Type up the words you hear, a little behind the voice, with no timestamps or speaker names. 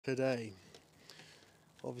today.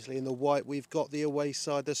 Obviously in the white we've got the away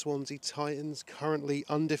side, the Swansea Titans, currently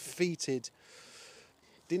undefeated.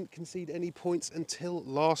 Didn't concede any points until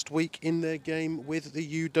last week in their game with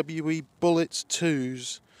the UWE Bullets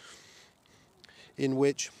 2s, in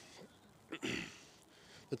which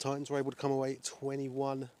the Titans were able to come away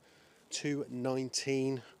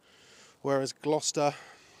 21-19, whereas Gloucester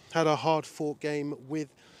had a hard-fought game with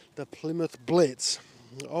the Plymouth Blitz.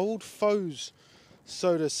 Old foes,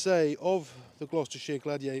 so to say, of the Gloucestershire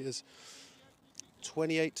Gladiators.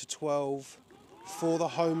 28-12 for the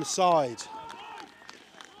home side.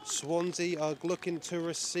 Swansea are looking to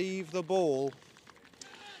receive the ball.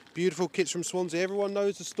 Beautiful kicks from Swansea. Everyone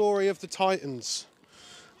knows the story of the Titans.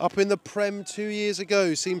 Up in the Prem 2 years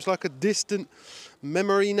ago. Seems like a distant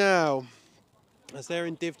memory now, as they're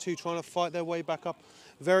in Div 2 trying to fight their way back up.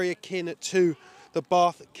 Very akin to the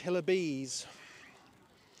Bath Killer Bees,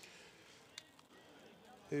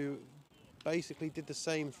 who basically did the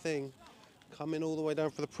same thing. Coming all the way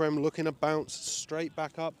down for the Prem, looking to bounce straight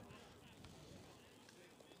back up.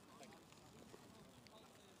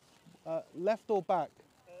 Left or back?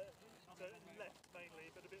 Left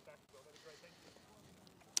mainly, but a bit back as well. That'd be great, thank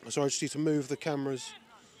you. Sorry, I just need to move the cameras.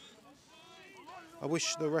 I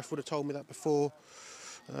wish the ref would have told me that before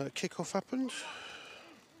kickoff happened.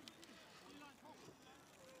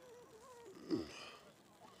 So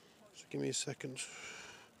give me a second,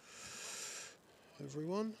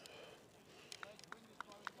 everyone.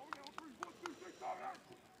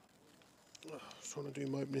 I was trying to do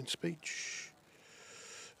my opening speech.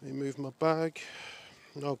 Let me move my bag.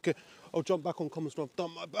 Okay, I'll jump back on comments when I've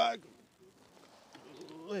done my bag.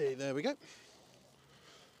 Hey, there we go.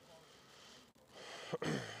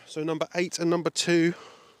 So number 8 and number 2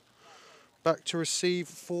 back to receive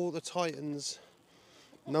for the Titans.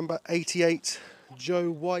 Number 88, Joe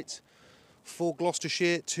White for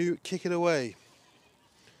Gloucestershire to kick it away.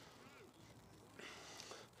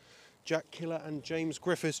 Jack Killer and James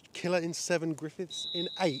Griffiths, Killer in 7, Griffiths in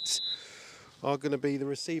 8, are going to be the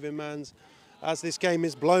receiving mans as this game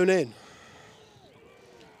is blown in.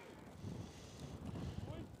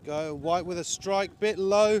 Go White with a strike, bit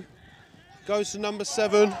low, goes to number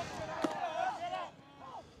 7.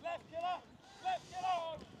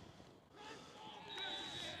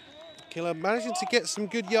 Killer managing to get some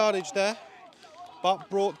good yardage there, but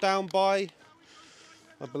brought down by,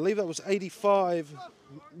 I believe that was 85,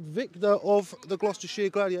 Victor of the Gloucestershire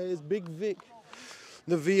Gladiators, Big Vic,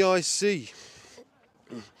 the VIC.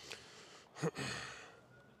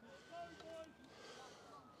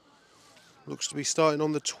 Looks to be starting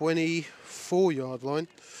on the 24-yard line.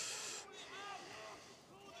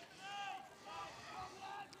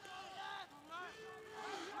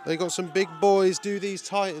 They got some big boys, do these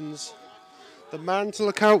Titans. The man to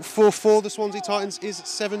look out for the Swansea Titans is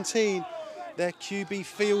 17. Their QB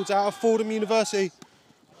Fields out of Fordham University.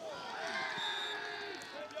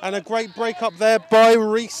 And a great break up there by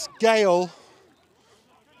Reese Gale.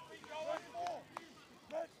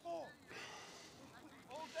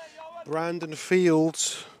 Brandon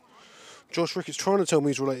Fields. Josh Ricketts trying to tell me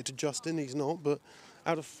he's related to Justin. He's not, but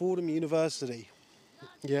out of Fordham University.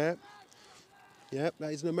 Yeah. Yeah,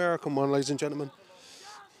 that is an American one, ladies and gentlemen.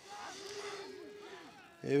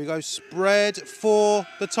 Here we go. Spread for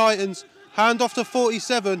the Titans. Hand off to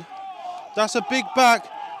 47. That's a big back,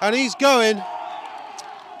 and he's going.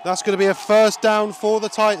 That's going to be a first down for the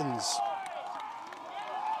Titans.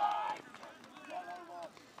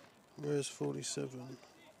 Where's 47?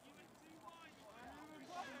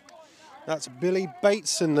 That's Billy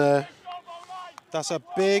Bateson there. That's a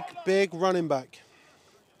big, big running back.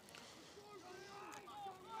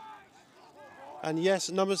 And yes,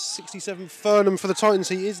 number 67, Furnham for the Titans.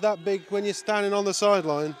 He is that big when you're standing on the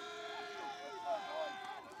sideline.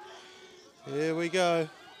 Here we go.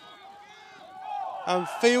 And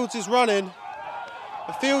Fields is running.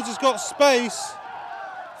 Fields has got space.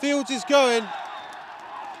 Fields is going.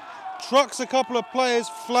 Trucks a couple of players.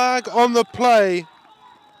 Flag on the play.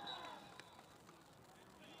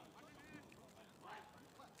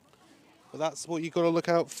 But that's what you've got to look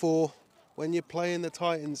out for when you're playing the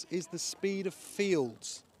Titans, is the speed of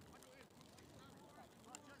Fields.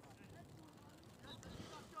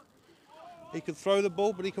 He can throw the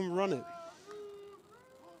ball, but he can run it.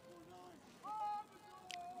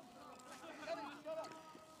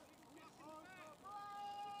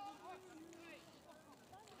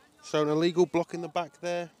 So an illegal block in the back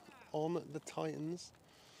there on the Titans.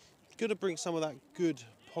 Good to bring some of that good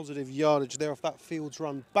positive yardage there off that Fields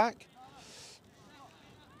run back.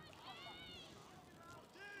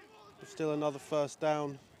 Still another first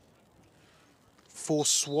down for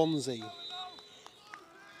Swansea.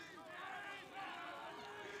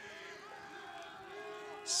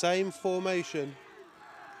 Same formation.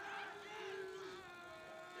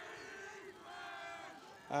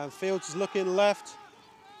 And Fields is looking left.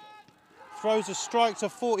 Throws a strike to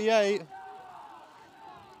 48.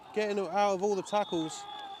 Getting out of all the tackles.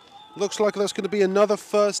 Looks like that's going to be another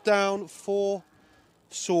first down for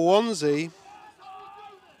Swansea.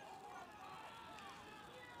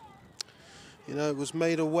 You know, it was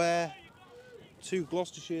made aware to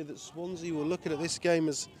Gloucestershire that Swansea were looking at this game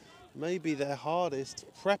as maybe their hardest,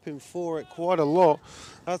 prepping for it quite a lot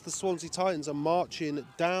as the Swansea Titans are marching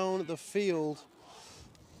down the field.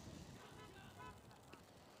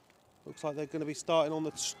 Looks like they're going to be starting on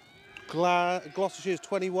the Gloucestershire's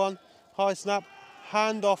 21. High snap,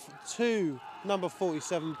 hand off to number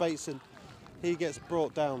 47, Bateson. He gets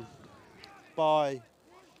brought down by,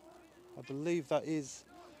 I believe that is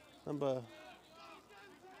number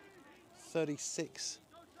 36,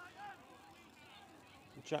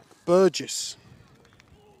 Jack Burgess.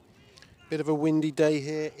 Bit of a windy day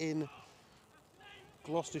here in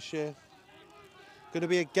Gloucestershire. Going to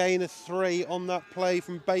be a gain of 3 on that play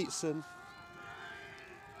from Bateson.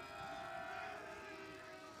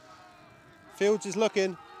 Fields is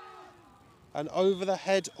looking, and over the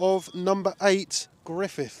head of number 8,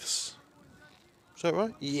 Griffiths. Is that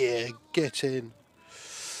right? Yeah, get in.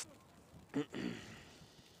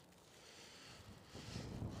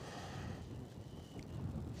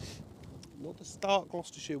 Not the start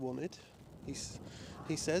Gloucestershire wanted,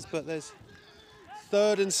 he says, but there's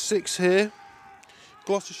 3rd and 6 here.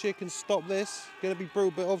 Gloucestershire can stop this. Going to be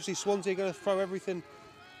brutal, but obviously Swansea are going to throw everything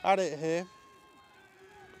at it here.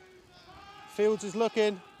 Fields is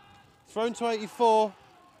looking. Thrown to 84.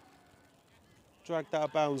 Dragged out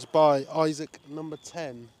of bounds by Isaac, number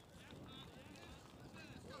 10.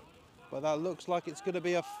 But that looks like it's going to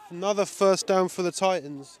be another first down for the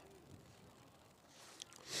Titans.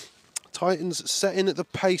 Titans setting at the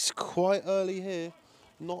pace quite early here.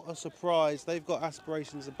 Not a surprise. They've got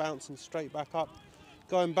aspirations of bouncing straight back up.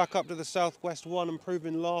 Going back up to the Southwest 1 and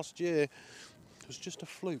proving last year it was just a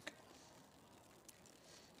fluke.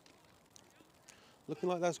 Looking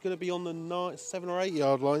like that's going to be on the 7 or 8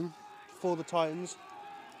 yard line for the Titans.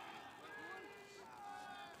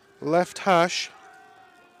 Left hash.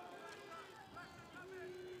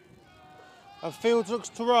 And Fields looks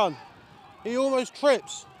to run. He almost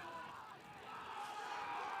trips.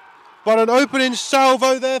 But an opening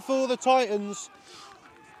salvo there for the Titans.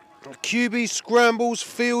 QB scrambles,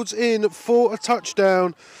 Fields in for a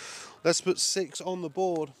touchdown. Let's put 6 on the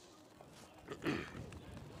board.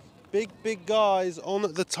 Big guys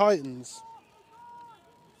on the Titans.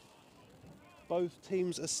 Both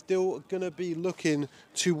teams are still going to be looking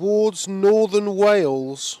towards Northern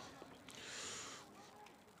Wales.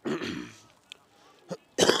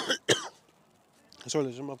 Sorry,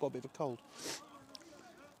 listen, I've got a bit of a cold.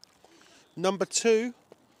 Number 2,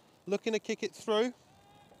 looking to kick it through.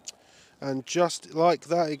 And just like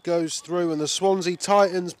that, it goes through, and the Swansea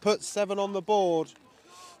Titans put 7 on the board.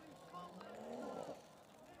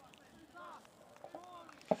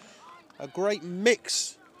 A great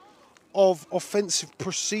mix of offensive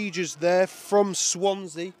procedures there from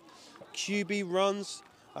Swansea. QB runs.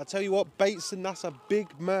 I tell you what, Bateson, that's a big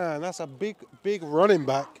man. That's a big running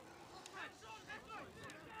back.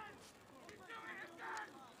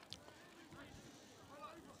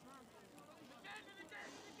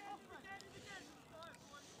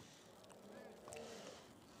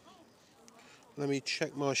 Let me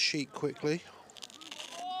check my sheet quickly.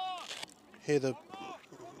 Here the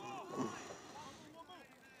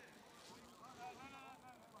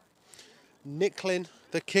Nicklin,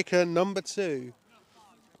 the kicker, number 2.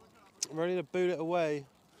 Ready to boot it away.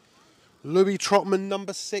 Louis Trotman,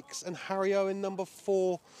 number 6, and Harry Owen, number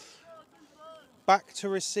 4. Back to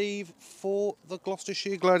receive for the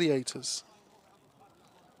Gloucestershire Gladiators.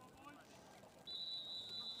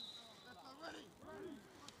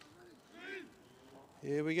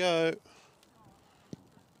 Here we go.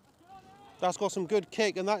 That's got some good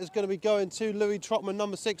kick, and that is going to be going to Louis Trotman,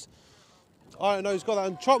 number 6. I don't know who's got that,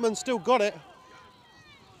 and Trotman's still got it.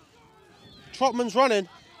 Trotman's running.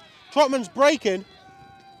 Trotman's breaking.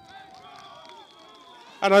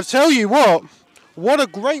 And I tell you what a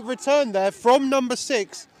great return there from number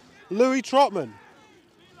 6, Louis Trotman.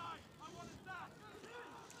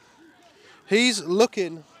 He's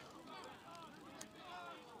looking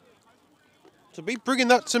to be bringing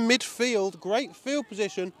that to midfield. Great field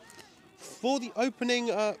position for the opening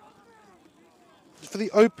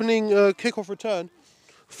kickoff return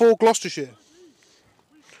for Gloucestershire.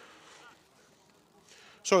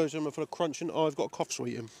 Sorry, gentlemen, for the crunching. I've got a cough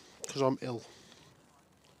sweeting because I'm ill.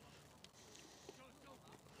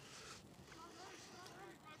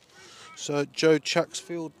 So Joe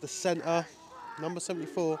Chaxfield, the centre, number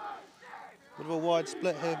 74. Bit of a wide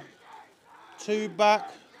split here. 2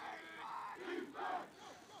 back.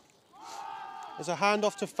 There's a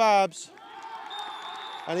handoff to Fabs.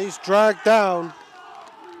 And he's dragged down.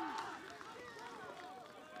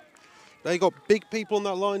 They got big people on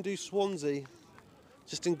that line, do Swansea.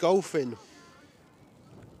 Just engulfing.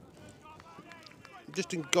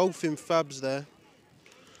 Just engulfing Fabs there.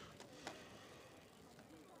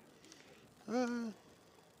 Going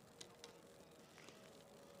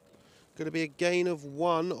to be a gain of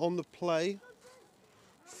 1 on the play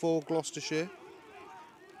for Gloucestershire.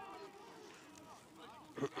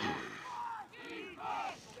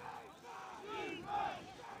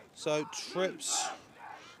 So trips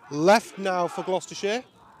left now for Gloucestershire.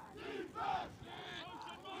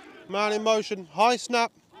 Man in motion, high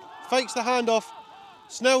snap, fakes the handoff.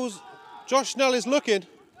 Josh Snell is looking,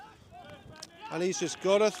 and he's just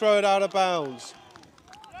got to throw it out of bounds.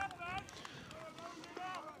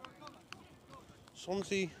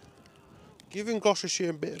 Swansea giving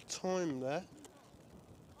Gloucestershire a bit of time there.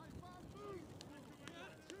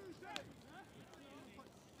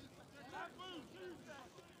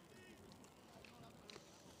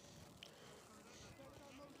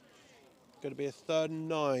 Going to be a 3rd and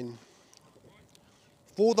 9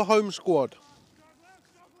 for the home squad.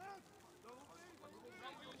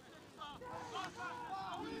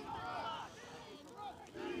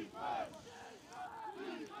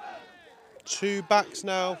 Two backs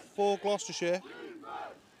now for Gloucestershire.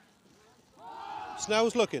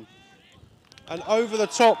 Snell's looking. And over the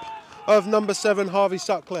top of number 7, Harvey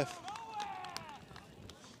Sutcliffe.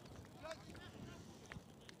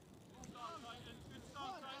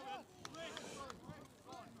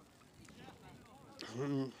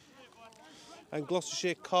 And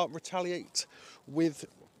Gloucestershire can't retaliate with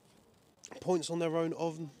points on their own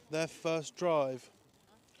on their first drive.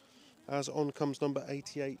 As on comes number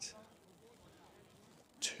 88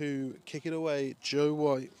 to kick it away, Joe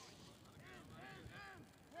White.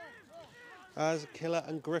 As Killer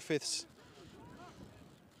and Griffiths.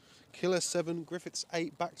 Killer 7, Griffiths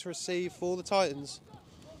 8 back to receive for the Titans.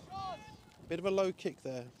 Bit of a low kick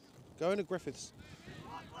there. Going to Griffiths.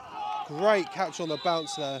 Great catch on the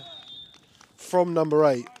bounce there from number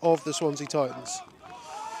 8 of the Swansea Titans.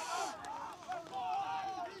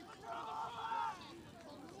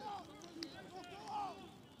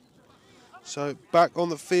 So back on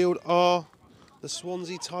the field are the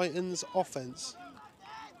Swansea Titans offence.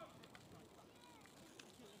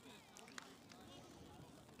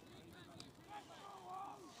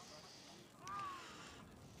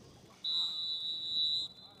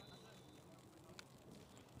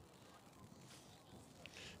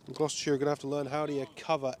 And Gloucestershire are going to have to learn how do you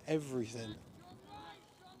cover everything.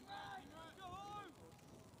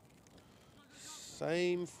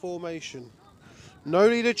 Same formation. No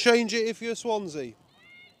need to change it if you're Swansea.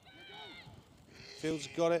 Fields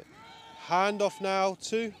got it. Hand off now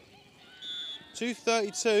to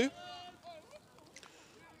 232.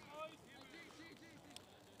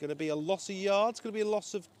 Going to be a loss of yards. Going to be a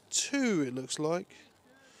loss of 2, it looks like,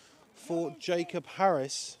 for Jacob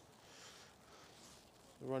Harris.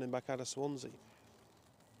 Running back out of Swansea.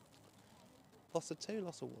 Loss of 2,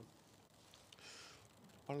 loss of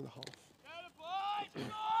 1. 1.5.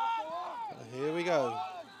 Here we go.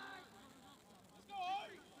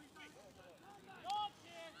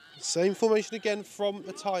 Same formation again from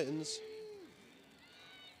the Titans.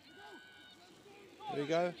 There we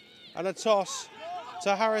go. And a toss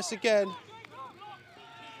to Harris again.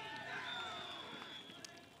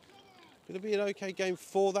 Going to be an okay game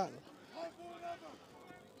for that.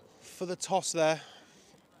 For the toss there.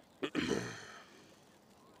 You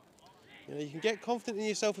can get confident in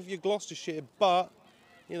yourself if you're Gloucestershire, but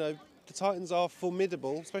the Titans are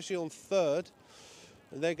formidable, especially on 3rd.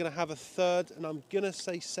 And they're going to have a 3rd, and I'm going to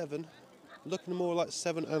say 7. Looking more like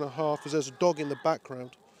 7.5 because there's a dog in the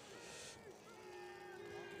background.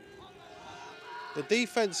 The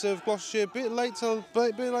defence of Gloucestershire a bit late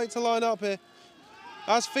to line up here.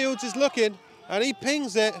 As Fields is looking, and he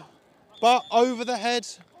pings it, but over the head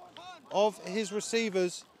of his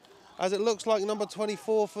receivers, as it looks like number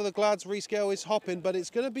 24 for the Glads rescale is hopping, but it's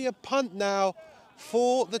going to be a punt now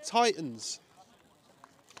for the Titans.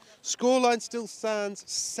 Scoreline still stands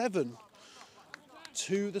 7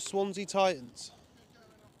 to the Swansea Titans.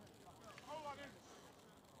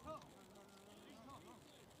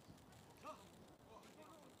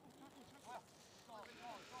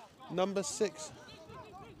 Number 6.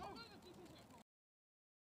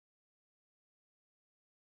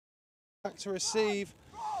 Back to receive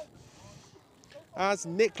as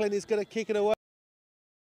Nicklin is going to kick it away.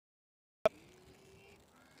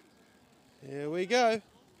 we go.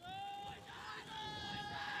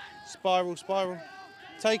 Spiral, spiral.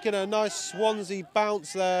 Taking a nice Swansea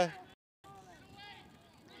bounce there.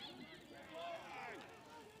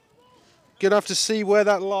 Gonna have to see where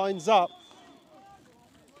that lines up.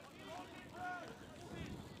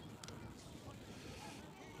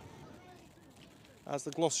 As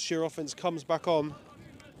the Gloucestershire offence comes back on.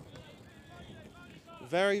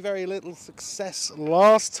 Very, very little success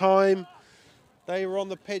last time they were on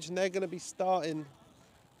the pitch, and they're going to be starting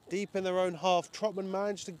deep in their own half. Trotman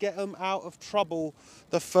managed to get them out of trouble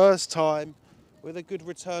the first time with a good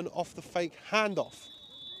return off the fake handoff.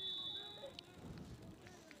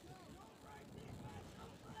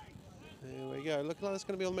 Here we go. Looking like it's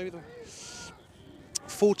going to be on maybe the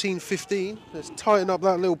 14-15. Let's tighten up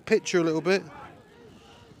that little picture a little bit.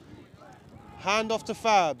 Hand off to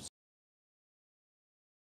Fabs.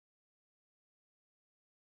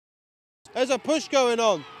 There's a push going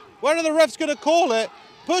on. When are the refs going to call it?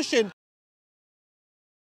 Pushing.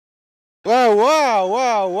 Wow, wow,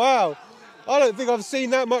 wow, wow. I don't think I've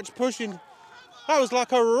seen that much pushing. That was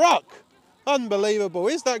like a ruck. Unbelievable.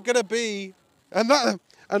 Is that going to be...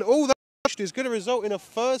 And all that is going to result in a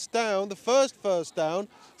first down, the first down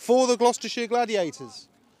for the Gloucestershire Gladiators.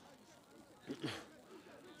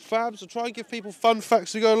 Fabs, I'll try and give people fun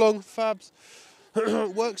facts to go along. Fabs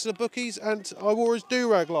works in the bookies, and I wore his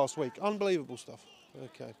do-rag last week. Unbelievable stuff.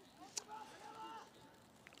 Okay.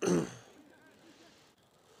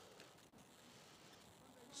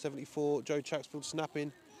 74, Joe Chaxfield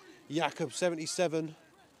snapping. Jakob, 77.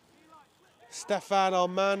 Stefan, our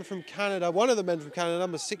man from Canada, one of the men from Canada,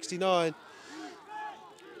 number 69.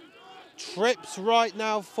 Trips right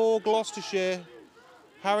now for Gloucestershire.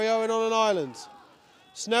 Harry Owen on an island.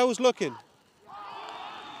 Snell's looking.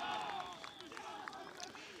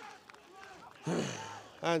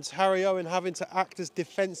 And Harry Owen having to act as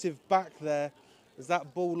defensive back there, as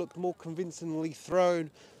that ball looked more convincingly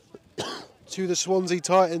thrown to the Swansea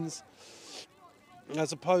Titans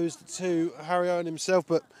as opposed to Harry Owen himself,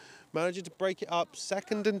 but managing to break it up.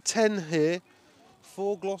 2nd and 10 here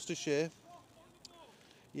for Gloucestershire.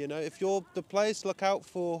 You know, if you're the players to look out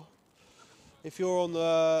for, if you're on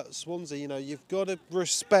the Swansea, you know, you've got to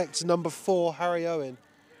respect number 4, Harry Owen.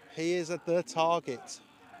 He is at the target.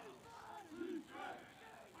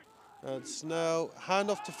 And Snell, hand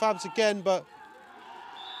off to Fabs again, but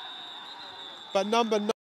number 9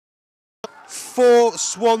 for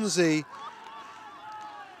Swansea.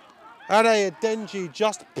 Ade Adenji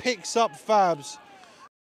just picks up Fabs.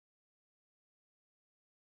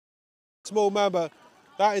 Small man, but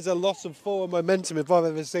that is a loss of forward momentum if I've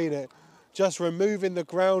ever seen it. Just removing the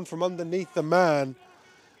ground from underneath the man.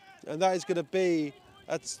 And that is going to be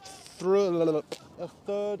a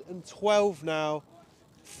 3rd and 12 now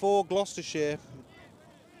for Gloucestershire.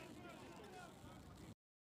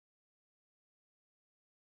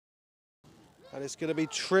 And it's going to be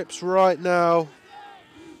trips right now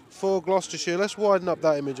for Gloucestershire. Let's widen up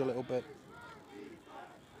that image a little bit.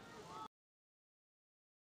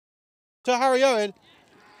 To Harry Owen,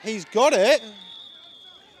 he's got it.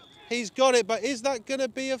 He's got it, but is that going to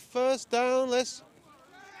be a first down?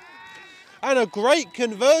 And a great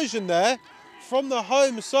conversion there from the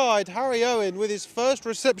home side. Harry Owen, with his first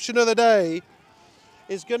reception of the day,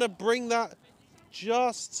 is going to bring that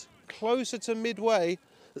just closer to midway,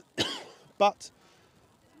 but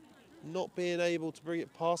not being able to bring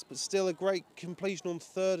it past, but still a great completion on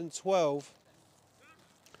 3rd and 12.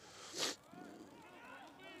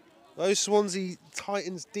 Those Swansea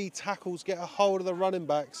Titans D tackles get a hold of the running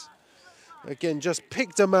backs. Again, just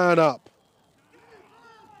picked a man up.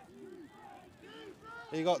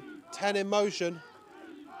 You got 10 in motion.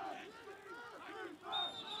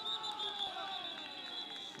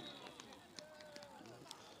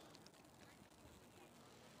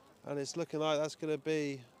 And it's looking like that's going to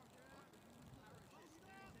be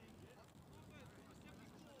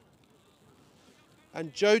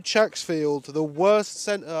and Joe Chaxfield, the worst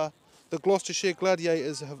centre the Gloucestershire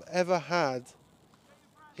Gladiators have ever had.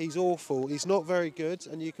 He's awful. He's not very good,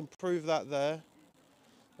 and you can prove that there.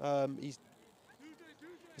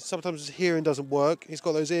 Sometimes his hearing doesn't work. He's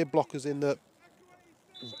got those ear blockers in that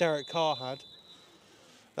Derek Carr had.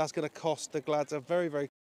 That's going to cost the Glads a very, very...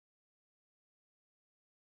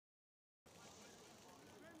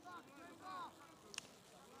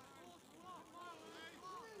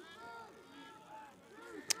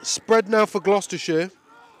 Spread now for Gloucestershire.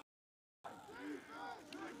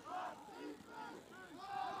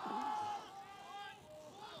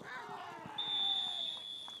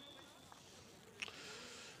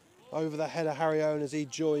 Over the head of Harry Owen as he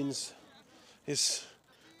joins his,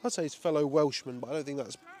 I'd say his fellow Welshman, but I don't think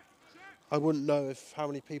that's I wouldn't know if how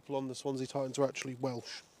many people on the Swansea Titans are actually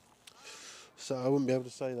Welsh. So I wouldn't be able to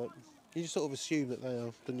say that. You just sort of assume that they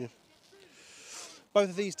are, don't you? Both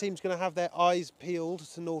of these teams are going to have their eyes peeled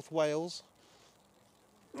to North Wales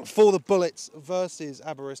for the Bullets versus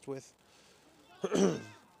Aberystwyth.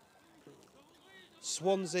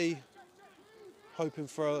 Swansea hoping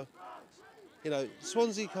for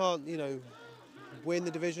Swansea can't, win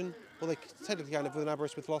the division. Well, they technically can if with an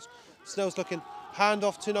Aberystwyth loss. Snell's looking, hand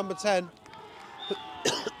off to number 10.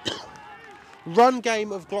 Run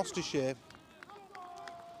game of Gloucestershire.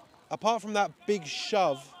 Apart from that big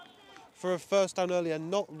shove for a first down earlier,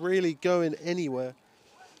 not really going anywhere.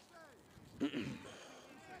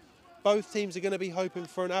 Both teams are going to be hoping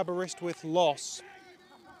for an Aberystwyth loss,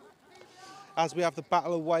 as we have the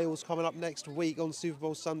Battle of Wales coming up next week on Super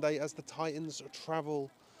Bowl Sunday as the Titans travel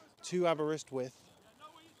to Aberystwyth.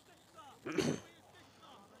 A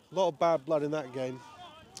lot of bad blood in that game.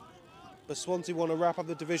 But Swansea want to wrap up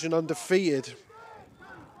the division undefeated.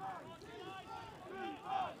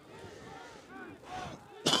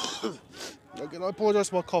 Again, I apologise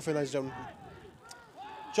for my coughing, ladies and gentlemen.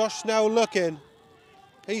 Josh Snell looking.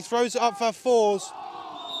 He throws it up for fours.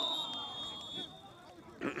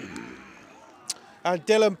 And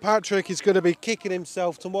Dylan Patrick is going to be kicking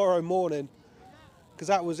himself tomorrow morning because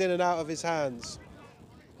that was in and out of his hands.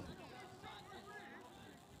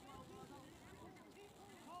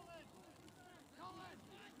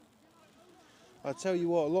 I tell you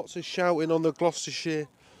what, lots of shouting on the Gloucestershire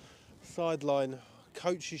sideline.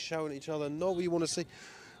 Coaches shouting at each other, not what you want to see.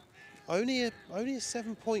 Only a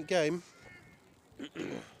 7-point game.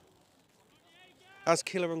 As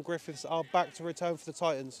Killer and Griffiths are back to return for the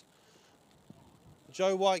Titans.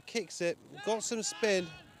 Joe White kicks it, got some spin,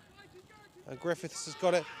 and Griffiths has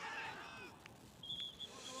got it.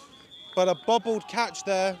 But a bobbled catch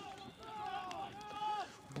there.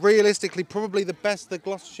 Realistically, probably the best the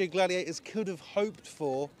Gloucestershire Gladiators could have hoped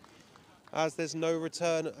for, as there's no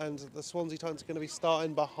return and the Swansea Titans are going to be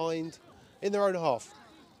starting behind in their own half.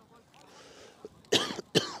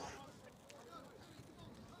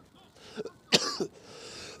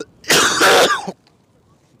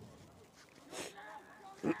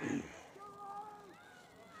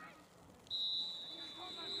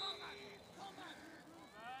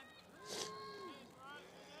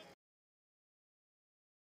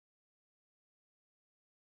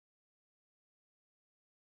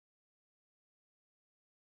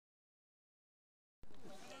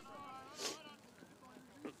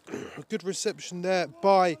 Good reception there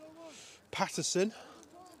by Patterson,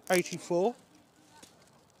 84.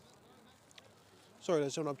 Sorry,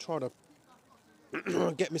 ladies and gentlemen, I'm trying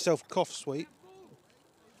to get myself cough sweet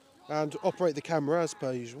and operate the camera as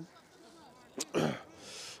per usual.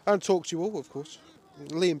 And talk to you all, of course.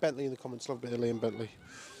 Liam Bentley in the comments, love a bit of Liam Bentley.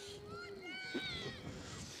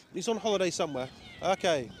 He's on holiday somewhere.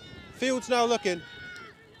 Okay, Field's now looking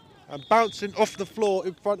and bouncing off the floor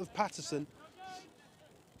in front of Patterson.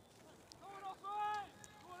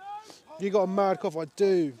 You got a mad cough, I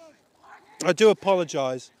do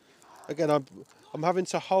apologise. Again, I'm having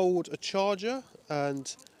to hold a charger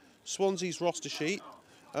and Swansea's roster sheet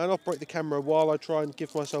and operate the camera while I try and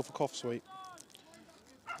give myself a cough sweet.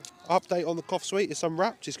 Update on the cough sweet, it's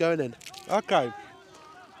unwrapped, it's going in. Okay,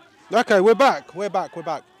 we're back.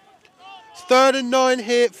 3rd and 9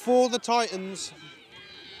 here for the Titans.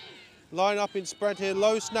 Line up in spread here,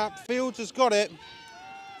 low snap, Fields has got it.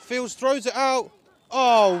 Fields throws it out.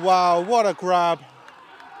 Oh, wow, what a grab.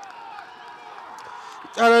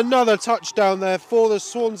 And another touchdown there for the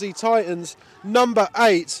Swansea Titans. Number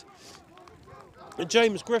 8,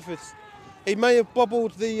 James Griffiths. He may have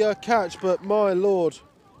bobbled the catch, but my lord,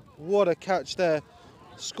 what a catch there.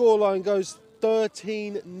 Scoreline goes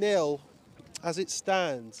 13-0 as it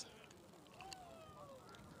stands.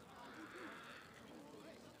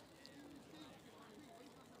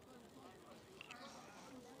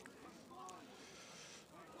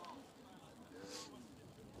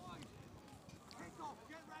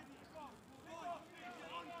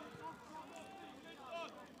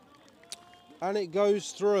 And it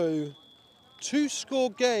goes through.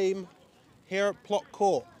 2-score game here at Plot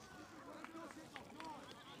Court.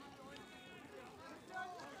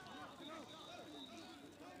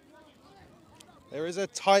 There is a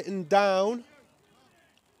Titan down.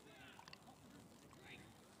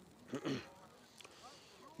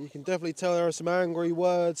 You can definitely tell there are some angry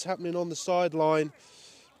words happening on the sideline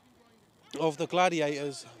of the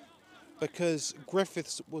Gladiators because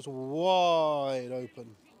Griffiths was wide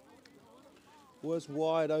open.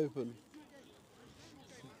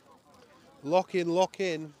 Lock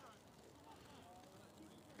in.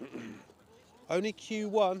 Only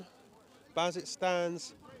Q1 But as it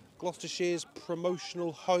stands, Gloucestershire's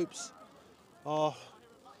promotional hopes are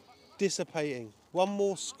dissipating. One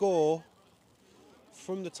more score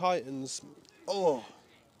from the Titans. Oh,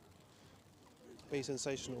 be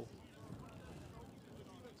sensational.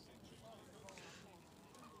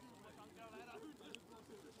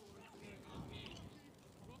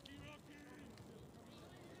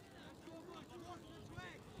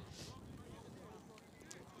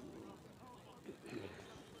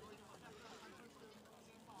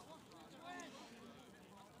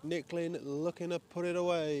 Nicklin looking to put it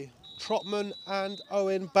away. Trotman and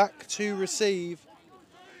Owen back to receive.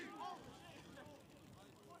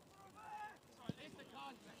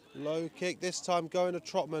 Low kick, this time going to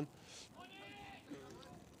Trotman.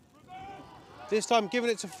 This time giving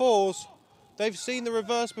it to Fours. They've seen the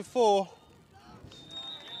reverse before.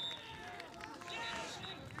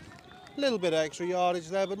 A little bit of extra yardage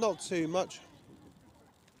there, but not too much.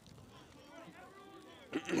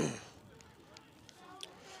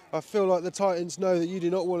 I feel like the Titans know that you do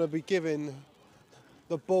not want to be giving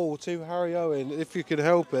the ball to Harry Owen if you can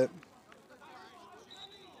help it.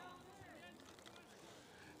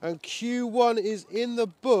 And Q1 is in the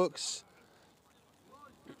books,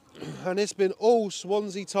 and it's been all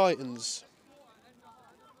Swansea Titans.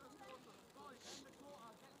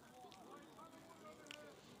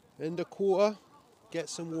 End of quarter, get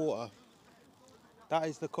some water. That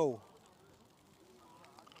is the call.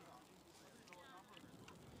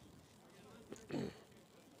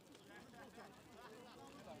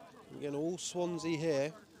 Again, all Swansea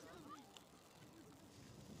here.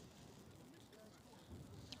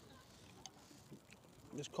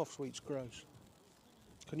 This cough sweet's gross.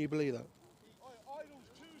 Can you believe that?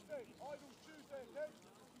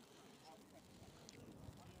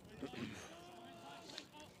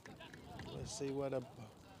 Let's see where the.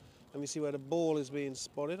 Let me see where the ball is being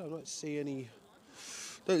spotted. I don't see any.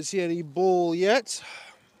 Don't see any ball yet.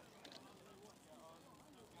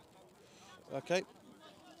 Okay.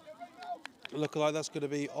 Look like that's going to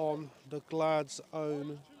be on the Glad's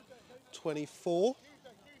own 24.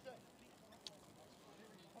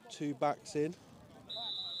 Two backs in.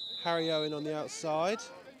 Harry Owen on the outside.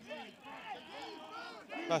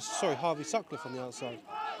 Sorry, Harvey Sutcliffe on the outside.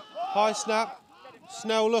 High snap.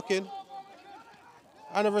 Snell looking.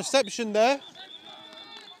 And a reception there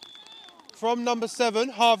from number 7,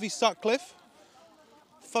 Harvey Sutcliffe.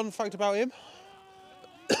 Fun fact about him.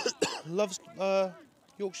 Loves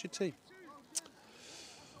Yorkshire tea.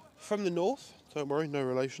 From the north. Don't worry, no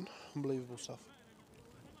relation. Unbelievable stuff.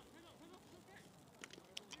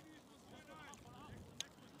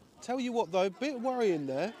 Tell you what though, a bit worrying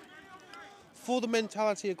there for the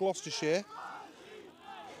mentality of Gloucestershire.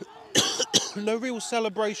 No real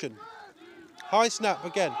celebration. High snap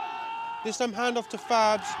again. This time hand off to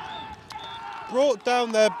Fabs. Brought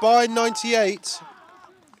down there by 98.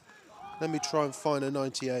 Let me try and find a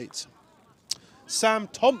 98. Sam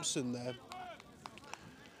Thompson there.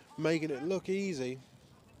 Making it look easy.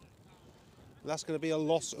 That's going to be a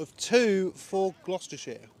loss of 2 for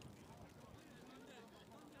Gloucestershire.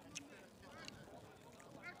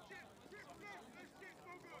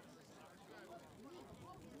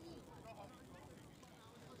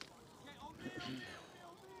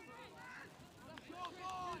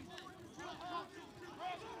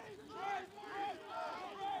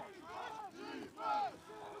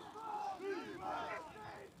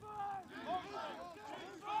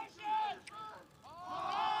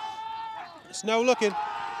 Snell looking,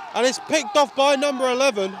 and it's picked off by number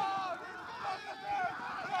 11.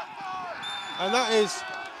 And that is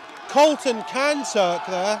Colton Kanturk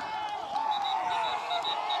there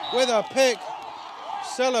with a pick.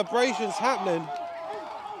 Celebrations happening.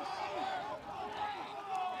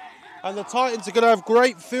 And the Titans are going to have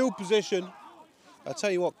great field position. I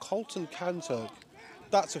tell you what, Colton Kanturk,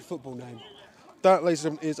 that's a football name. That, ladies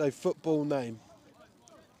and gentlemen, is a football name.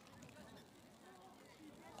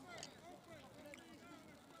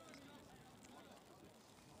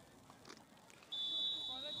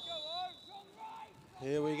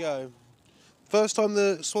 Here we go. First time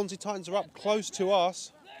the Swansea Titans are up close to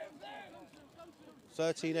us.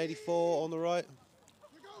 1384 on the right.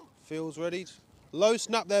 Fields ready. Low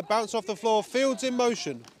snap there, bounce off the floor. Fields in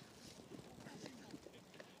motion.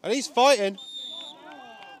 And he's fighting.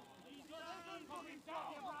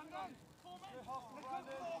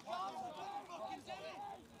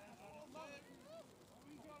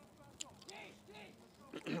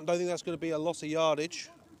 Don't think that's going to be a loss of yardage.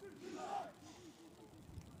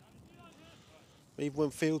 Even when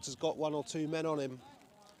Fields has got 1 or 2 men on him,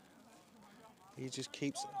 he just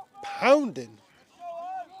keeps pounding.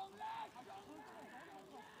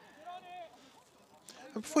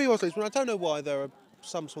 And before you ask this, I don't know why there are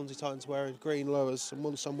some Swansea Titans wearing green lowers and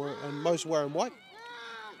and most wearing white.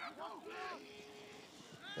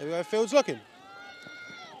 There we go, Fields looking.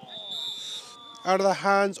 Out of the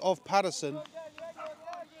hands of Patterson.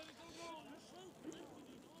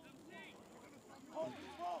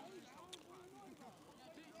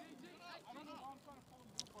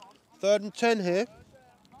 Third and 10 here.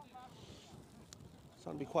 It's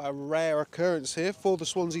going to be quite a rare occurrence here for the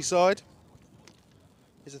Swansea side.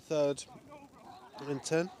 It's a third and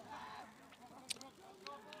 10.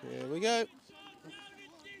 Here we go.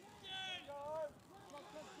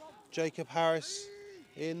 Jacob Harris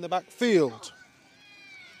in the backfield.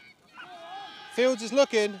 Fields is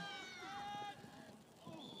looking.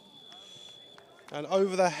 And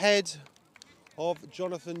over the head of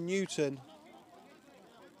Jonathan Newton.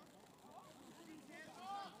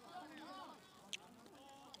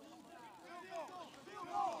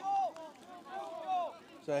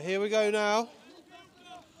 So here we go now.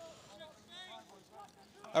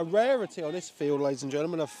 A rarity on this field, ladies and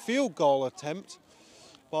gentlemen, a field goal attempt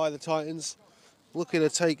by the Titans, looking to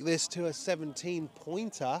take this to a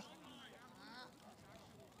 17-pointer.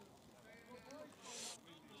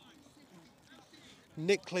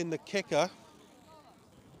 Nicklin the kicker.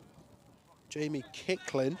 Jamie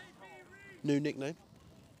Kicklin, new nickname.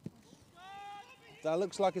 That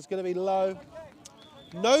looks like it's going to be low.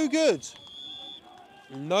 No good.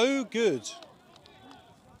 No good.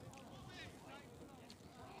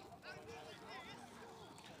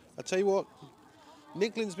 I tell you what,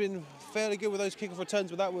 Nicklin's been fairly good with those kickoff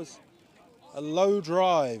returns, but that was a low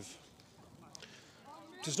drive.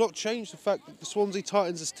 Does not change the fact that the Swansea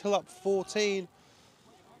Titans are still up 14,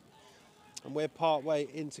 and we're part way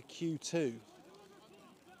into Q2.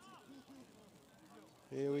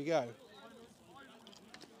 Here we go.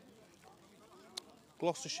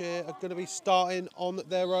 Gloucestershire are going to be starting on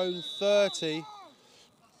their own 30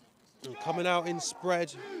 and coming out in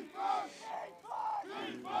spread.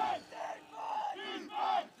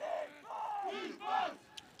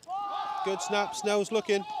 Good snap, Snell's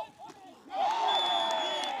looking.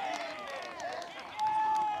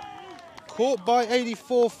 Caught by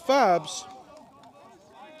 84 Fabs.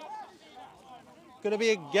 Going to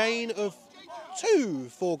be a gain of 2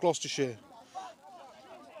 for Gloucestershire.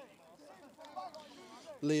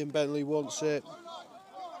 Liam Bentley wants it.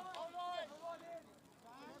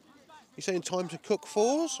 You saying time to cook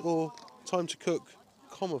fours or time to cook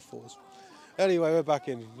comma fours? Anyway, we're back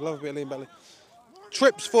in. Love a bit of Liam Bentley.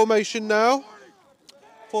 Trips formation now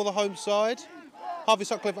for the home side. Harvey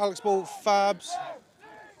Sutcliffe, Alex Ball, Fabs.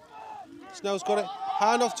 Snell's got it.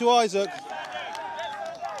 Hand off to Isaac.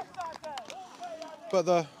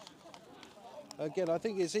 But again, I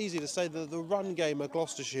think it's easy to say that the run game of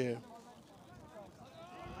Gloucestershire,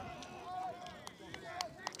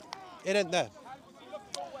 it ain't there.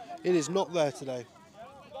 It is not there today.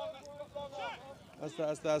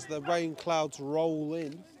 As the rain clouds roll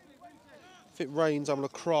in. If it rains, I'm going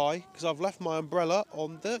to cry because I've left my umbrella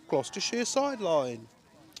on the Gloucestershire sideline.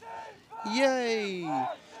 Yay!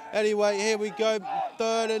 Anyway, here we go.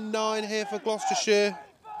 3rd and 9 here for Gloucestershire.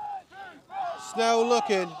 Snell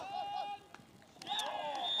looking.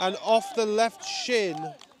 And off the left shin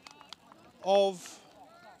of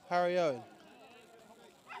Harry Owen.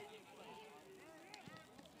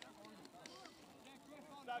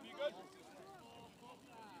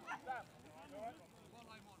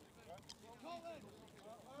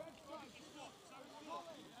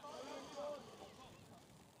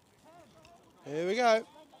 Here we go.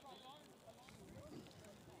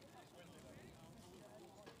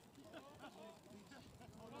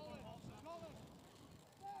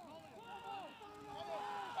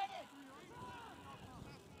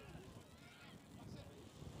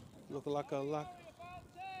 Looking like a lack.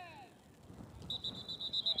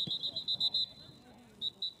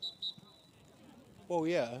 Well,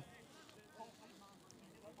 yeah.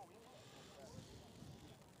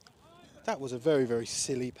 That was a very, very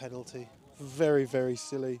silly penalty. Very, very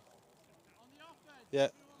silly. Yeah.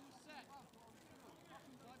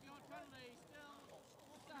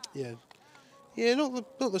 Yeah. Yeah,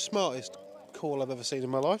 not the smartest call I've ever seen in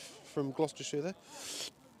my life from Gloucestershire there.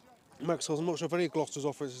 Maxwell's, I'm not sure if any of Gloucester's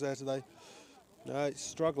offense is there today. No, it's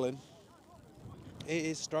struggling. It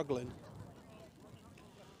is struggling.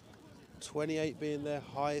 28 being their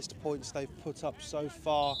highest points they've put up so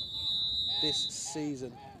far this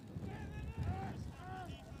season.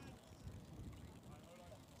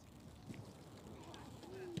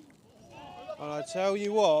 And I tell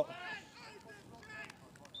you what,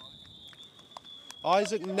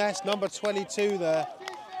 Isaac Ness, number 22 there,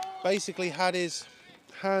 basically had his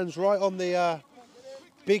hands right on the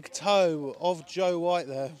big toe of Joe White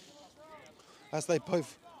there as they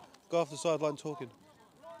both go off the sideline talking.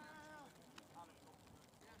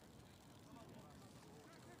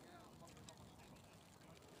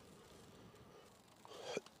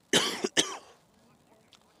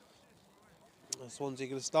 Swansea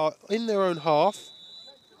going to start in their own half,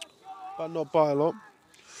 but not by a lot.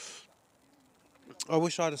 I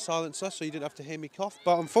wish I had a silencer so you didn't have to hear me cough,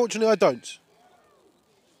 but unfortunately I don't.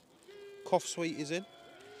 Cough suite is in.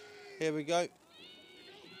 Here we go.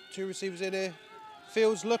 2 receivers in here.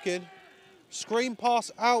 Fields looking. Screen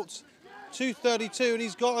pass out to 32 and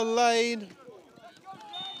he's got a lane.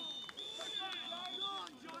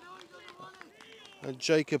 And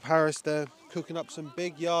Jacob Harris there cooking up some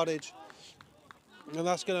big yardage. And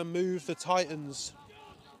that's going to move the Titans.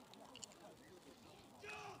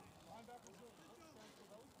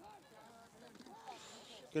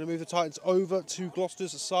 Going to move the Titans over to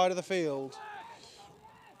Gloucester's side of the field.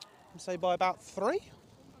 I'd say by about 3.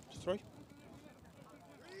 3.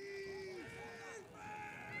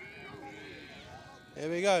 Here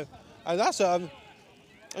we go. And that's and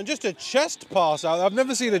just a chest pass out. I've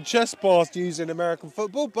never seen a chest pass used in American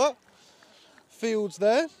football, but Fields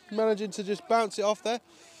there, managing to just bounce it off there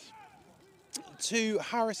to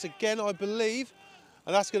Harris again, I believe.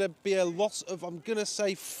 And that's going to be a loss of, I'm going to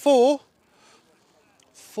say, 4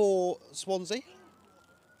 for Swansea.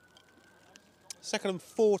 2nd and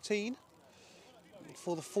 14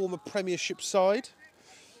 for the former Premiership side.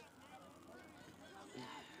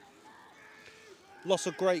 Lots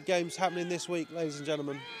of great games happening this week, ladies and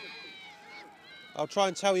gentlemen. I'll try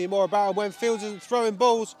and tell you more about it when Fields isn't throwing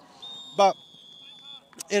balls, but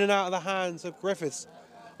in and out of the hands of Griffiths.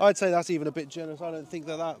 I'd say that's even a bit generous. I don't think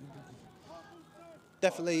that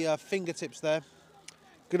definitely fingertips there.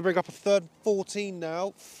 Going to bring up a 3rd and 14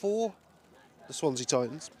 now for the Swansea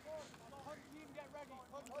Titans.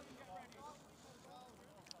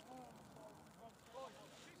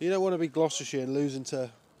 You don't want to be Gloucestershire and losing to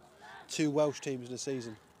 2 Welsh teams in a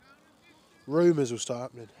season. Rumours will start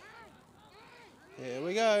happening. Here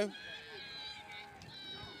we go.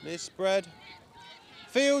 This spread.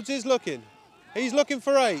 Fields is looking. He's looking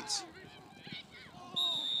for 8.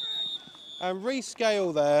 And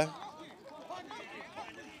rescale there.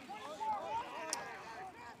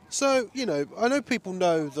 So, you know, I know people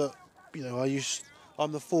know that, you know,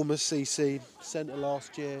 I'm the former CC centre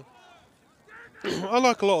last year. I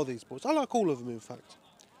like a lot of these boys. I like all of them, in fact.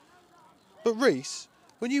 But Reece,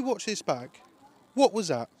 when you watch this back, what was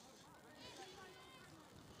that?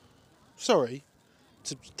 Sorry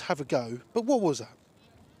to have a go, but what was that?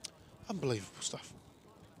 Unbelievable stuff.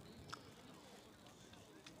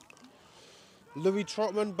 Louis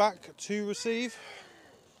Trotman back to receive.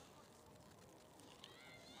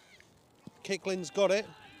 Kicklin's got it.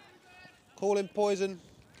 Calling poison.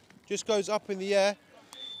 Just goes up in the air.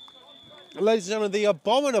 Ladies and gentlemen, the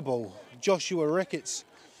abominable Joshua Ricketts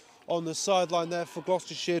on the sideline there for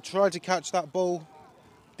Gloucestershire. Tried to catch that ball.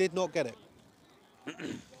 Did not get it.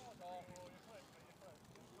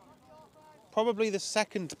 Probably the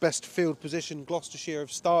 2nd best field position Gloucestershire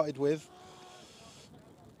have started with.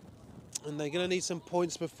 And they're going to need some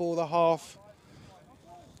points before the half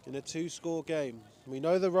in a 2-score game. We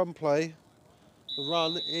know the run play. The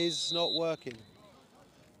run is not working.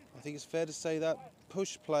 I think it's fair to say that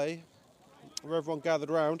push play, where everyone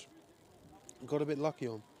gathered around, got a bit lucky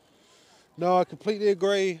on. No, I completely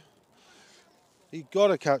agree. He's got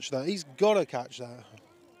to catch that. He's got to catch that.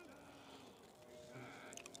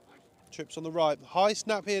 Trips on the right. High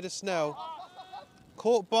snap here to Snell.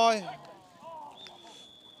 Caught by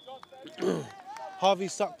Harvey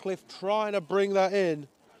Sutcliffe, trying to bring that in,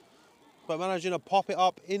 but managing to pop it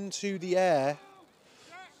up into the air.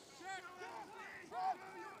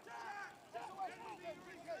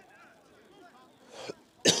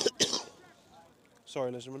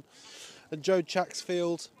 Sorry, listener. And Joe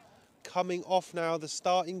Chaxfield coming off now, the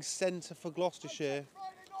starting centre for Gloucestershire,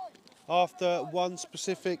 after one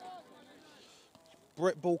specific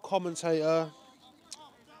Britball commentator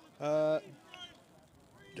had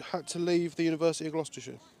to leave the University of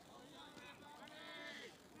Gloucestershire.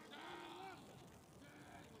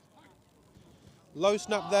 Low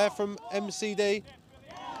snap there from MCD.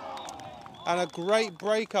 And a great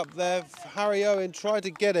break up there. Harry Owen tried to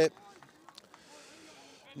get it.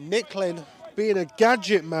 Nicklin being a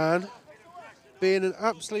gadget man. Being an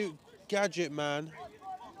absolute gadget man.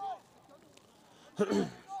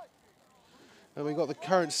 And we got the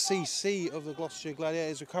current CC of the Gloucestershire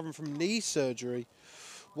Gladiators recovering from knee surgery.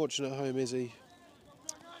 Watching at home, is he?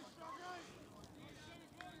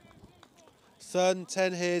 3rd and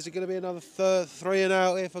 10 here. Is it going to be another 3 and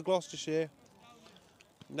out here for Gloucestershire?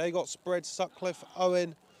 They got spread, Sutcliffe,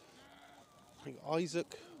 Owen, I think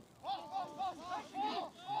Isaac.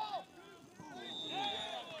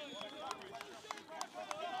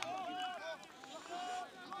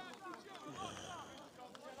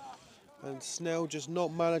 And Snell just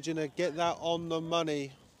not managing to get that on the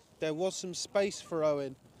money. There was some space for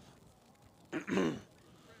Owen,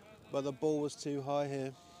 but the ball was too high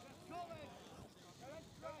here.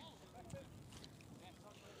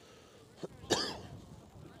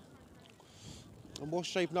 And what's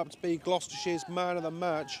shaping up to be Gloucestershire's man of the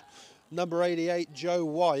match, number 88, Joe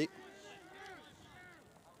White.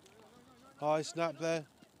 High snap there.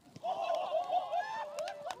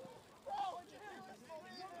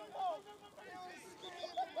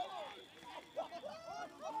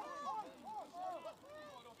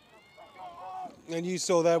 And you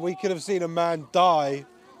saw there, we could have seen a man die,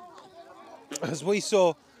 as we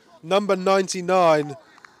saw number 99,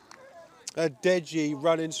 Adeji,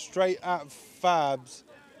 running straight at Fabs,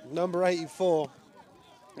 number 84.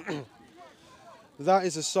 That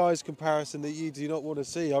is a size comparison that you do not want to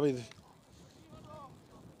see. I mean,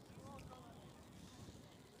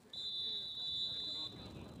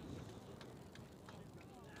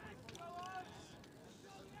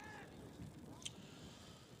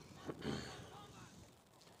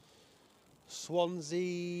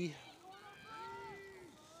 Swansea.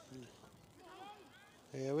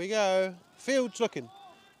 Here we go. Fields looking.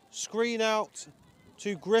 Screen out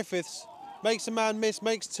to Griffiths. Makes a man miss,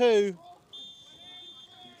 makes two.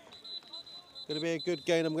 Going to be a good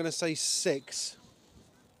gain. I'm going to say 6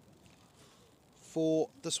 for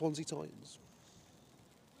the Swansea Titans.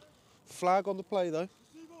 Flag on the play though,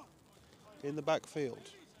 in the backfield.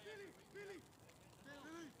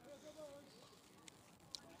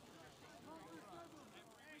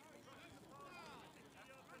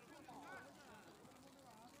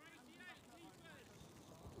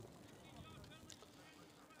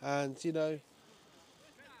 And, you know,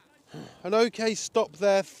 an okay stop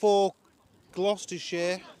there for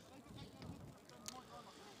Gloucestershire.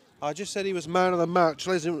 I just said he was man of the match.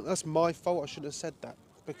 Ladies and gentlemen, that's my fault. I shouldn't have said that.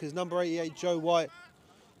 Because number 88, Joe White,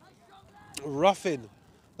 roughing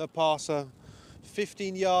the passer.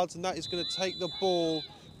 15 yards, and that is going to take the ball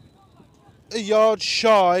a yard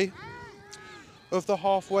shy of the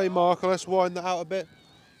halfway marker. Let's wind that out a bit.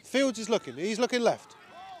 Fields is looking. He's looking left.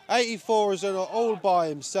 84 is all by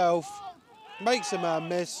himself. Makes a man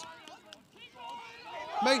miss.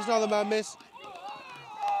 Makes another man miss.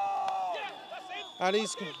 And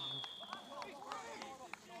he's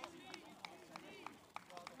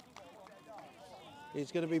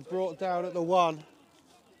going to be brought down at the 1.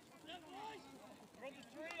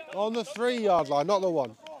 On the 3-yard line, not the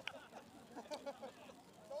 1.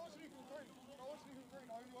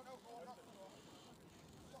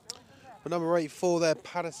 But number 84 there,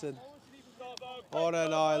 Patterson, on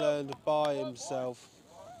an island by himself.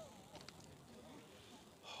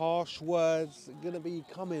 Harsh words are going to be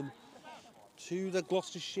coming to the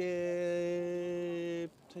Gloucestershire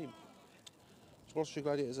team. Gloucestershire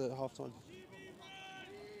Gladiators at half-time.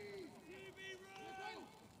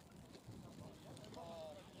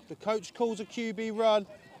 The coach calls a QB run,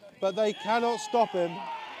 but they cannot stop him.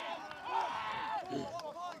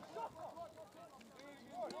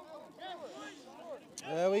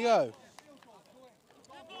 There we go.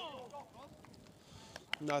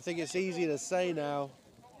 And I think it's easy to say now,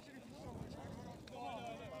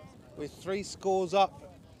 with 3 scores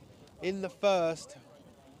up in the first,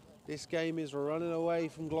 this game is running away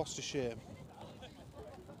from Gloucestershire.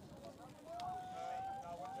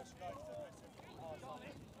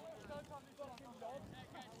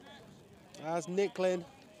 As Nicklin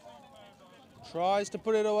tries to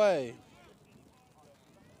put it away.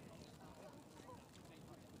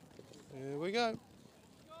 Here we go.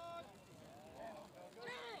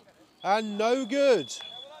 And no good.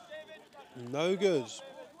 No good.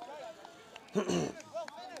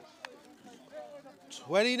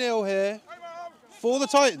 20-0 here for the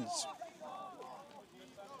Titans.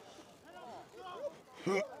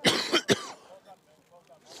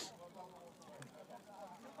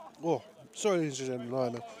 Oh, sorry, ladies and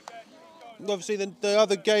gentlemen. Obviously, the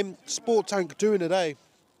other game, Sport Tank doing today.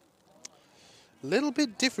 A little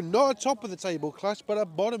bit different, not a top of the table clash, but a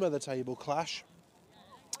bottom of the table clash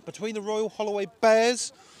between the Royal Holloway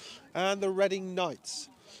Bears and the Reading Knights,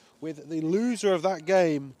 with the loser of that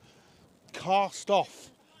game cast off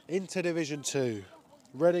into Division 2.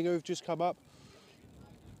 Reading, who've just come up.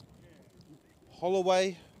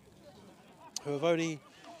 Holloway, who have only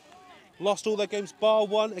lost all their games bar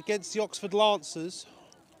one against the Oxford Lancers.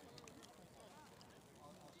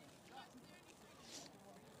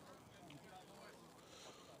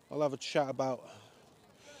 I'll have a chat about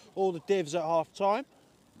all the divs at half time,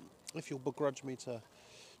 if you'll begrudge me to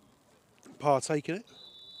partake in it.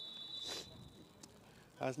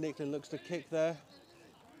 As Nicklin looks to kick there.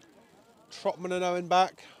 Trotman and Owen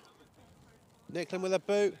back. Nicklin with a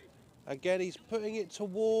boot. Again, he's putting it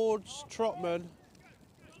towards Trotman.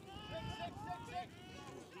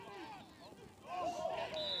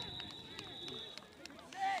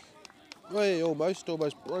 Well, he almost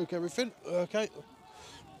broke everything. Okay.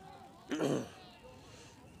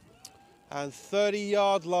 And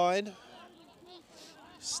 30-yard line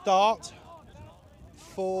start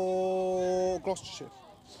for Gloucestershire.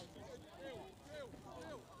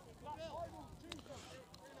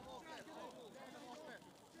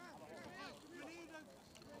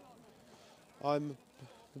 I'm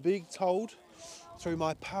being told through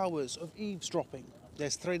my powers of eavesdropping,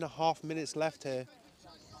 there's 3.5 minutes left here.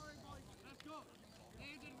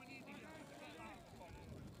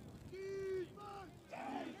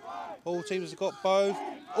 All teams have got both.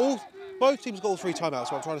 Both teams have got all 3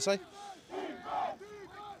 timeouts, what I'm trying to say.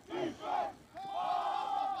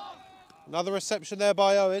 Another reception there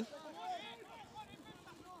by Owen.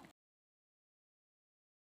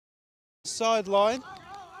 Sideline.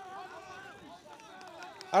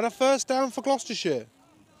 And a first down for Gloucestershire.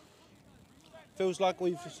 Feels like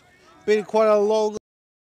we've been in quite a long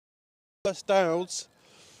first downs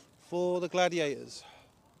for the Gladiators.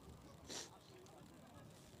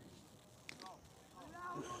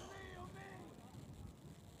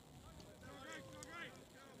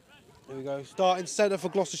 Here we go, starting centre for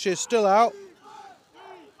Gloucestershire, still out.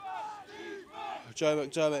 Joe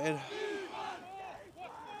McDermott in.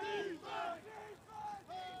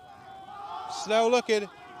 Snell looking,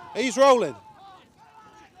 he's rolling.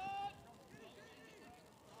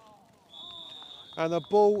 And the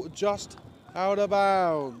ball just out of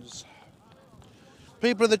bounds.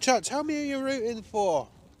 People in the chat, tell me who you're rooting for.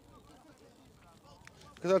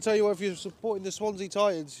 Because I'll tell you what, if you're supporting the Swansea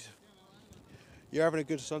Titans, you're having a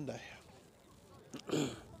good Sunday.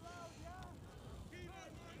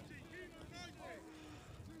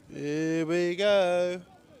 Here we go.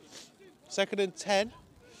 2nd and 10.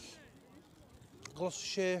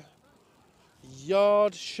 Gloucestershire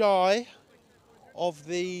yard shy of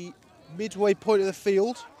the midway point of the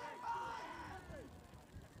field.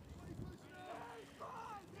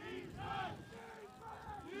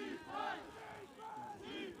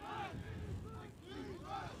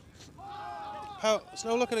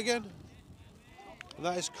 Snow looking again. And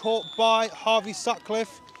that is caught by Harvey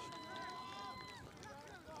Sutcliffe.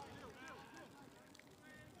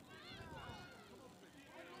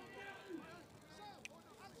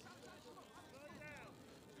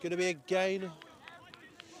 Going to be a gain. Going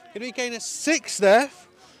to be a gain of 6 there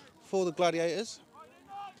for the Gladiators.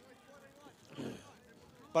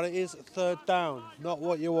 But it is 3rd down, not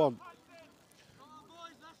what you want.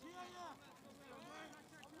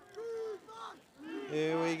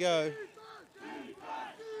 Here we go.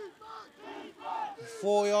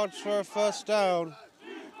 4 yards for a first down.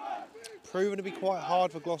 Proving to be quite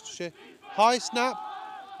hard for Gloucestershire. High snap.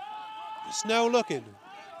 Snell looking.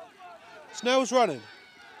 Snell's running.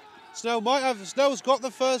 Snell's got the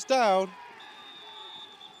first down.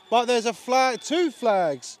 But there's a flag, 2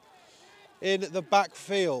 flags in the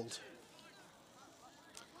backfield.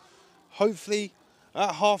 Hopefully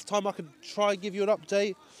at half time I can try and give you an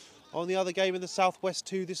update on the other game in the Southwest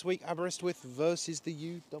 2 this week, Aberystwyth versus the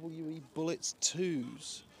UWE Bullets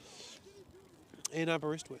 2s in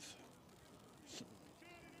Aberystwyth.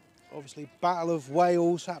 Obviously, Battle of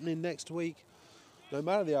Wales happening next week. No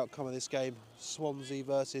matter the outcome of this game, Swansea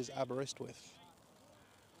versus Aberystwyth.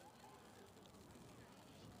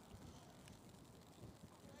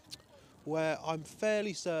 Where I'm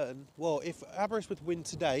fairly certain, well, if Aberystwyth win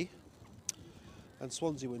today and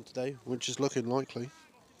Swansea win today, which is looking likely,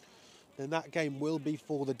 then that game will be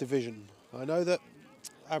for the division. I know that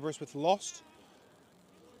Aberystwyth lost.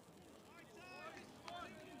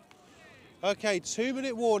 Okay,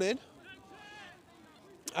 2-minute warning.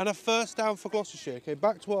 And a first down for Gloucestershire. Okay,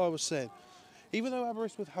 back to what I was saying. Even though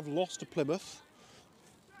Aberystwyth have lost to Plymouth,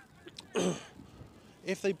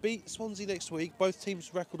 if they beat Swansea next week, both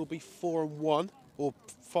teams' record will be 4-1 or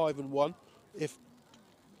 5-1. If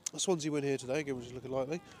Swansea win here today, again, which is looking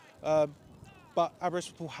likely. But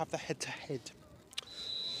Aberystwyth will have the head-to-head.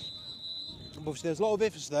 Obviously, there's a lot of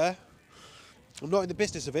ifs there. I'm not in the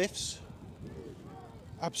business of ifs.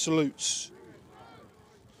 Absolutes.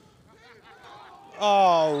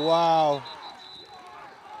 Oh, wow.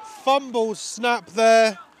 Fumble snap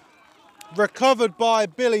there. Recovered by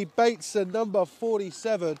Billy Bateson, number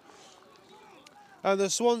 47. And the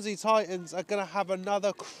Swansea Titans are going to have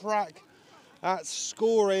another crack at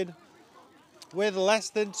scoring with less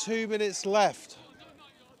than 2 minutes left.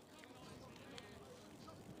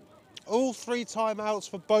 All 3 timeouts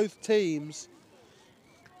for both teams.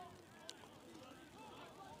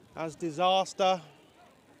 As disaster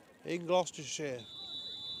in Gloucestershire.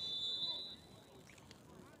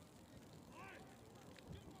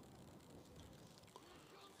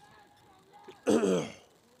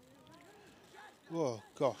 Oh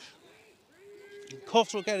gosh.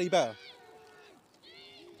 Coughs not getting any better.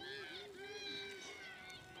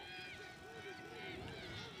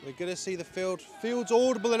 We're going to see the field. Field's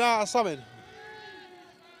audible and out of something.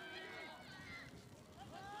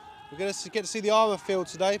 We're going to get to see the Armour field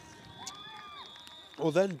today.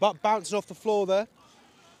 Or then, but bouncing off the floor there.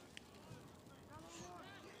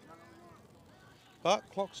 But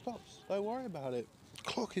clock stops. Don't worry about it.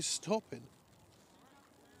 Clock is stopping.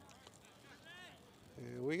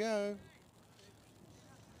 Here we go.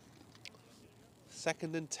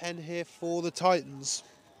 2nd and 10 here for the Titans.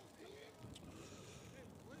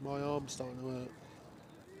 My arm's starting to hurt.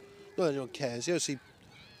 Not that anyone cares. You don't see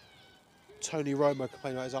Tony Romo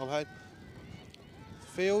complaining about his arm hurt.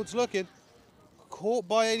 Fields looking. Caught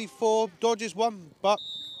by 84. Dodges one, but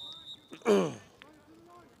the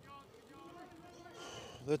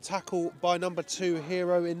tackle by number 2,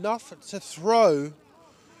 Hero, enough to throw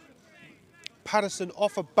Patterson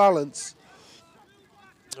off a balance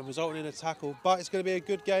and resulting in a tackle. But it's going to be a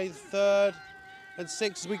good game. 3rd and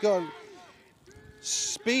 6 as we go.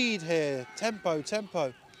 Speed here. Tempo.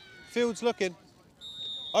 Fields looking.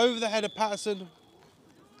 Over the head of Patterson.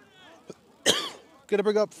 Going to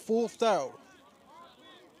bring up 4th down.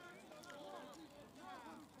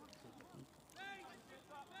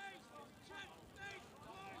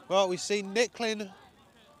 Well, we see Nickling,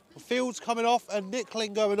 Fields coming off and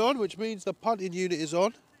Nickling going on, which means the punting unit is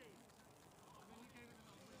on.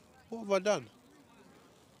 What have I done?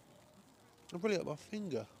 I've really got my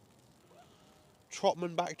finger.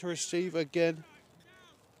 Trotman back to receive again.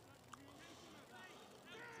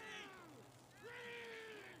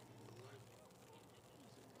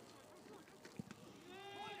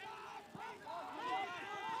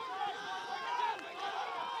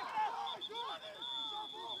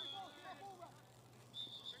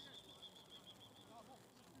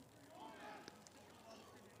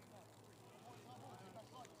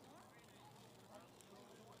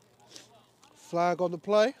 Flag on the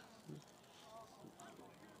play.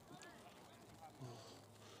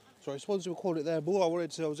 Sorry, Swansea were calling it their ball. I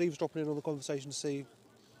was eavesdropping in on the conversation to see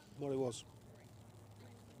what it was.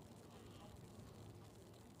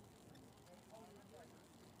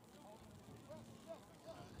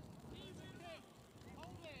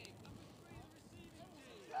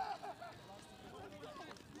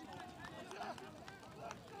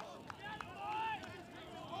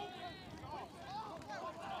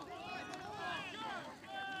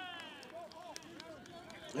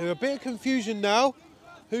 There's a bit of confusion now.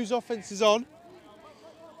 Whose offence is on?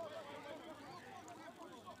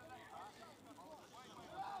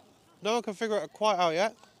 No one can figure it quite out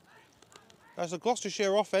yet. That's a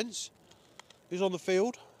Gloucestershire offence who's on the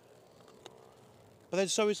field. But then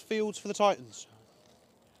so is Fields for the Titans.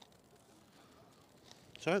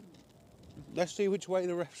 So, let's see which way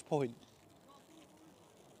the refs point.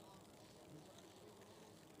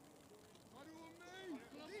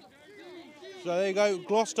 So there you go,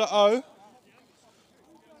 Gloucester O.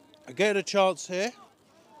 Getting a chance here.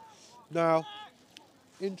 Now,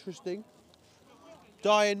 interesting.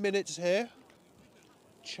 Dying minutes here.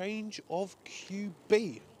 Change of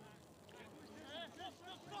QB.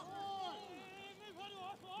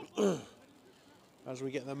 As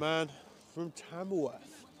we get the man from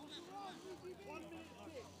Tamworth.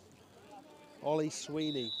 Ollie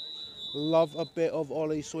Sweeney. Love a bit of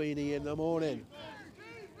Ollie Sweeney in the morning.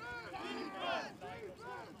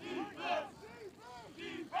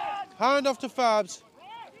 Hand off to Fabs.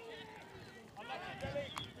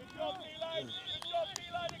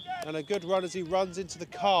 And a good run as he runs into the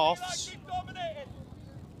calves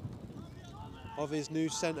of his new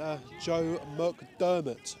centre, Joe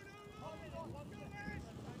McDermott.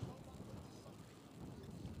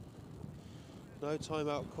 No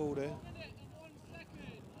timeout called here.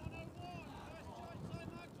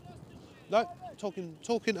 No,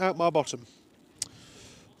 talking out my bottom.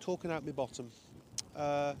 Talking out my bottom.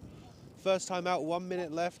 First time out, 1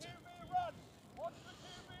 minute left.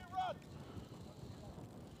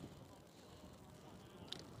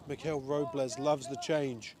 Mikhail Robles loves the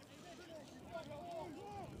change.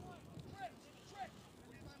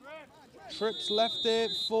 Trips left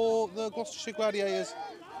it for the Gloucestershire Gladiators.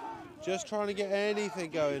 Just trying to get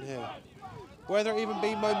anything going here. Whether it even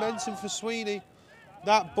be momentum for Sweeney.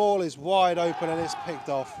 That ball is wide open and it's picked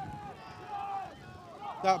off.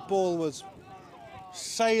 That ball was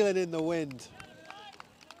sailing in the wind.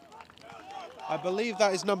 I believe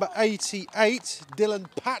that is number 88, Dylan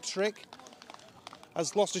Patrick,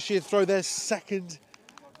 as Gloucestershire throw their second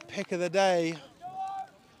pick of the day.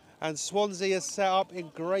 And Swansea is set up in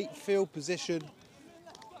great field position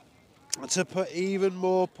to put even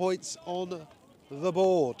more points on the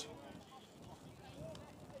board.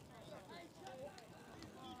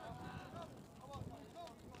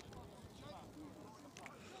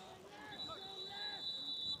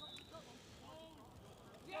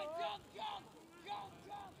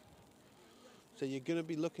 So you're going to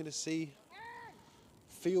be looking to see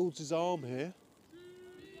Fields' arm here.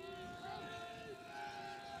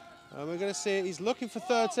 And we're going to see it. He's looking for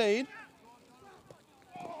 13.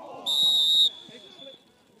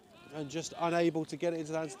 And just unable to get it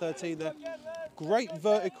into the hands 13 there. Great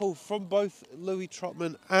vertical from both Louis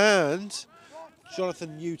Trotman and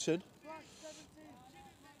Jonathan Newton.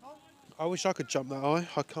 I wish I could jump that high.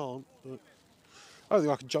 I can't. But I don't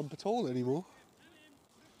think I can jump at all anymore.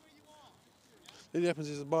 The only happens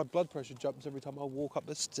is my blood pressure jumps every time I walk up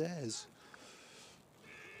the stairs.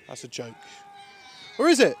 That's a joke. Or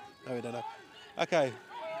is it? No, we don't know. Okay.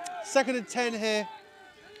 2nd and 10 here.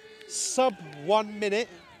 Sub 1 minute.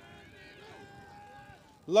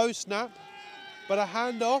 Low snap, but a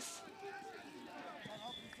handoff.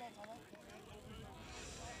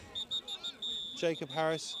 Jacob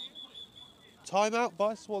Harris. Timeout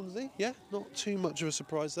by Swansea. Yeah, not too much of a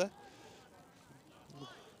surprise there.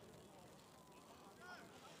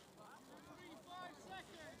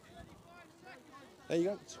 There you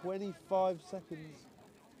go, 25 seconds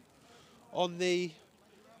on the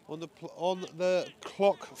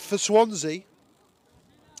clock for Swansea.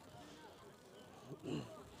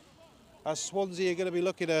 As Swansea are going to be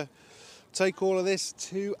looking to take all of this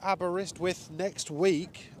to Aberystwyth next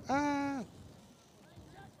week. You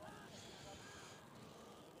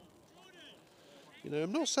know,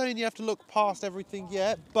 I'm not saying you have to look past everything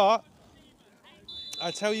yet, but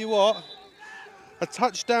I tell you what, a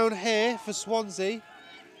touchdown here for Swansea.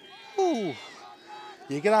 Ooh,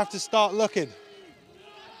 you're going to have to start looking.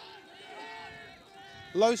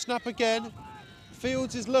 Low snap again.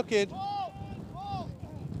 Fields is looking.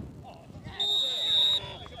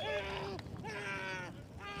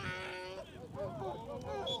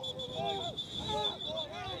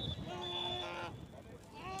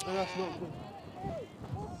 And that's not good.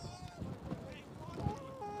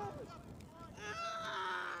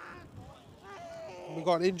 We've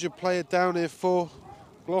got an injured player down here for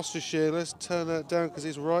Gloucestershire. Let's turn that down because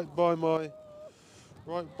it's right by where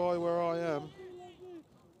I am.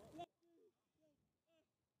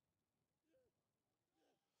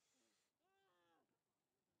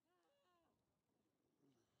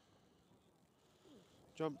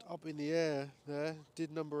 Jumped up in the air there.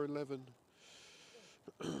 Did number 11,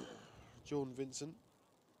 John Vincent.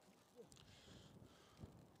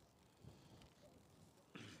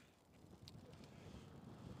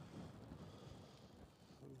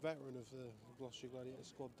 Veteran of the Gloucestershire Gladiators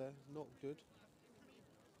squad there, not good.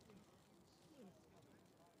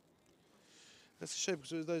 That's a shame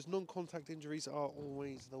because those non-contact injuries are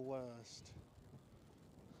always the worst.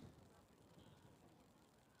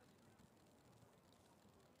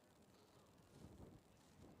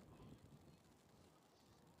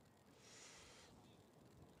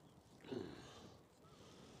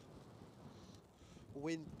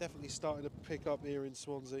 Wind definitely starting to pick up here in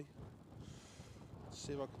Swansea. Let's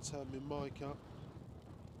see if I can turn my mic up.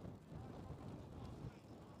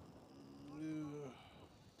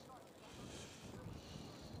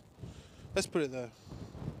 Let's put it there.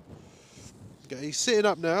 Okay, he's sitting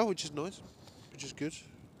up now, which is nice, which is good.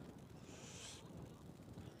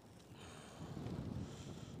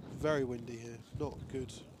 Very windy here, not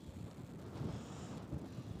good.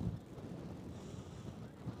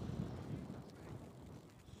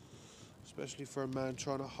 Especially for a man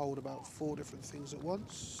trying to hold about 4 different things at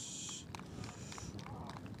once.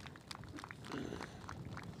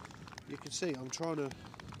 You can see I'm trying to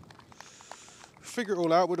figure it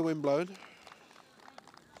all out with the wind blowing.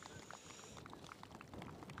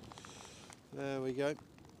 There we go.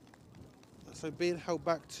 So being held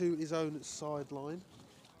back to his own sideline.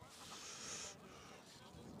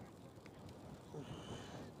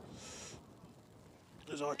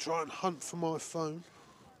 As I try and hunt for my phone.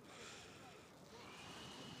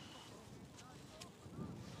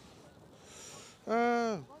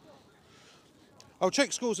 I'll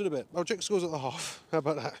check scores in a bit. I'll check scores at the half. How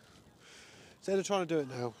about that? Instead of trying to do it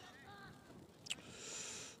now.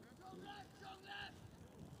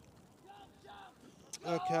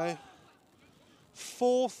 Okay.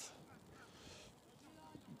 4th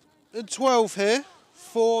and 12 here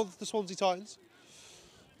for the Swansea Titans.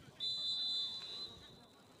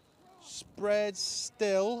 Spread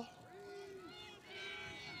still.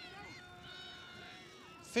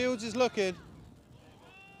 Fields is looking.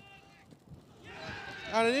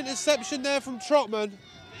 And an interception there from Trotman.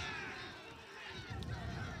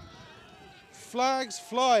 Flags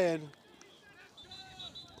flying.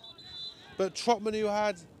 But Trotman, who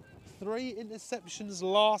had 3 interceptions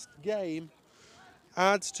last game,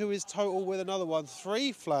 adds to his total with another one.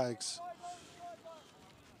 3 flags.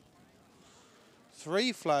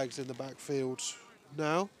 3 flags in the backfield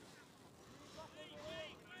now.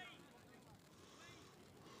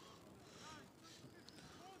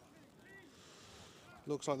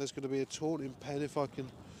 Looks like there's going to be a taunting pen if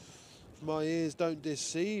my ears don't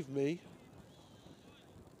deceive me.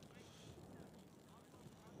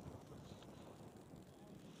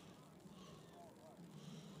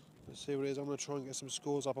 Let's see what it is. I'm going to try and get some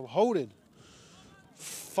scores up. I'm holding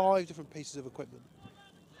 5 different pieces of equipment.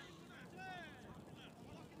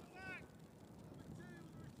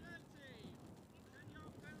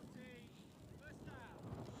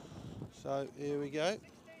 So here we go.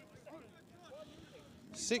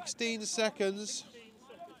 16 seconds.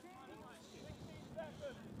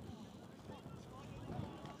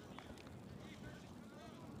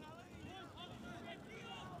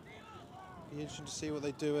 Be interesting to see what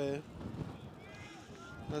they do here.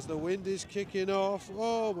 As the wind is kicking off.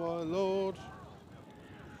 Oh my lord.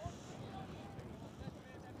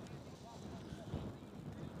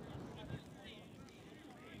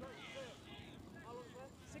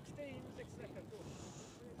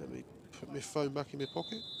 Let me put my phone back in my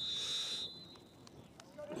pocket.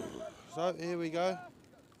 So here we go.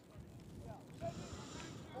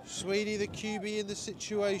 Sweeney, the QB in the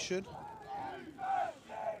situation.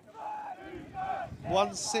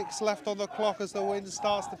 1:06 left on the clock as the wind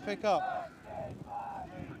starts to pick up.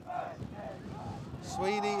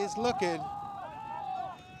 Sweeney is looking.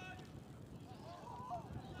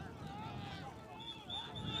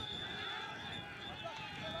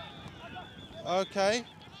 Okay.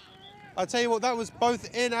 I tell you what, that was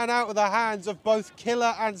both in and out of the hands of both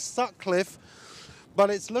Killer and Sutcliffe. But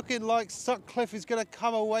it's looking like Sutcliffe is going to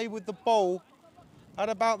come away with the ball at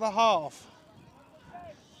about the half.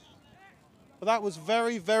 But that was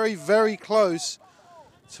very, very, very close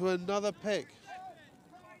to another pick.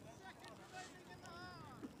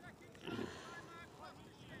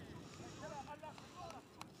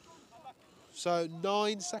 So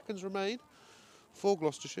 9 seconds remain for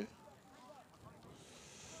Gloucestershire.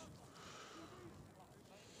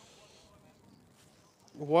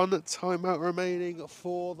 One timeout remaining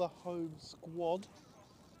for the home squad.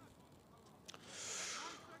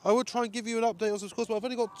 I will try and give you an update on some scores, but I've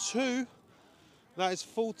only got 2. That is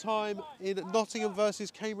full time in Nottingham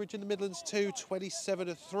versus Cambridge in the Midlands 2,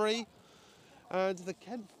 27-3. And the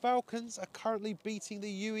Kent Falcons are currently beating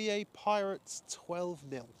the UEA Pirates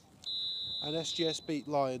 12-0. And SGS beat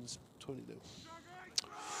Lions 20-0.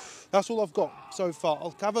 That's all I've got so far.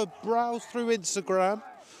 I'll have a browse through Instagram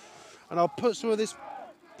and I'll put some of this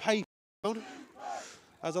paper down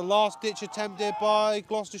as a last-ditch attempt here by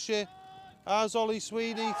Gloucestershire. As Ollie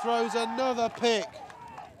Sweeney throws another pick.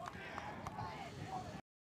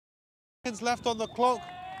 Seconds left on the clock.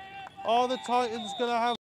 Are the Titans going to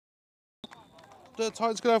have? The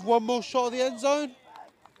Titans going to have one more shot at the end zone?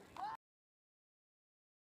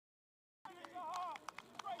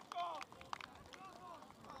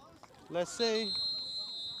 Let's see.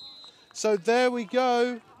 So there we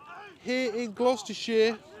go. Here in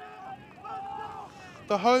Gloucestershire,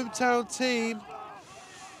 the hometown team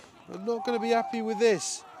are not going to be happy with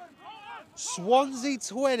this. Swansea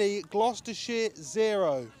 20, Gloucestershire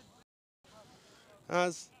 0.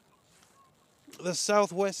 As the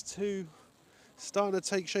Southwest 2 starting to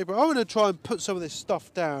take shape. I'm going to try and put some of this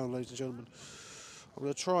stuff down, ladies and gentlemen. I'm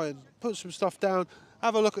going to try and put some stuff down,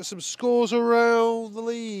 have a look at some scores around the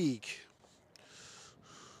league.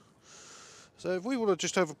 So if we want to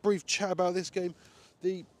just have a brief chat about this game,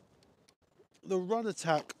 the run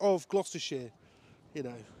attack of Gloucestershire, you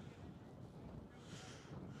know,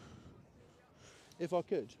 if I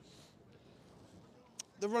could.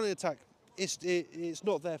 The running attack, it's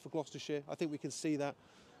not there for Gloucestershire. I think we can see that.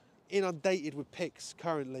 Inundated with picks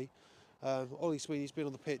currently. Ollie Sweeney's been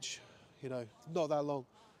on the pitch, you know, not that long.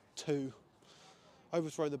 2.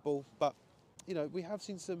 Overthrown the ball. But, you know, we have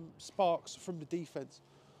seen some sparks from the defence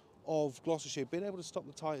of Gloucestershire. Been able to stop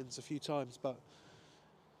the Titans a few times. But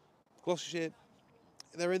Gloucestershire,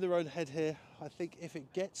 they're in their own head here. I think if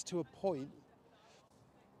it gets to a point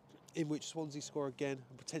in which Swansea score again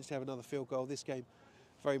and potentially have another field goal. This game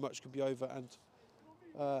very much could be over,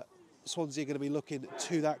 and Swansea are going to be looking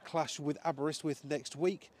to that clash with Aberystwyth next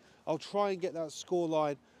week. I'll try and get that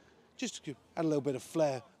scoreline just to add a little bit of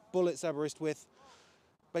flair. Bullets Aberystwyth.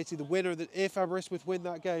 Basically, the winner, if Aberystwyth win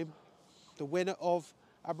that game, the winner of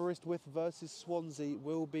Aberystwyth versus Swansea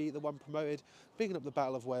will be the one promoted, picking up the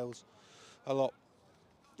Battle of Wales a lot.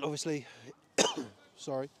 Obviously,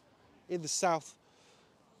 sorry, in the south,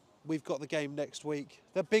 we've got the game next week.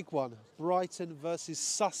 The big one, Brighton versus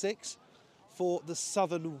Sussex for the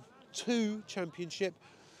Southern 2 Championship.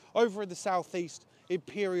 Over in the southeast,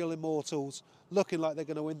 Imperial Immortals looking like they're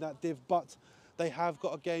going to win that div, but they have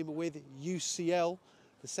got a game with UCL,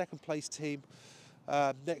 the second place team,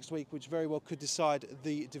 next week, which very well could decide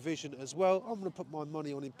the division as well. I'm going to put my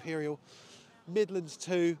money on Imperial. Midlands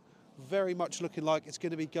 2, very much looking like it's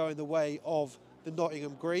going to be going the way of the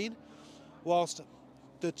Nottingham Green, whilst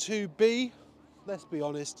the 2B, let's be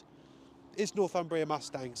honest, is Northumbria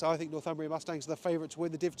Mustangs. I think Northumbria Mustangs are the favourite to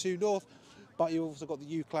win the Div 2 North, but you've also got the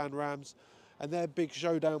U-Clan Rams and their big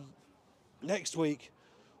showdown next week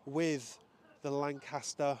with the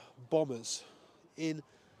Lancaster Bombers in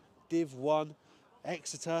Div 1.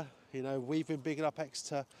 Exeter, you know, we've been bigging up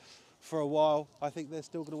Exeter for a while. I think they're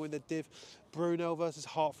still going to win the Div. Brunel versus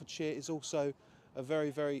Hertfordshire is also a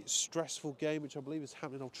very, very stressful game, which I believe is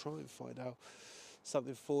happening. I'll try and find out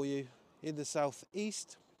something for you. In the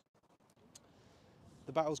southeast,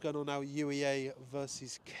 the battle's going on now, UEA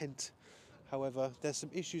versus Kent. However, there's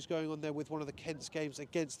some issues going on there with one of the Kent's games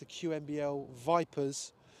against the QMBL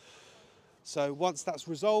Vipers. So once that's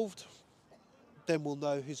resolved, then we'll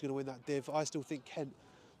know who's going to win that div. I still think Kent,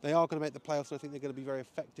 they are going to make the playoffs, and I think they're going to be very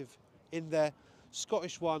effective in there.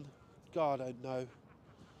 Scottish one, God, I don't know.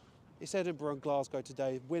 It's Edinburgh and Glasgow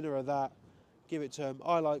today. Winner of that, give it to them.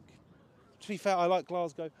 To be fair, I like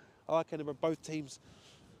Glasgow. I like Edinburgh. Both teams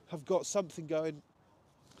have got something going.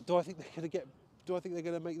 Do I think they're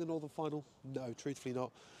going to make the Northern Final? No, truthfully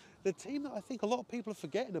not. The team that I think a lot of people are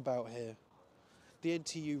forgetting about here, the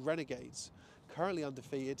NTU Renegades, currently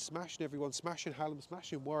undefeated, smashing everyone, smashing Hallam,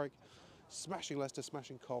 smashing Warwick, smashing Leicester,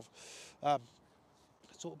 smashing Cov.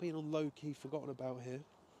 Sort of being on low-key forgotten about here.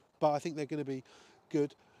 But I think they're going to be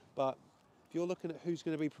good. But if you're looking at who's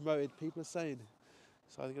going to be promoted, people are saying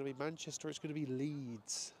it's either going to be Manchester or it's going to be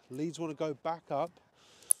Leeds. Leeds want to go back up,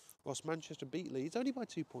 whilst Manchester beat Leeds, only by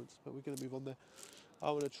 2 points, but we're going to move on there.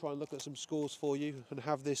 I want to try and look at some scores for you and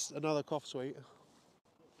have this another cough sweet.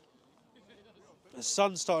 The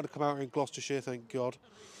sun's starting to come out in Gloucestershire, thank God.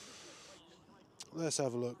 Let's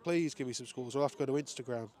have a look. Please give me some scores. I'll have to go to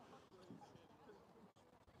Instagram.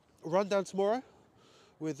 Rundown tomorrow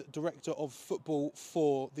with Director of Football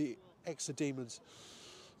for the Exeter Demons,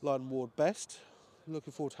 Lyon Ward Best.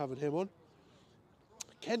 Looking forward to having him on.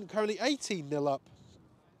 Kent currently 18-0 up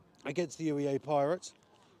against the UEA Pirates.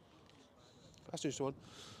 That's just one.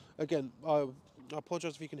 Again, I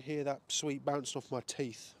apologise if you can hear that sweet bouncing off my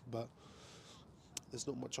teeth, but there's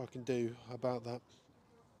not much I can do about that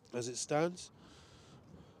as it stands.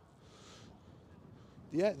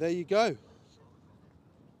 Yeah, there you go.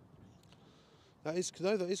 That is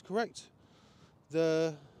correct.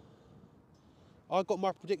 I got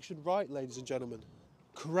my prediction right, ladies and gentlemen.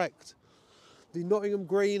 Correct. The Nottingham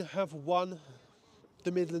Green have won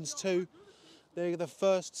the Midlands 2. They're the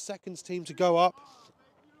first seconds team to go up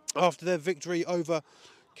after their victory over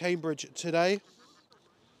Cambridge today.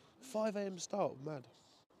 5 AM start, mad.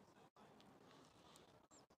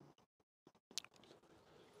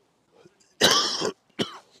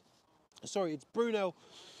 Sorry, it's Brunel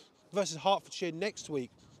versus Hertfordshire next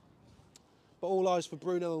week. But all eyes for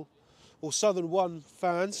Brunel or Southern 1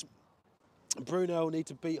 fans. Brunel need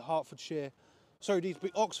to beat need to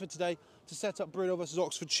beat Oxford today to set up Brunel versus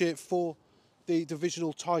Oxfordshire for the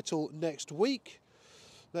divisional title next week.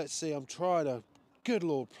 Let's see, good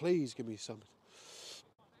Lord, please give me something.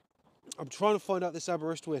 I'm trying to find out this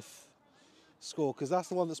Aberystwyth score, because that's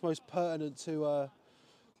the one that's most pertinent to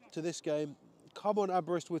this game. Come on,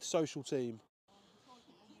 Aberystwyth social team.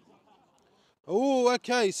 Oh,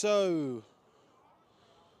 okay, so...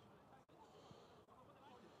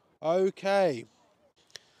 Okay.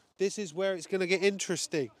 This is where it's going to get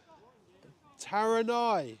interesting.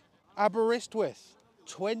 Taranai, Aberystwyth,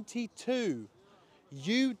 22.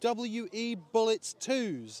 UWE Bullets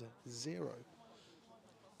 2s, 0.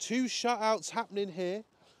 2 shutouts happening here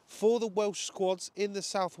for the Welsh squads in the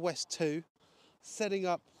Southwest 2. Setting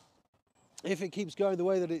up, if it keeps going the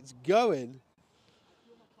way that it's going,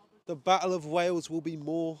 the Battle of Wales will be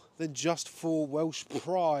more than just for Welsh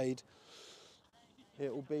pride.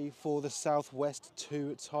 It will be for the Southwest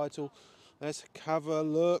 2 title. Let's have a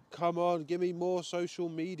look. Come on, give me more social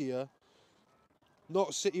media.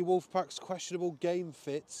 Not City Wolfpack's questionable game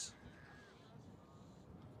fits.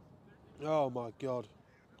 Oh my God.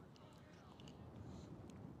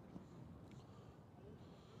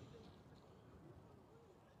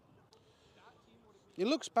 It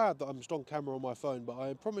looks bad that I'm just on camera on my phone, but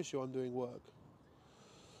I promise you I'm doing work.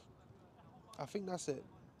 I think that's it.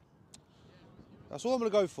 That's all I'm going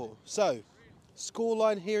to go for. So,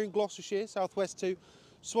 scoreline here in Gloucestershire, Southwest 2,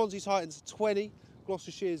 Swansea Titans 20,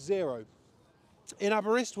 Gloucestershire 0. In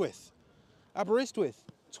Aberystwyth,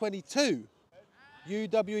 22,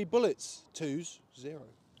 UWE Bullets 2s 0.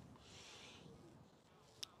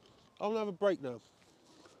 I'm going to have a break now.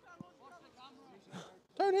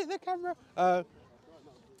 Don't hit the camera.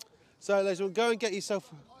 So, ladies and gentlemen, go and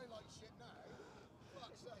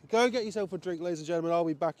get yourself a drink, ladies and gentlemen. I'll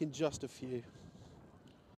be back in just a few.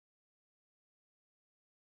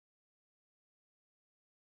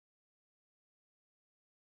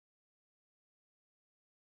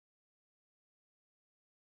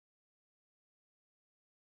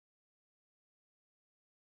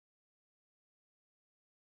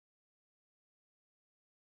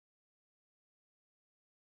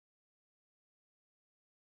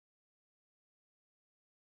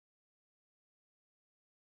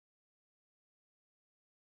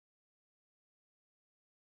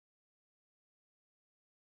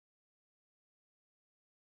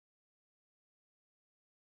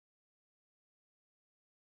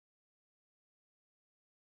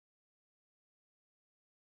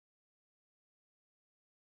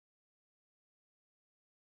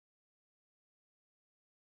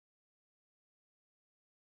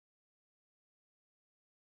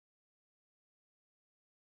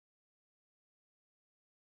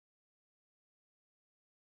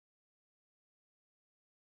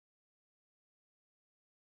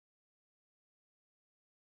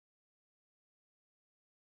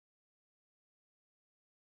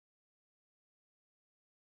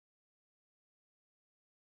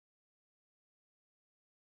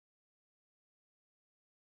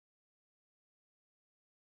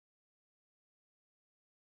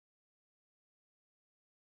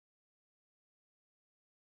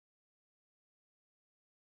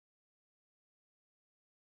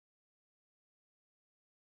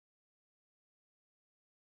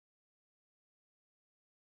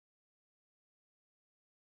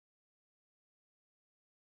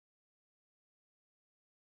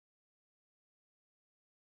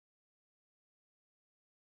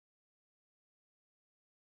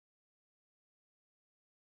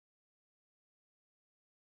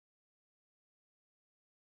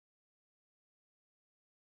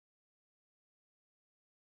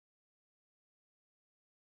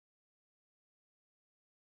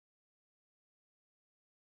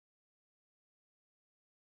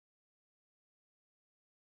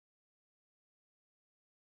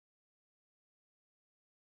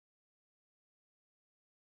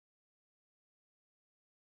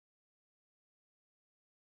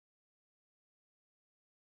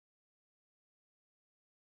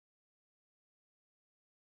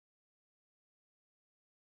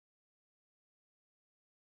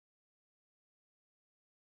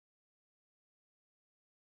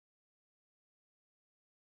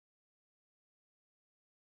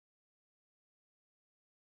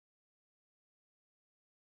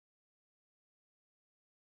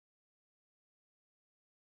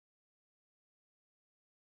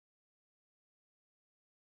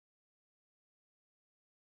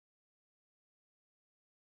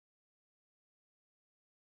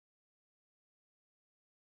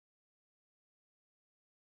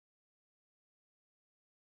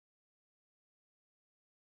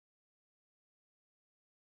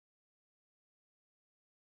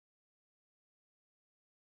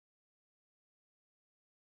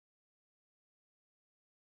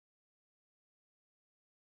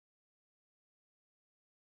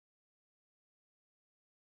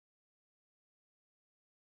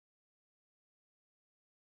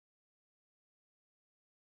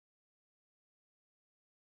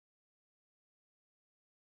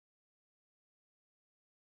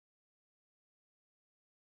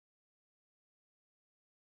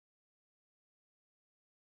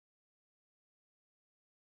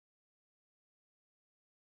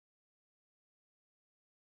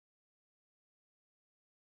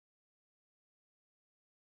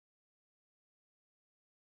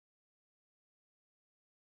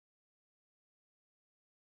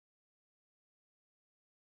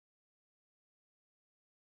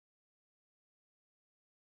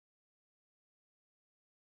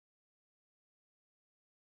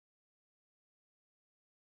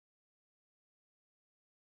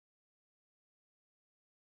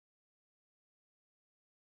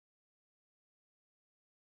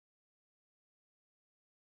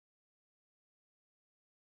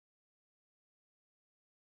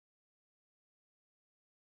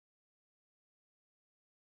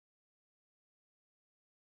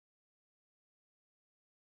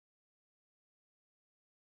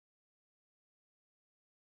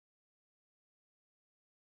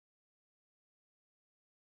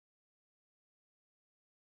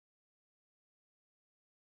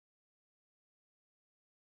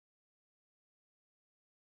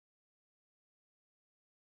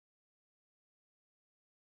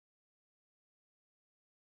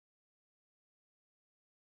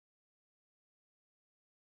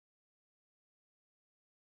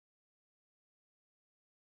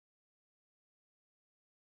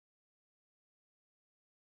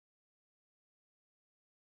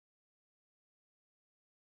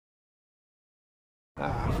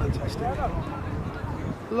 Fantastic.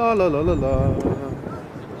 La la la la la.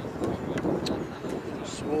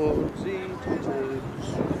 Swansea Titans.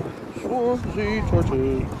 Swansea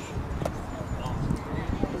Titans.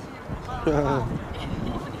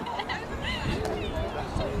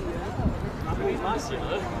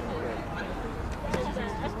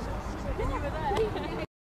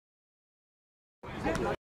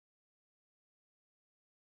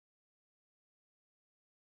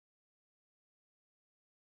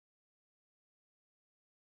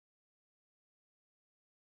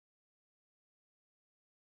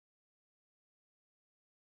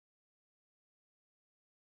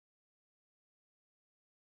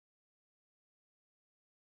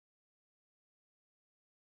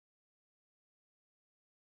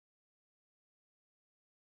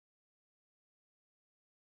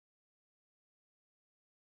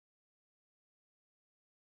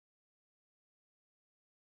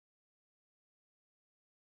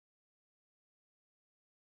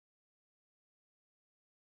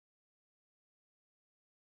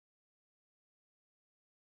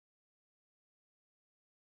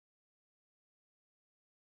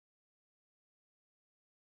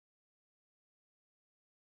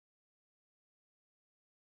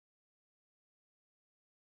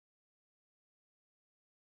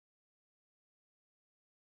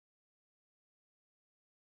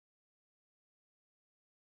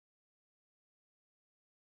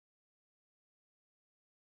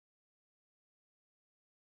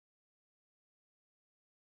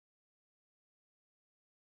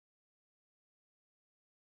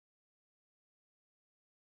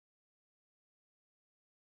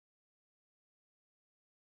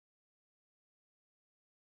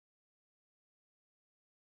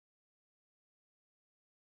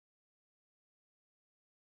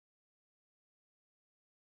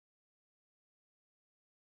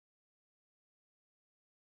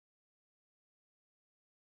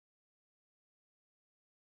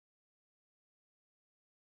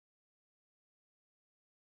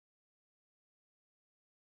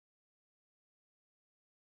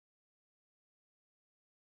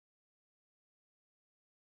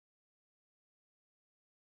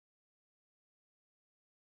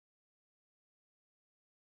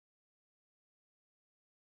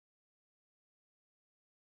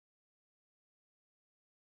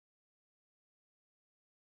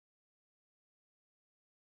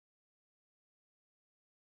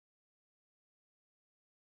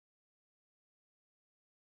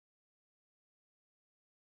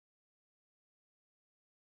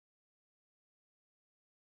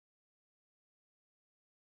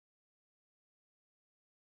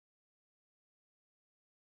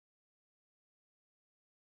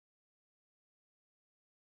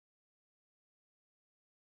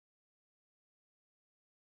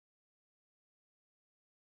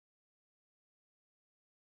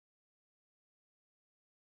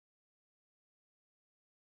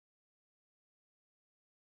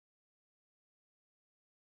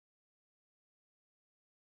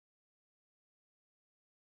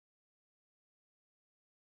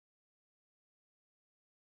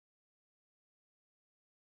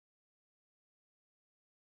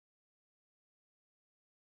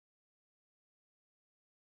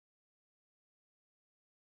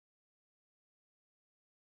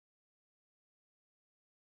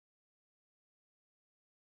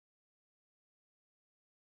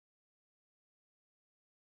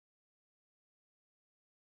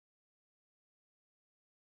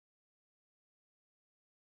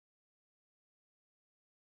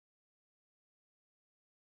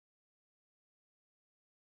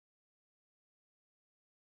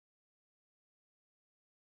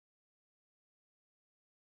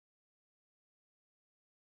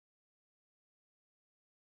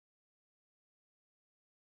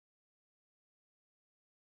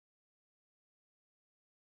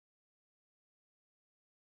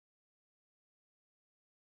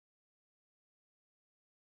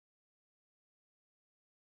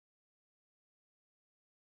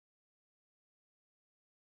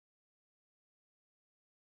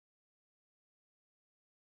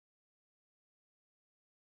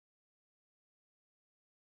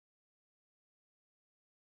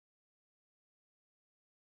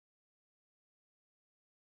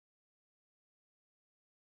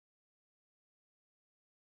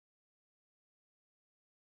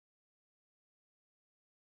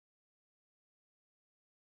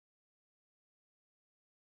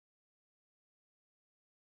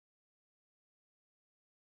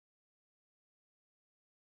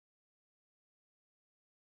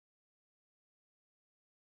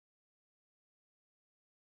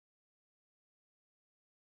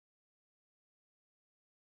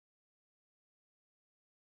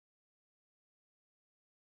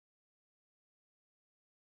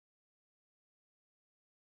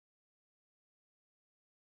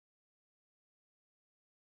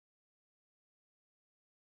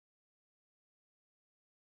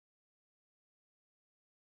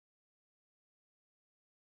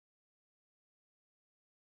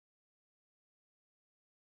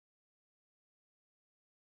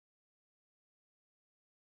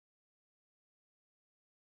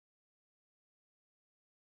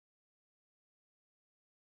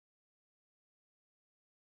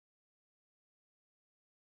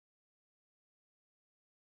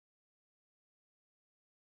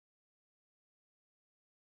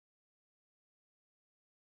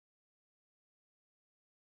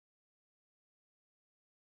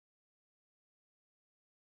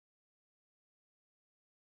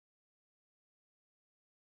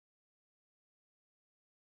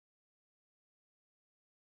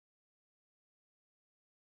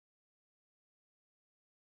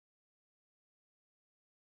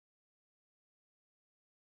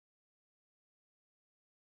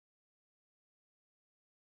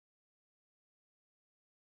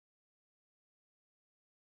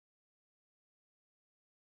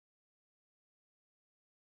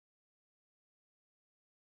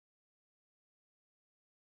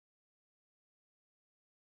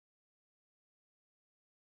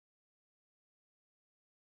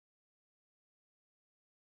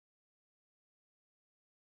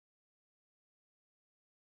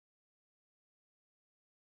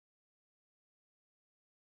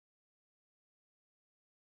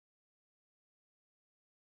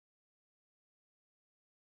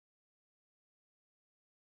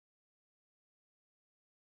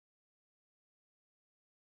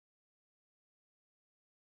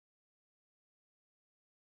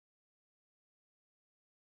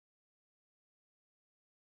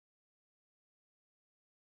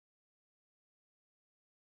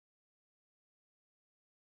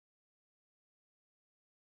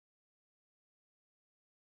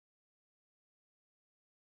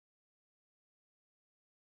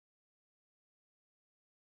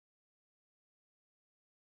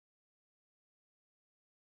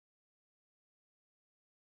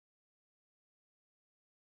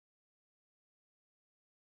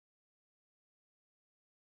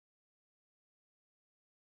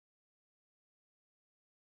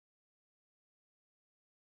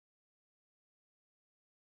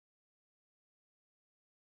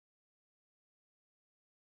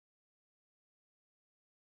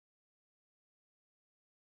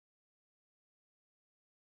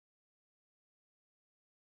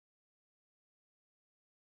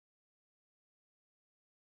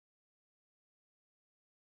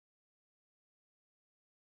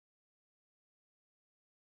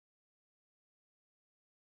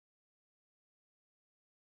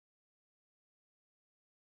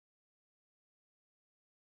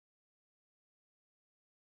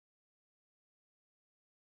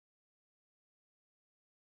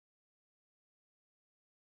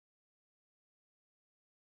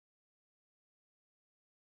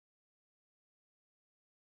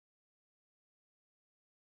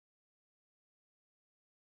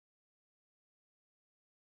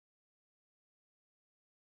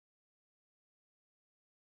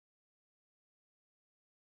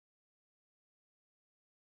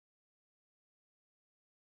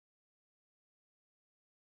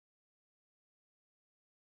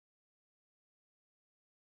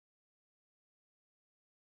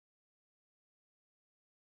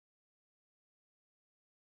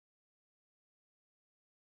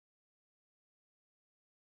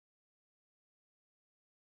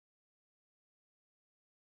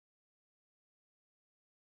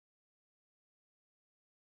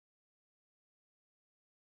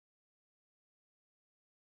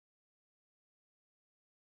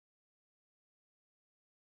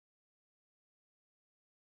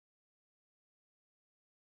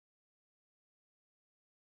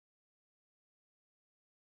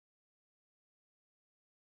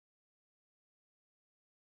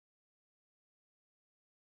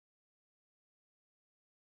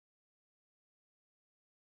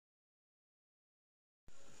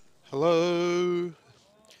 Hello.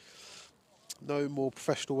 No more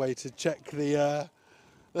professional way to check the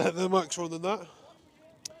mics are on than that.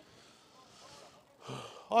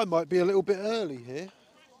 I might be a little bit early here.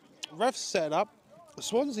 Ref's set up.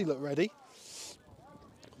 Swansea look ready,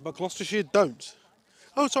 but Gloucestershire don't.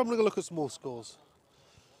 Oh, so I'm going to look at some more scores.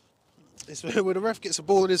 It's when a ref gets a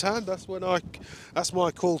ball in his hand, that's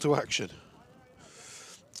my call to action.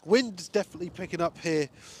 Wind's definitely picking up here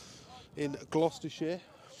in Gloucestershire,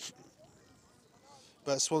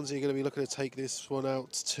 but Swansea are going to be looking to take this one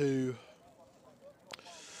out to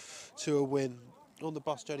a win. On the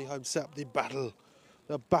bus journey home, set up the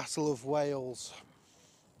Battle of Wales.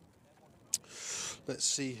 Let's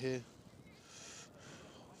see here.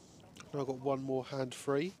 I've got one more hand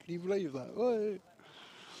free. Can you believe that? Whoa.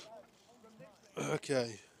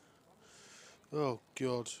 Okay. Oh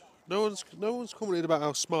God. No one's commented about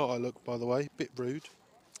how smart I look, by the way. Bit rude.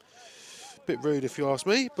 Bit rude if you ask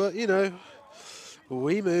me, but you know,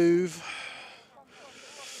 we move.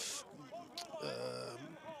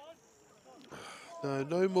 No,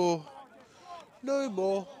 no more. No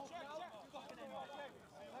more.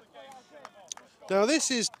 Now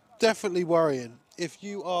this is definitely worrying if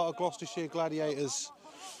you are a Gloucestershire Gladiators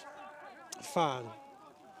fan.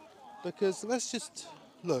 Because let's just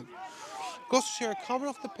look. Gloucestershire are coming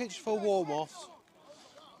off the pitch for warm-offs,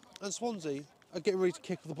 and Swansea are getting ready to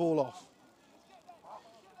kick the ball off.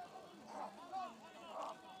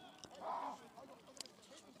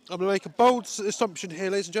 I'm going to make a bold assumption here,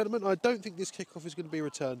 ladies and gentlemen. I don't think this kickoff is going to be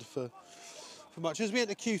returned for much. As we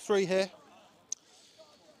enter Q3 here,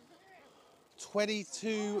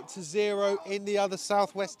 22-0 in the other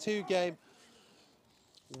Southwest 2 game.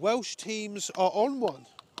 Welsh teams are on one,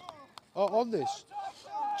 are on this.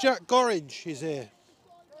 Jack Gorringe is here.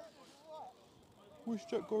 Wish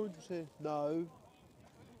Jack Gorringe was here. No.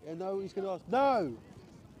 Yeah, no, he's going to ask. No!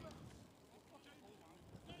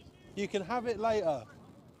 You can have it later.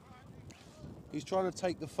 He's trying to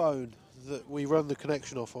take the phone that we run the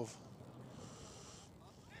connection off of.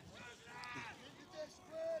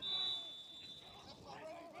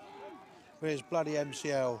 Where's bloody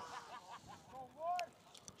MCL?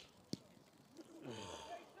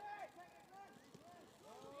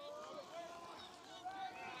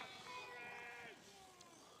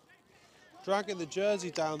 Dragging the jersey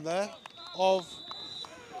down there of...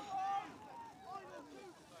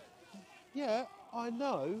 Yeah, I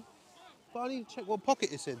know, but I need to check what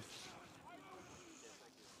pocket it's in.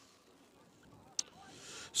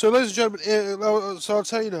 So, ladies and gentlemen, so I'll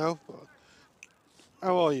tell you now.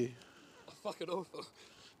 How are you? Fucking awful.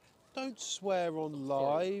 Don't swear on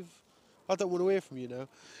live. I don't want to hear from you now.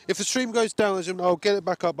 If the stream goes down, ladies and gentlemen, I'll get it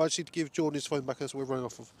back up. I just need to give Jordan his phone back as we're running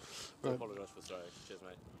off of. I Right. apologise for swearing. Cheers,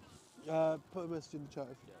 mate. Put a message in the chat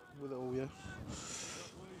with it all, yeah.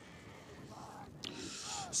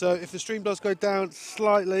 So if the stream does go down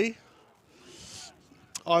slightly,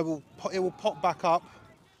 it will pop back up.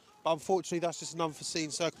 But unfortunately, that's just an unforeseen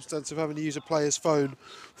circumstance of having to use a player's phone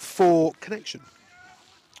for connection.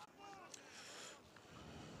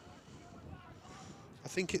 I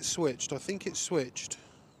think it's switched.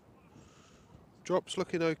 Drop's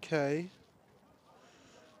looking okay.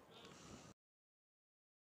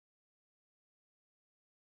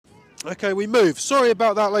 Okay, we move. Sorry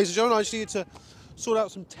about that, ladies and gentlemen. I just needed to sort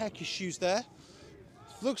out some tech issues there.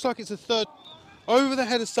 Looks like it's a third over the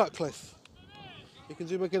head of Sutcliffe. You can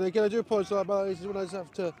zoom again. Again, I do apologise about that, ladies and gentlemen. I just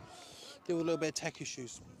have to deal with a little bit of tech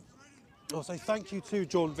issues. I'll say thank you to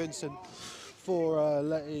John Vincent for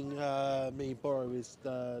letting me borrow his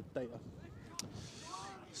data.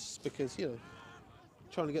 It's because, you know,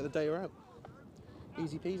 trying to get the data out.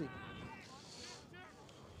 Easy peasy.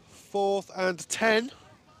 4th and 10.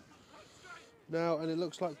 Now, and it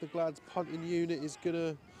looks like the Glad's punting unit is going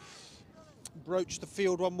to broach the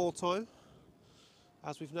field one more time.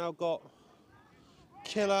 As we've now got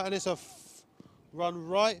Killer, and it's a run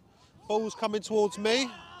right. Ball's coming towards me.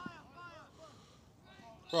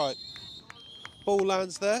 Right. Ball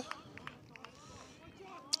lands there.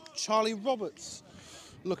 Charlie Roberts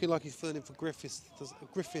looking like he's filling in for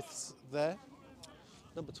Griffiths there.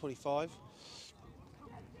 Number 25.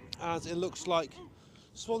 As it looks like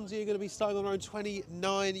Swansea are going to be starting on their own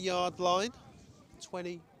 29-yard line.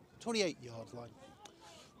 28-yard line.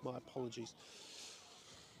 My apologies.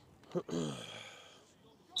 Here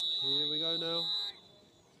we go now.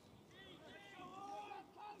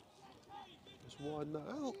 Just widen that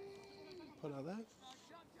out. Put that there.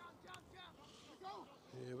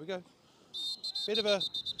 Here we go.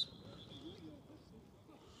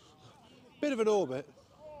 Bit of an orbit.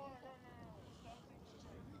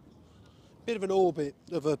 Bit of an orbit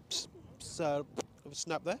of a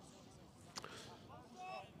snap there.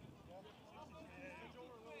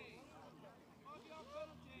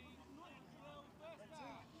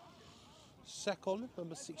 Second,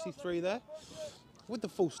 number 63 there. With the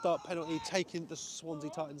full start penalty, taking the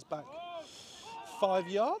Swansea Titans back 5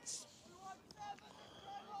 yards.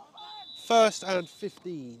 1st and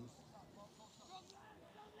 15.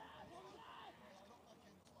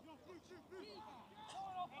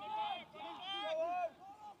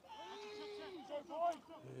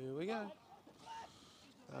 Here we go.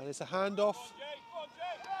 And it's a handoff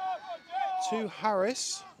to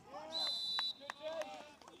Harris.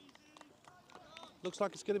 Looks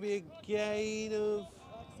like it's going to be a gain of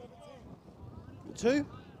 2.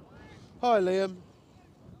 Hi, Liam.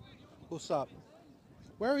 What's up?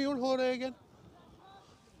 Where are you on holiday again?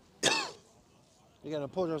 Again, I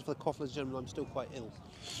apologise for the cough, ladies and gentlemen. I'm still quite ill.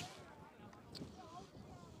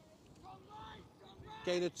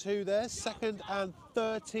 Gain of 2 there. 2nd and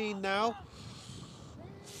 13 now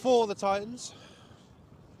for the Titans.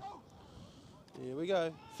 Here we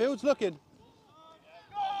go. Fields looking.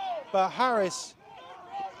 But Harris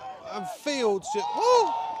and Fields just... Woo!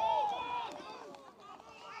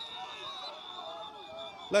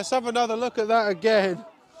 Let's have another look at that again.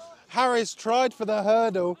 Harris tried for the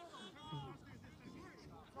hurdle.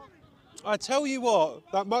 I tell you what,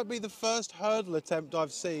 that might be the first hurdle attempt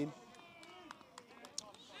I've seen.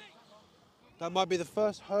 That might be the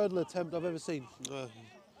first hurdle attempt I've ever seen.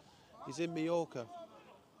 He's in Mallorca.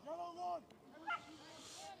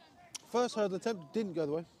 First hurdle attempt didn't go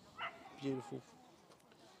the way. Beautiful.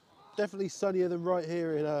 Definitely sunnier than right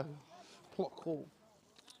here in Clock Hall.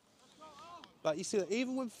 But you see that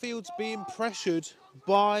even when Fields being pressured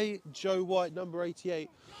by Joe White, number 88,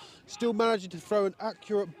 still managing to throw an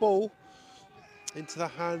accurate ball into the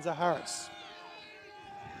hands of Harris.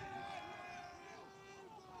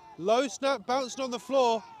 Low snap, bouncing on the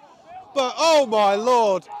floor. But, oh my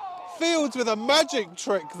Lord, Fields with a magic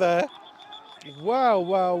trick there. Wow,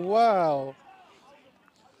 wow, wow.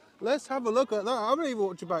 Let's have a look at that. I'm not even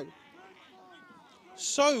watching back.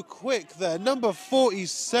 So quick there. Number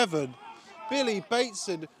 47, Billy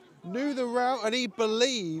Bateson, knew the route and he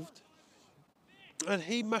believed. And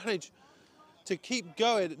he managed to keep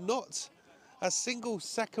going. Not a single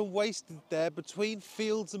second wasted there between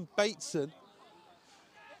Fields and Bateson.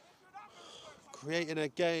 Creating a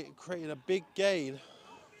gain, creating a big gain.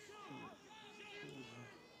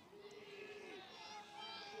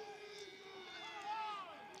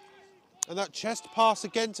 And that chest pass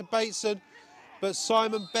again to Bateson, but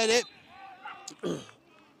Simon Bennett,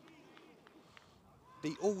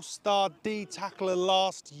 the all-star D tackler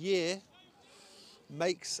last year,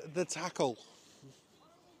 makes the tackle.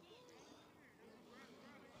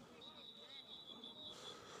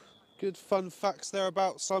 Good fun facts there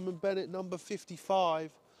about Simon Bennett, number 55,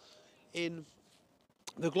 in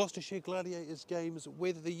the Gloucestershire Gladiators games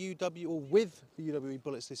with the UWE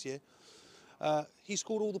Bullets this year. He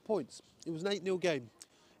scored all the points. It was an 8-0 game.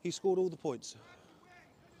 He scored all the points.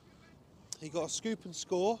 He got a scoop and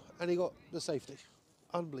score, and he got the safety.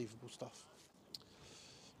 Unbelievable stuff.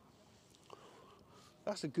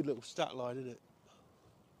 That's a good little stat line, isn't it?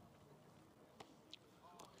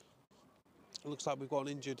 It looks like we've got an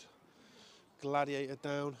injured Gladiator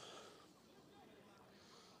down.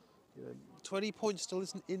 You know, 20 points still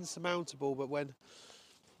isn't insurmountable, but when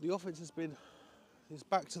the offense is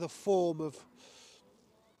back to the form of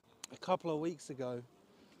a couple of weeks ago,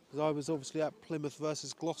 because I was obviously at Plymouth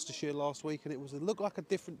versus Gloucestershire last week, and it looked like a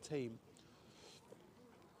different team.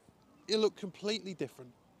 It looked completely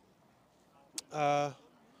different. But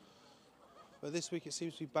this week it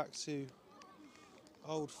seems to be back to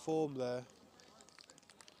old form there.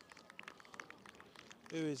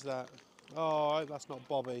 Who is that? Oh, I hope that's not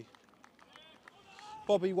Bobby.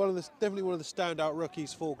 Bobby, definitely one of the standout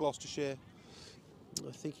rookies for Gloucestershire.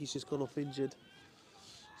 I think he's just gone off injured.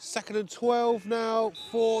 2nd and 12 now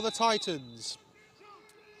for the Titans.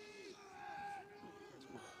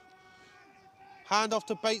 Hand off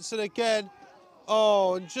to Bateson again.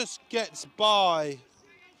 Oh, and just gets by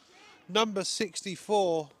number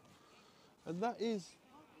 64. And that is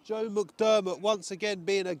Joe McDermott once again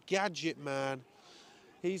being a gadget man.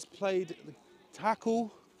 He's played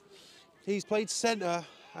tackle, he's played centre,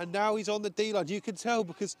 and now he's on the D-line. You can tell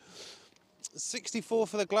because 64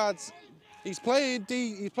 for the Glads, he's playing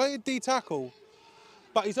D tackle,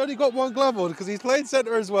 but he's only got one glove on because he's playing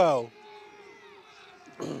centre as well.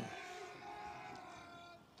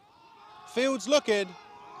 Fields looking.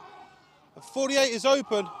 48 is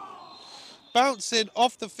open. Bouncing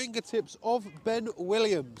off the fingertips of Ben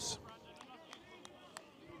Williams.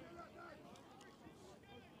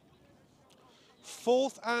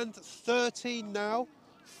 Fourth and 13 now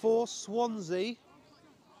for Swansea.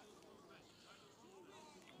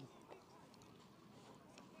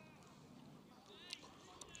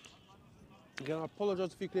 Again, I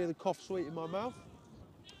apologise if you can hear the cough sweet in my mouth,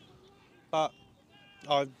 but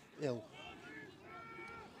I'm ill.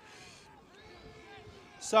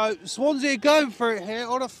 So Swansea are going for it here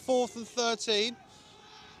on a 4th and 13.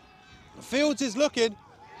 Fields is looking,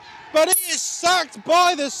 but he is sacked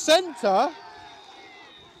by the centre.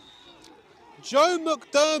 Joe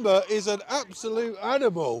McDermott is an absolute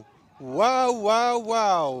animal. Wow, wow,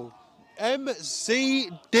 wow.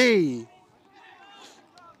 MCD.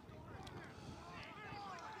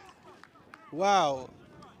 Wow.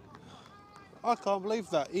 I can't believe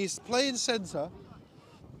that. He's playing centre,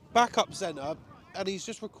 backup centre, and he's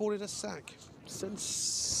just recorded a sack.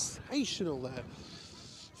 Sensational there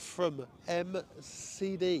from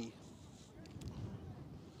MCD.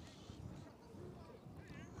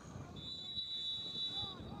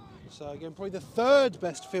 So again, probably the 3rd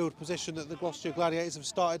best field position that the Gloucestershire Gladiators have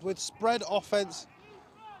started with. Spread offence.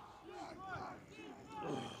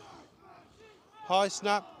 High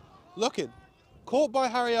snap. Looking. Caught by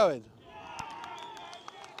Harry Owen.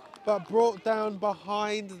 But brought down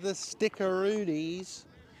behind the stickeroonies.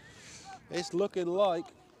 It's looking like,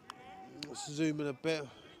 let's zoom in a bit.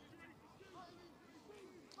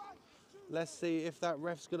 Let's see if that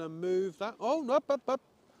ref's going to move that. Oh, no,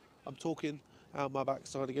 I'm talking out my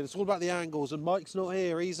backside again. It's all about the angles, and Mike's not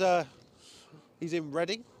here. He's in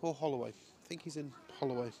Reading or Holloway. I think he's in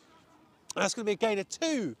Holloway. That's going to be a gain of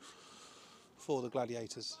 2 for the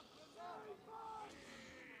Gladiators.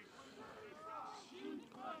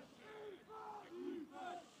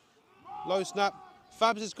 Low snap.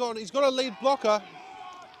 Fabs is gone. He's got a lead blocker,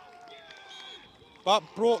 but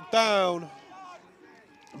brought down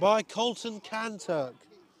by Colton Canturk.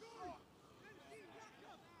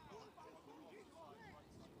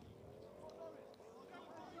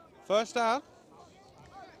 First down.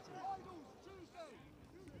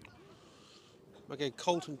 Okay,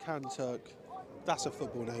 Colton Canturk. That's a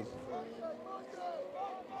football name.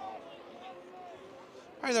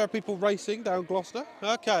 Hey, there are people racing down Gloucester.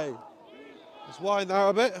 Okay. Let's wind that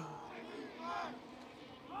a bit.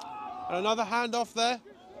 And another handoff there.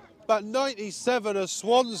 But 97 of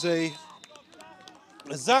Swansea.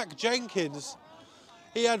 Zach Jenkins.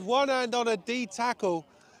 He had one hand on a D tackle.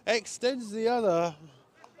 Extends the other.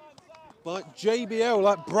 Like JBL,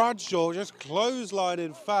 like Bradshaw, just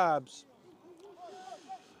clotheslining Fabs.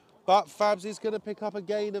 But Fabs is going to pick up a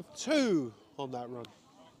gain of 2 on that run.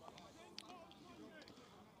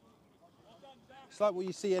 It's like what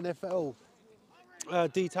you see NFL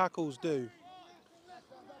D tackles do.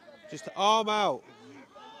 Just arm out.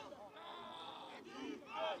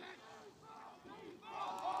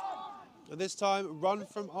 And this time, run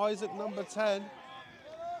from Isaac, number 10.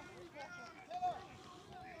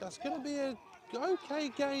 That's going to be an okay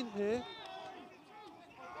gain here.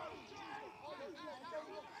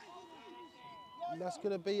 And that's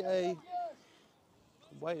going to be a...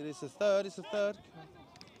 Wait, it's a third, it's a third.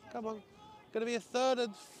 Come on. Going to be a 3rd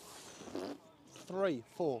and 3,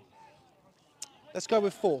 4. Let's go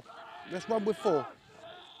with 4. Let's run with 4.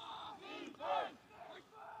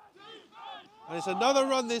 And it's another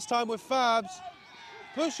run this time with Fabs.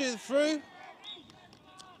 Pushing through.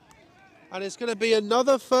 And it's going to be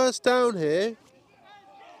another first down here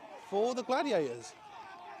for the Gladiators.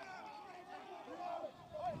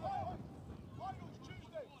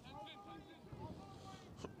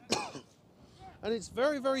 And it's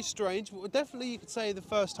very, very strange. Definitely you could say the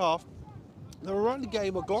first half, the run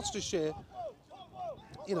game of Gloucestershire,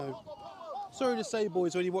 you know, sorry to say,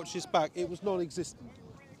 boys, when you watch this back, it was non-existent.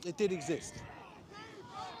 It did exist.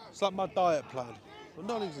 It's like my diet plan. Well,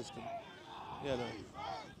 non-existent. Yeah, no.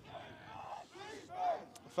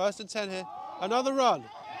 1st and 10 here. Another run.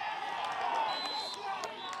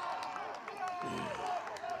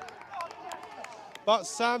 But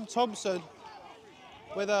Sam Thompson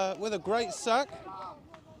with a great sack.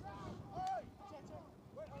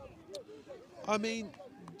 I mean,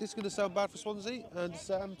 this is going to sound bad for Swansea and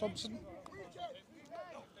Sam Thompson.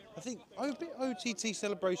 I think a bit OTT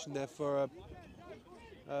celebration there for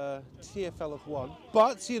a TFL of 1.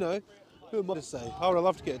 But, you know, who am I to say? I would have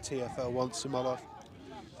loved to get a TFL once in my life.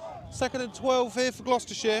 2nd and 12 here for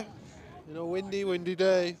Gloucestershire. In a windy, windy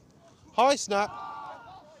day. High snap.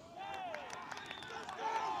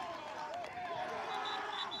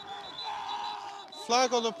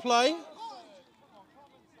 Flag on the play.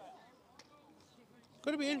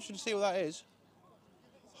 Going to be interesting to see what that is.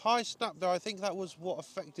 High snap there. I think that was what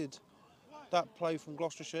affected that play from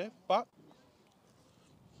Gloucestershire. But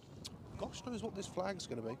gosh knows what this flag's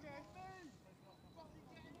going to be.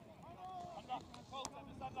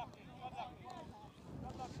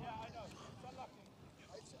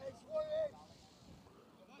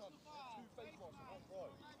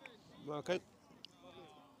 Okay.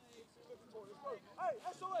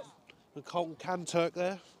 And Colton Canturk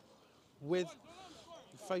there with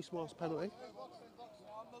the face mask penalty.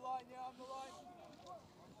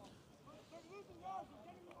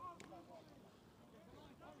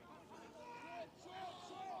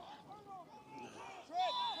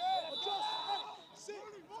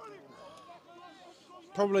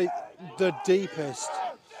 Probably the deepest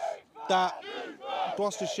that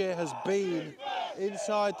Gloucestershire has been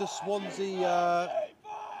inside the Swansea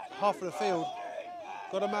half of the field.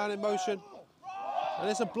 Got a man in motion, and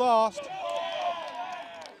it's a blast.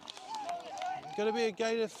 Going to be a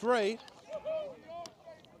gain of 3.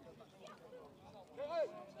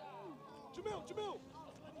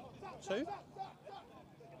 Two?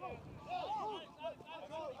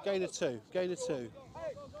 Gain of 2. Gain of 2.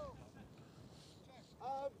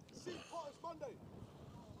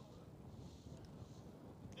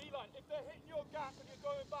 If they're hitting your gap and you're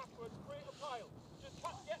going backwards, create a pile. Just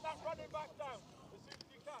get that running back down as soon as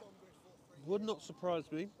you can. Would not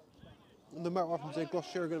surprise me. No matter what happens there,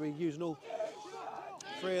 Gloucestershire are going to be using all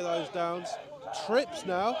 3 of those downs. Trips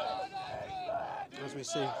now, as we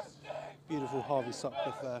see. Beautiful Harvey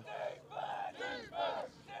Sutcliffe there.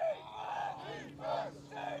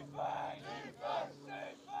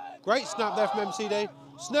 Great snap there from MCD.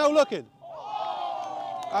 Snell looking.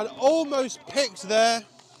 And almost picked there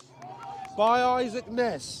by Isaac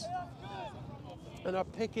Ness. And a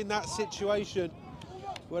pick in that situation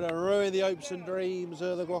would have ruined the hopes and dreams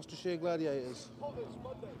of the Gloucestershire Gladiators.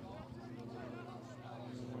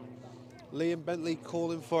 Liam Bentley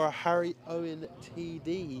calling for a Harry Owen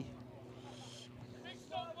TD.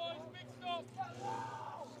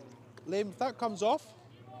 Liam, if that comes off,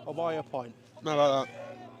 I'll buy you a pint. How about that?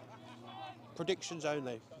 Predictions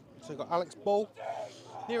only. So we've got Alex Ball,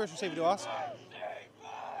 nearest receiver to us,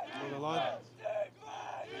 on the line.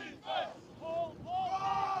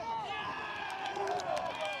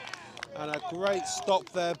 And a great stop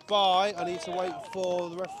there by, I need to wait for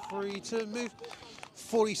the referee to move,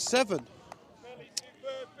 47.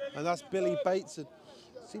 And that's Billy Bateson.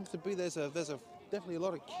 Seems to be there's definitely a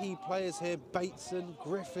lot of key players here. Bateson,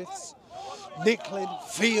 Griffiths, Nicklin,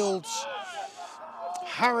 Fields,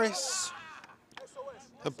 Harris,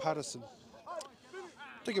 and Patterson.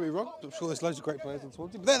 Don't get me wrong, I'm sure there's loads of great players in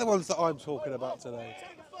Swansea, but they're the ones that I'm talking about today.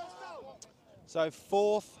 So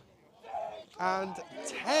 4th and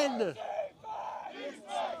 10.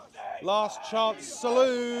 Last chance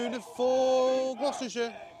saloon for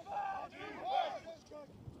Gloucestershire.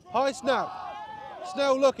 High snap.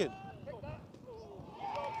 Snell looking.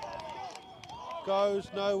 Goes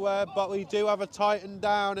nowhere, but we do have a Titan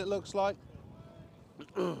down, it looks like.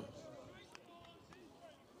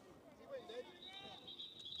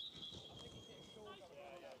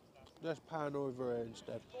 Let's pan over here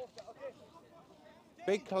instead.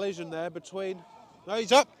 Big collision there between... No,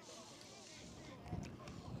 he's up.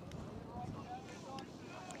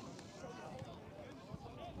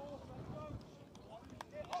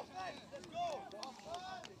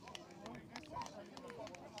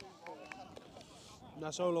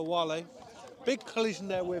 Nasola Wale. Big collision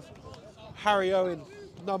there with Harry Owen,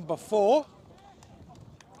 number 4.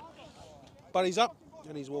 But he's up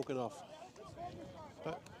and he's walking off.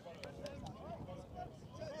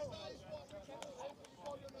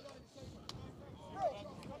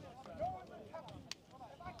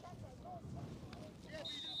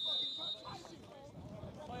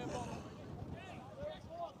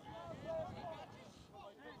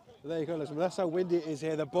 There you go, listen, that's how windy it is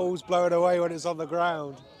here. The ball's blowing away when it's on the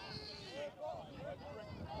ground.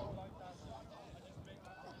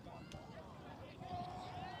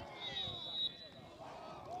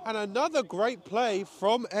 And another great play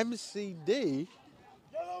from MCD.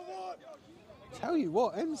 Tell you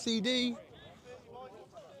what, MCD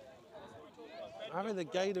having the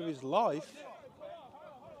gain of his life.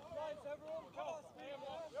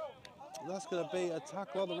 That's going to be a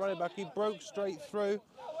tackle on the running back. He broke straight through.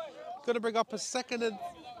 Going to bring up a 2nd and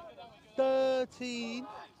 13,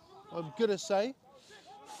 I'm going to say,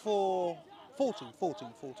 for 14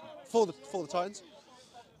 for the Titans.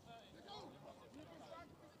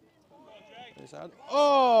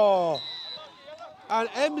 Oh! And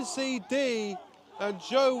MCD and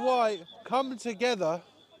Joe White come together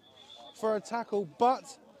for a tackle,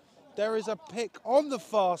 but there is a pick on the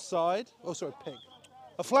far side. Oh, sorry,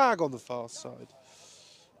 a flag on the far side.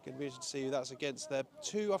 Going to be interesting to see who that's against there.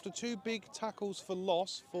 After two big tackles for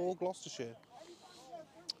loss for Gloucestershire.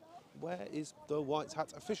 Where is the white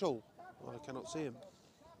hat official? I cannot see him.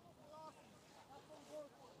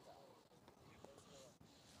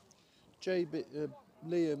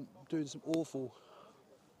 Liam doing some awful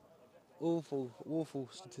Awful, awful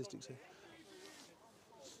statistics here.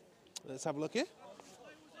 Let's have a look here.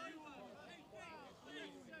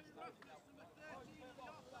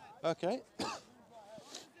 Okay.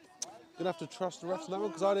 Gonna have to trust the refs on that one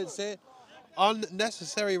because I didn't see it.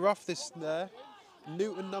 Unnecessary roughness there.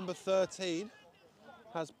 Newton, number 13,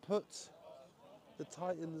 has put the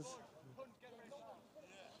Titans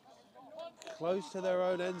close to their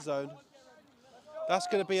own end zone. That's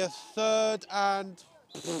going to be a 3rd and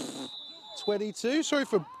 22. Sorry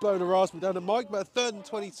for blowing a raspberry down the mic, but a 3rd and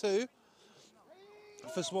 22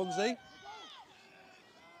 for Swansea.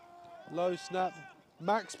 Low snap.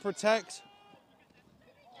 Max protect.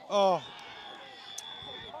 Oh.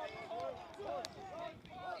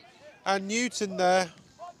 And Newton there.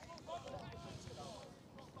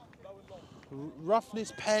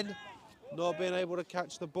 Roughness pen, not being able to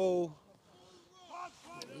catch the ball.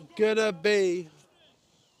 Gonna be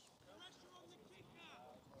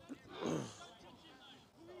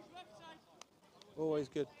always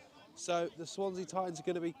good. So the Swansea Titans are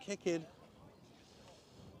going to be kicking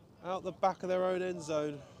out the back of their own end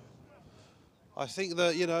zone. I think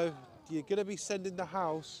that, you know, you're going to be sending the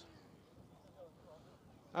house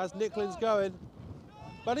as Nicklin's going,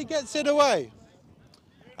 but he gets it away.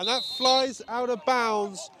 And that flies out of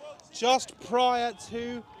bounds just prior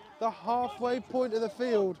to the halfway point of the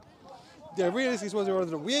field. Yeah, realistically, Swansea are on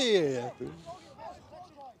the yeah.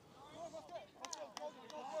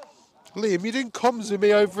 Liam, you didn't come to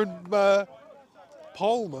me over in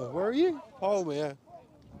Palmer. Where are you? Palmer, yeah.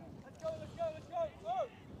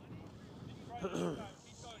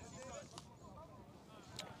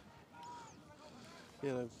 You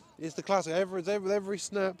know, it's the classic. Every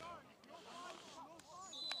snap.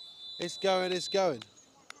 It's going, it's going.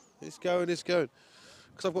 It's going, it's going.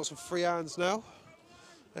 Because I've got some free hands now.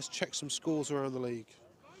 Let's check some scores around the league.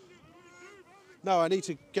 No, I need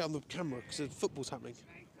to get on the camera because the football's happening.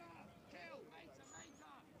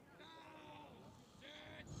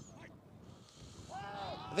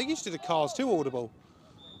 I think you should do the cars too audible.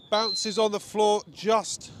 Bounces on the floor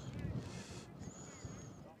just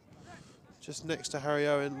next to Harry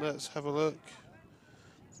Owen. Let's have a look.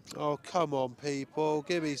 Oh, come on, people.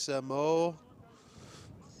 Give me some more.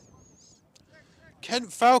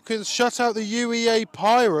 Kent Falcons shut out the UEA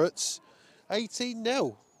Pirates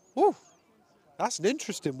 18-0. Woo. That's an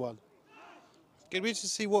interesting one. Going to be interesting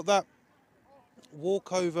to see what that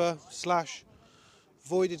walkover /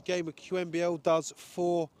 voided game of QMBL does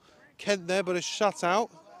for Kent there, but a shutout.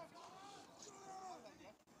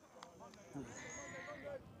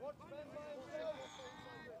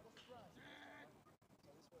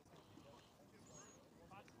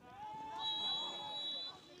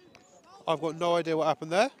 I've got no idea what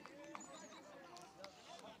happened there.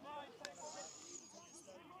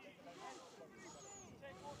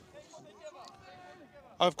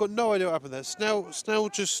 I've got no idea what happened there. Snell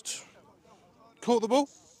just caught the ball.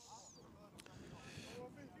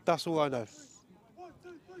 That's all I know.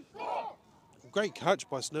 Great catch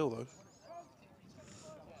by Snell, though.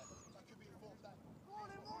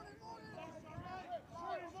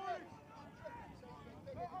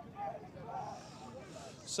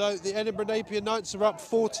 So the Edinburgh Napier Knights are up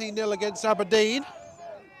 14-0 against Aberdeen.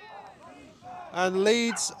 And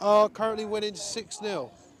Leeds are currently winning 6-0.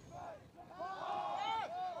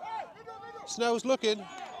 Snell's looking.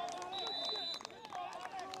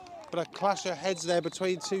 But a clash of heads there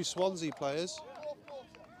between two Swansea players.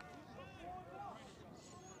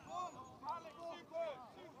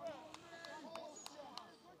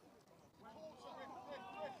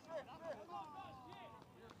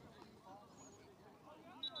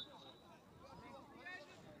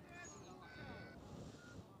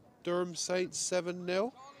 Durham Saints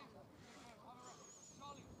 7-0.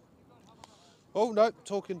 Oh, no,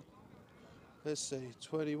 talking. Let's see,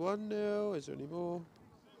 21-0. Is there any more?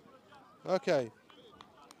 Okay.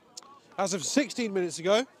 As of 16 minutes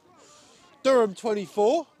ago, Durham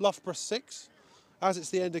 24, Loughborough 6. As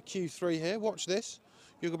it's the end of Q3 here, watch this.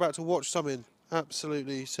 You're about to watch something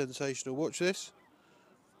absolutely sensational. Watch this.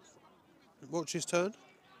 Watch his turn.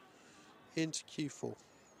 Into Q4.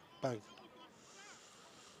 Bang.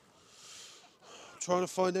 Trying to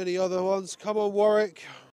find any other ones. Come on, Warwick.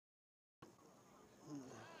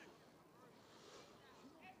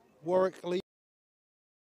 Warwick Leeds.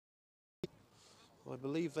 I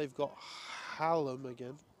believe they've got Hallam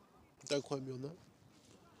again. Don't quote me on that.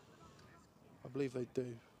 I believe they do.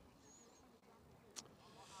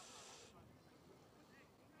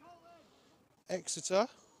 Exeter.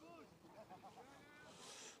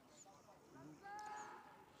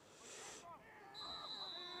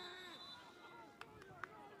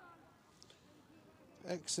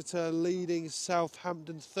 Exeter leading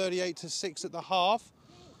Southampton 38-6 at the half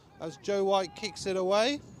as Joe White kicks it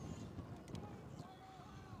away.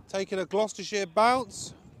 Taking a Gloucestershire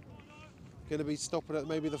bounce. Going to be stopping at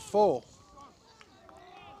maybe the 4.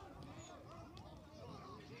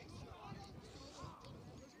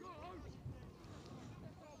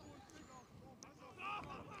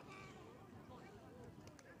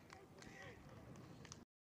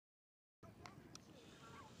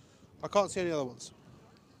 I can't see any other ones.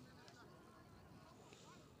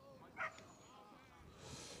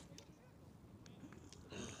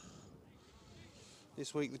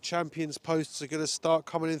 This week the champions posts are going to start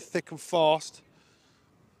coming in thick and fast.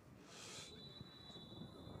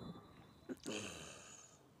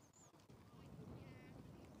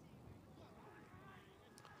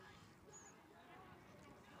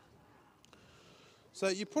 So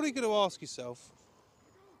you're probably going to ask yourself,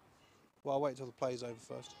 well, I'll wait until the play's over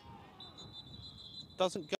first.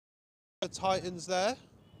 Doesn't go the Titans there,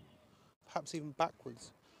 perhaps even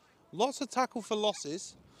backwards. Lots of tackle for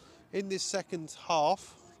losses in this second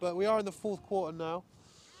half, but we are in the 4th quarter now.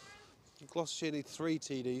 Gloucestershire need 3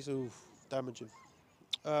 TDs, ooh, damaging.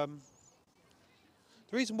 The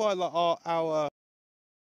reason why our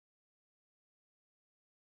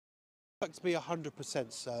like to be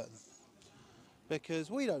 100% certain, because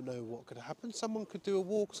we don't know what could happen. Someone could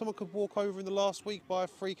walk over in the last week by a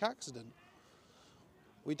freak accident.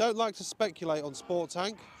 We don't like to speculate on Sport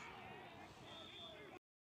Tank.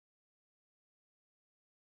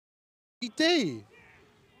 D.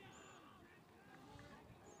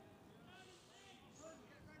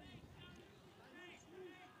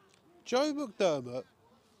 Joe McDermott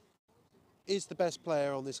is the best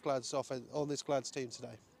player on this Glad's team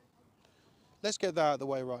today. Let's get that out of the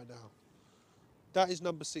way right now. That is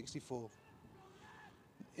number 64.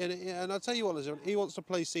 And I'll tell you what, he wants to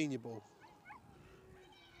play senior ball.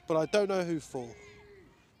 But I don't know who for.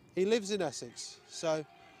 He lives in Essex. So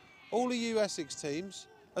all of you Essex teams,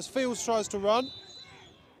 as Fields tries to run,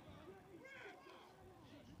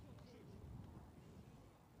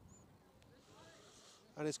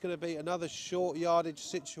 and it's going to be another short yardage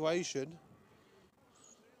situation.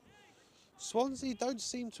 Swansea don't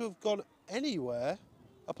seem to have gone anywhere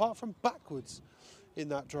apart from backwards in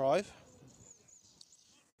that drive.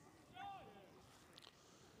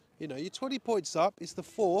 You know, you're 20 points up, it's the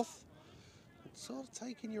 4th. It's sort of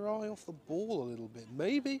taking your eye off the ball a little bit,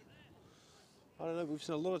 maybe. I don't know, we've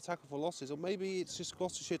seen a lot of tackle for losses, or maybe it's just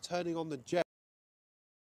Gloucestershire turning on the jet.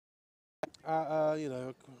 You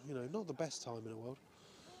know, not the best time in the world.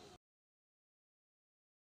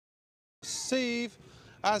 Receive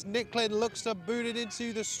as Nicklin looks to boot it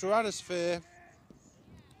into the stratosphere.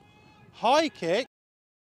 High kick.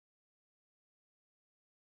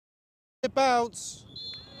 Bounce.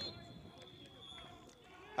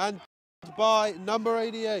 And by number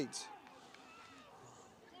 88.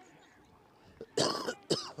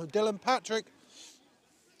 Dylan Patrick.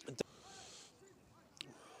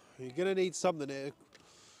 You're going to need something here.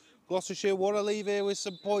 Gloucestershire want to leave here with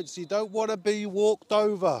some points. You don't want to be walked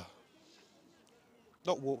over.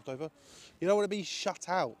 Not walked over. You don't want to be shut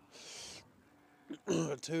out.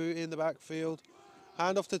 2 in the backfield.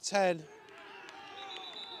 Hand off to 10.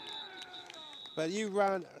 But you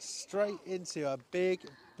ran straight into a big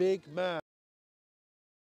man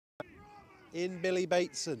in Billy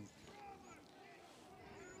Bateson.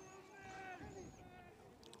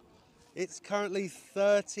 It's currently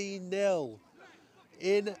 13-0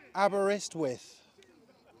 in Aberystwyth.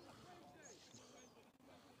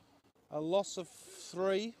 A loss of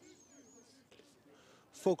 3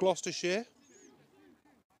 for Gloucestershire.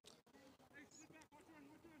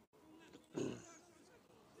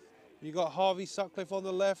 You got Harvey Sutcliffe on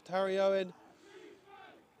the left, Harry Owen,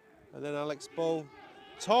 and then Alex Ball.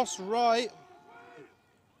 Toss right.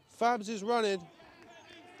 Fabs is running.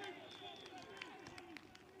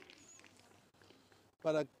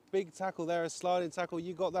 But a big tackle there, a sliding tackle.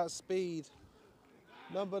 You got that speed.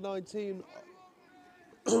 Number 19,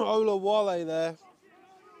 Ola Wale there,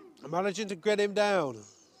 managing to get him down.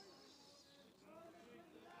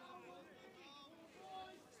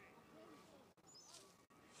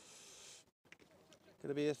 Going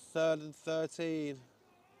to be a 3rd and 13.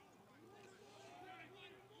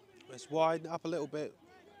 Let's widen up a little bit.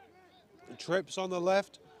 Trips on the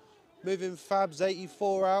left, moving Fabs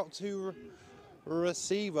 84 out to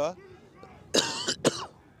receiver.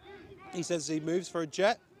 He says he moves for a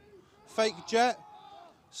jet. Fake jet.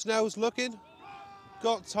 Snell's looking.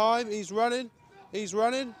 Got time. He's running. He's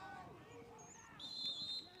running.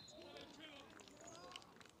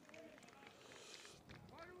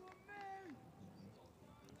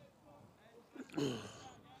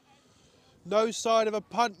 No sign of a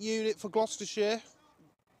punt unit for Gloucestershire.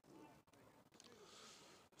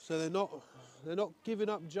 So they're not giving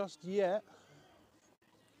up just yet.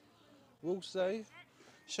 We'll say.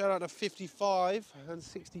 Shout out to 55 and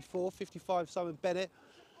 64. 55 Simon Bennett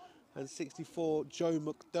and 64 Joe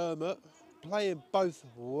McDermott. Playing both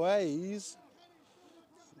ways.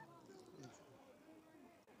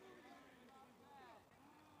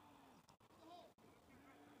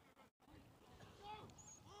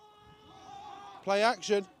 Play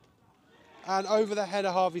action. And over the head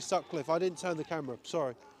of Harvey Sutcliffe. I didn't turn the camera,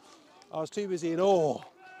 sorry. I was too busy in awe.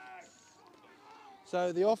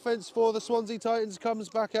 So the offense for the Swansea Titans comes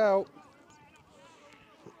back out.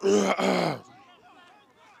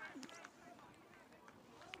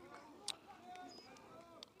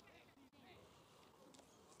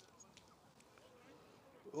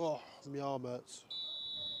 Oh, my arm hurts.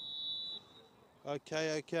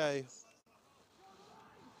 Okay.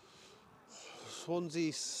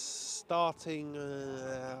 Swansea starting,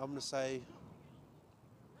 I'm going to say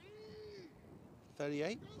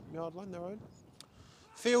 38 yard line, their own.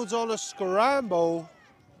 Fields on a scramble.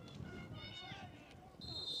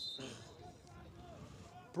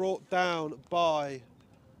 Brought down by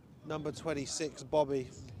number 26, Bobby.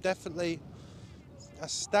 Definitely a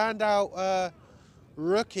standout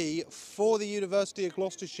rookie for the University of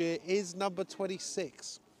Gloucestershire is number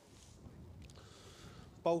 26.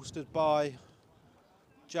 Bolstered by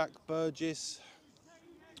Jack Burgess,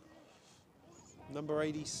 number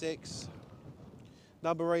 86.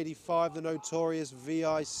 Number 85, the notorious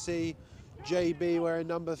VIC. JB wearing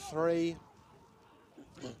number 3.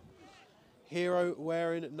 Hero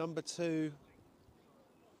wearing number 2.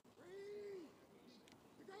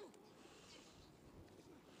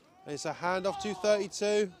 It's a handoff to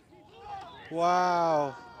 32.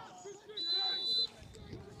 Wow.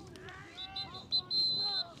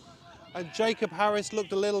 And Jacob Harris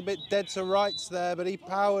looked a little bit dead to rights there, but he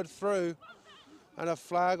powered through. And a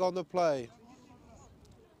flag on the play.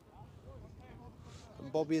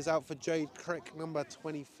 And Bobby is out for Jade Crick, number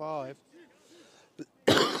 25.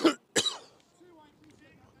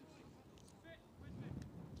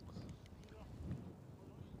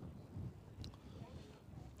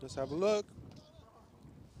 Let's have a look.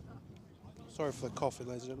 Sorry for the coughing,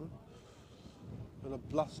 ladies and gentlemen. And a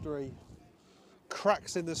blustery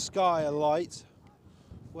cracks in the sky a light.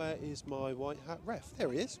 Where is my white hat ref?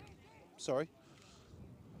 There he is. Sorry.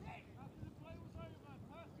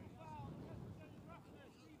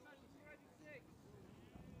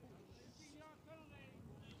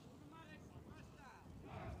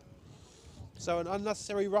 So an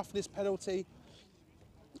unnecessary roughness penalty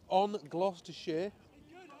on Gloucestershire.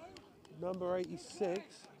 Number 86.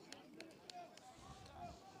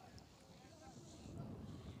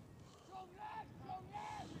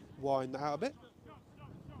 Wind that out a bit.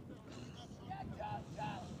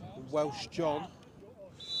 Welsh John.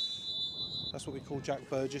 That's what we call Jack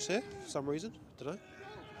Burgess here for some reason. Don't know.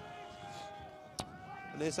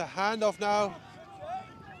 And there's a handoff now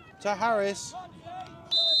to Harris.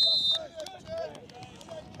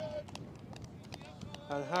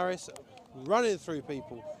 And Harris running through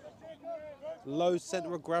people. Low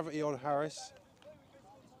centre of gravity on Harris.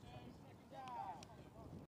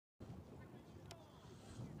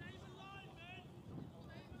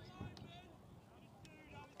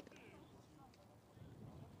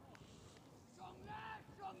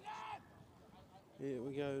 Here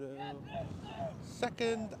we go now.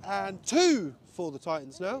 2nd and 2 for the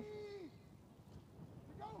Titans now.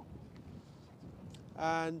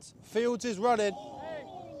 And Fields is running.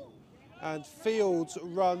 And Fields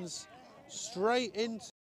runs straight into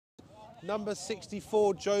number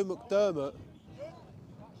 64, Joe McDermott.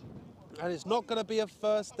 And it's not going to be a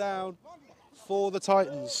first down for the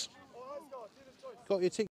Titans. Got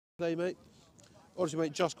your ticket today, mate? Honestly,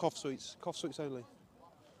 mate, just cough sweets. Cough sweets only.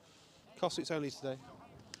 Cough sweets only today.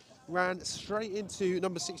 Ran straight into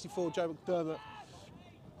number 64, Joe McDermott.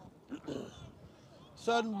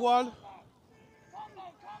 3rd and 1.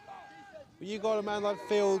 But you got a man like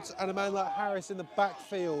Fields and a man like Harris in the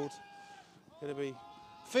backfield. Going to be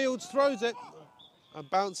Fields throws it and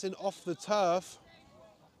bouncing off the turf.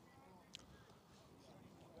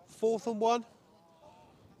 4th and 1.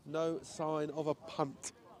 No sign of a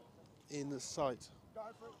punt in sight.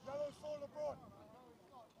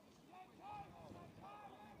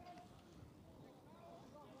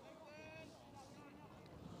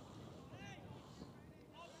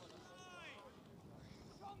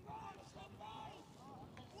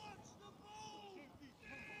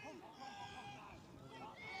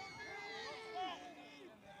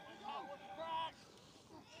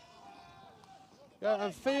 Yeah,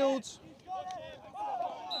 and Fields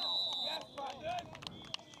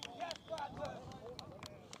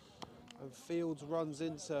Fields runs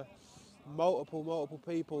into multiple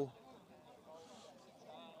people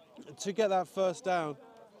to get that first down.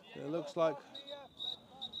 It looks like,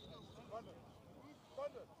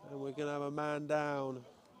 and we're going to have a man down.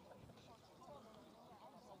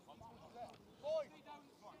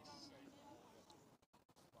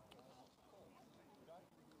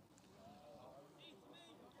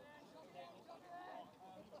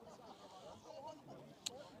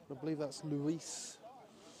 I believe that's Luis,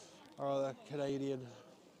 the Canadian,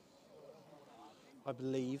 I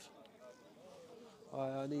believe.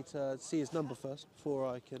 I need to see his number first before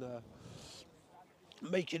I can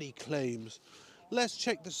make any claims. Let's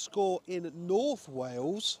check the score in North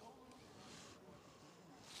Wales.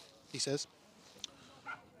 He says.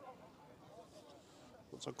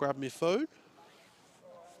 Once I grab my phone.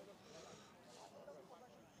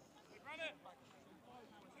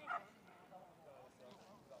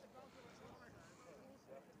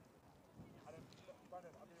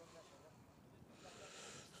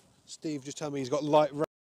 Steve just told me he's got light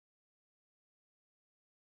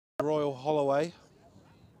Royal Holloway.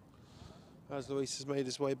 As Luis has made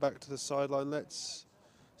his way back to the sideline, let's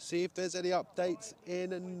see if there's any updates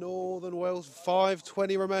in Northern Wales.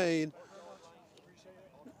 5:20 remain.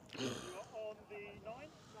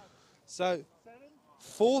 So,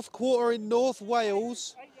 fourth quarter in North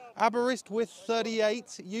Wales. Aberystwyth with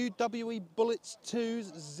 38, UWE Bullets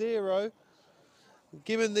 2-0.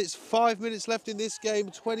 Given that it's 5 minutes left in this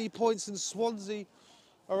game, 20 points, and Swansea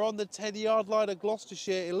are on the 10-yard line of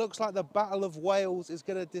Gloucestershire. It looks like the Battle of Wales is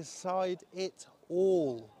going to decide it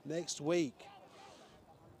all next week.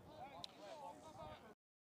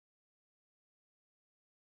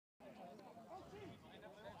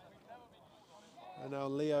 And now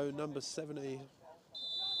Leo, number 70,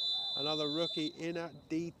 another rookie in at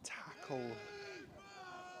D tackle.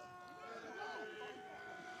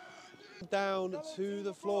 Down to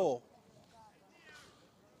the floor.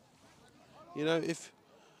 You know, if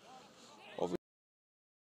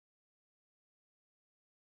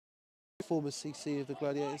former CC of the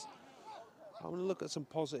Gladiators, I want to look at some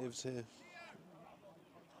positives here.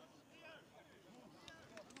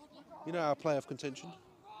 You know our playoff contention.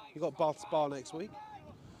 You've got Bath Spa next week.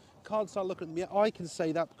 Can't start looking at them yet. I can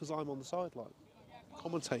say that because I'm on the sideline,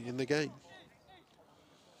 commentating the game.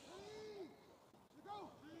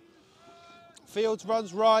 Fields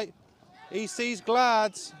runs right. He sees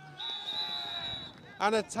Glads.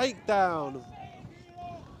 And a takedown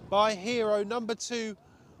by Hero, number 2,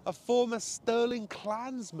 a former Stirling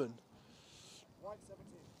Klansman.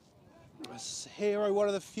 Hero, one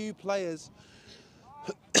of the few players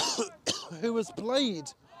who has played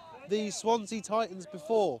the Swansea Titans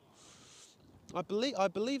before. I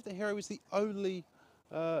believe that Hero is the only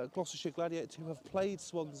Gloucestershire Gladiator to have played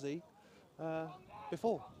Swansea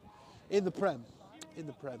before in the Prem.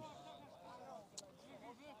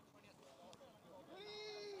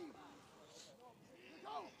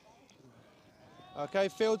 Okay,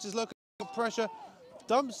 Fields is looking at pressure,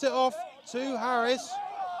 dumps it off to Harris,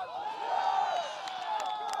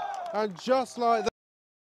 and just like that,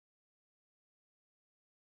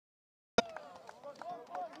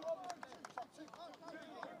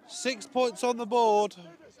 Six points on the board.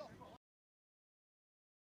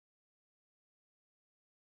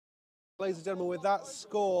 Ladies and gentlemen, with that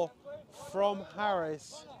score from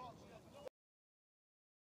Harris,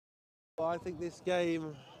 I think this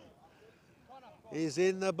game is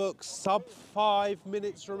in the books. Sub 5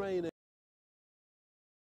 minutes remaining.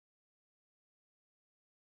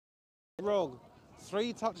 Wrong.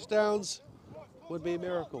 3 touchdowns would be a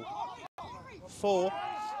miracle. 4.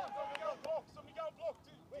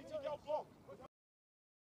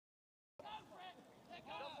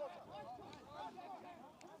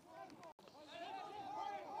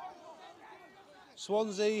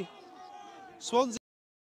 Swansea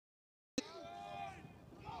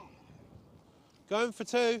going for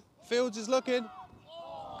 2. Fields is looking,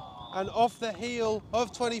 and off the heel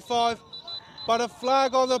of 25, but a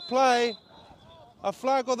flag on the play.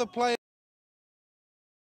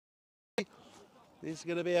 This is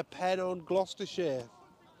going to be a pen on Gloucestershire.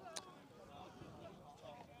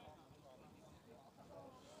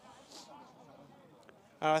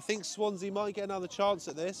 And I think Swansea might get another chance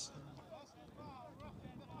at this.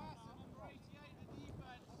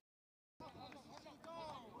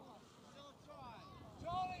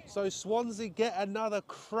 So Swansea get another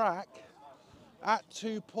crack at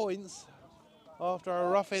 2 points after a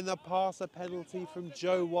roughing the passer penalty from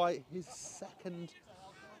Joe White, his second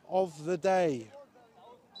of the day.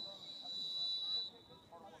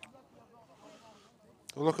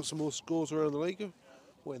 We'll look at some more scores around the league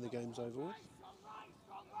when the game's over with.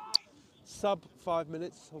 sub 5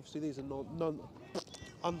 minutes. Obviously these are non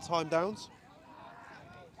untimed downs.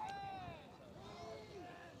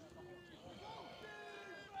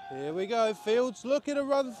 Here we go, Fields looking to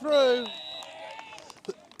run through.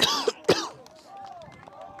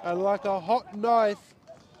 And like a hot knife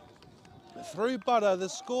through butter, the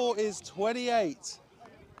score is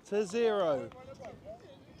 28-0.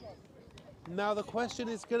 Now the question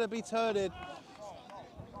is going to be turned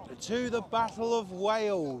to the Battle of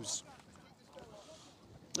Wales,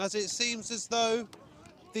 as it seems as though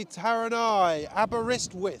the Taranai,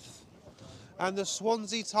 Aberystwyth and the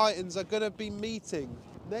Swansea Titans are going to be meeting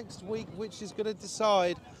next week, which is going to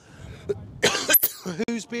decide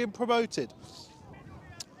who's being promoted.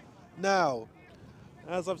 Now,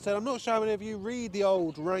 as I've said, I'm not sure how many of you read the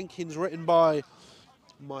old rankings written by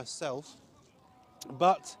myself,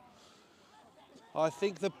 but I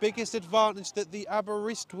think the biggest advantage that the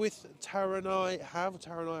Aberystwyth Taranai have,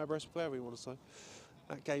 Taranai Aberystwyth, whatever you want to say,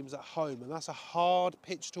 that game's at home, and that's a hard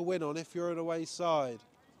pitch to win on if you're an away side.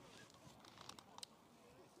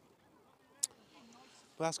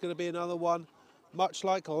 But that's going to be another one, much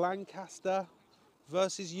like Lancaster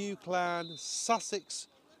versus UClan, Sussex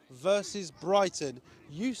versus Brighton,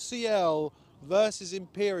 UCL versus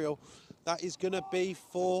Imperial. That is going to be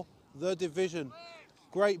for the division.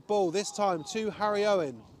 Great ball, this time to Harry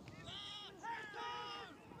Owen.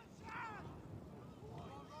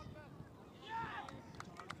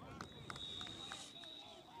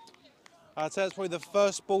 I'd say it's probably the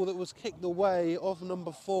first ball that was kicked away of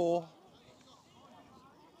number 4.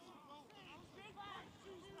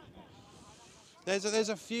 There's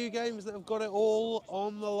a few games that have got it all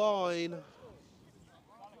on the line.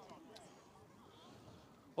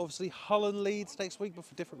 Obviously Hull leads next week, but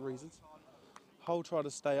for different reasons. Hull trying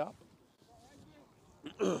to stay up.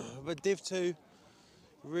 But Div 2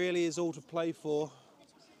 really is all to play for,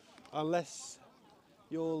 unless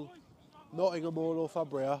you're Nottingham or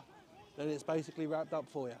Northumbria, then it's basically wrapped up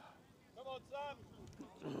for you. Come on, Sam.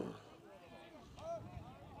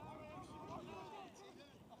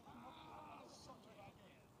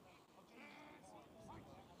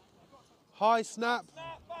 High snap.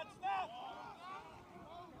 Snap, bad snap.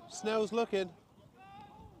 Snell's looking.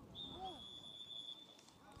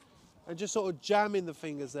 And just sort of jamming the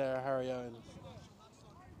fingers there, Harry Owen.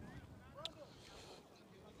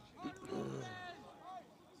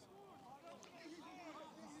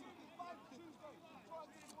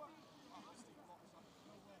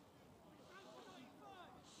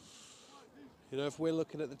 You know, if we're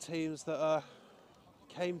looking at the teams that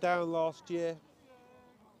came down last year,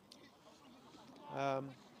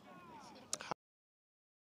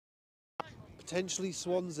 potentially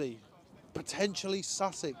Swansea, potentially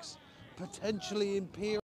Sussex, potentially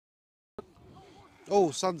Imperial.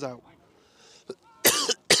 Oh, sun's out.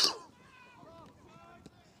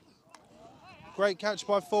 Great catch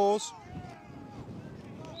by Fours.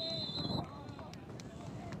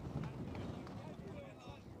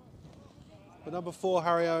 But number 4,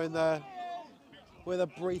 Harry Owen there, with a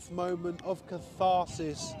brief moment of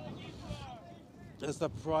catharsis as the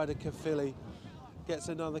Pride of Caerphilly gets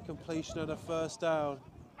another completion and a first down.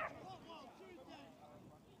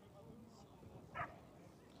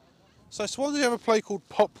 So Swansea have a play called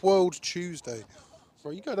Pop World Tuesday.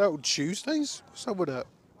 Right, you going out on Tuesdays? What's up with that?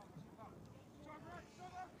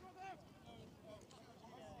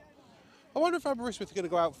 I wonder if Aberystwyth are going to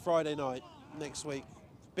go out Friday night next week.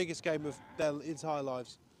 Biggest game of their entire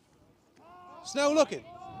lives. Snell looking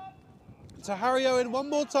to Harry Owen one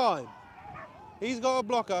more time. He's got a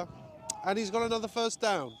blocker and he's got another first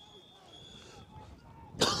down.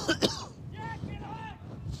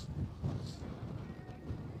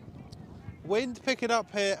 Wind picking up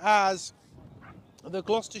here as the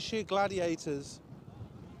Gloucestershire Gladiators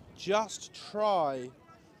just try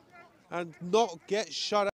and not get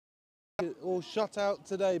shut out or shut out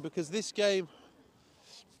today, because this game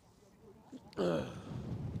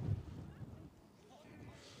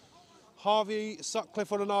Harvey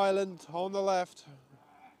Sutcliffe on an island on the left.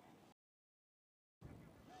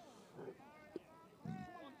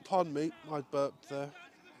 Pardon me, I burped there.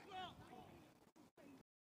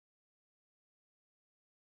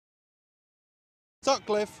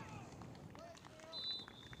 Sutcliffe.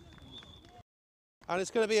 And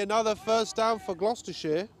it's going to be another first down for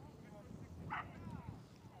Gloucestershire.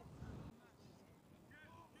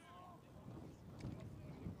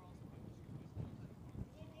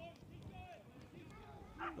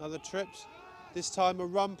 Another trips. This time a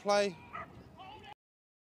run play.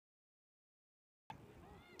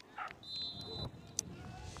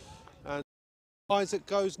 And Isaac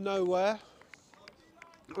goes nowhere.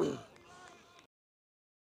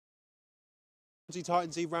 Swansea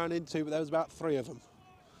Titans he ran into, but there was about 3 of them.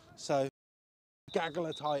 So, gaggle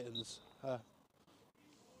of Titans. A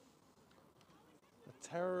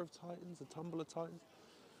terror of Titans, a tumble of Titans.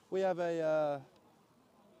 We have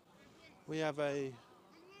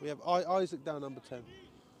Isaac down number 10.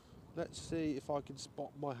 Let's see if I can spot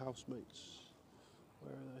my housemates.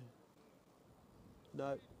 Where are they?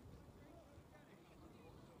 No.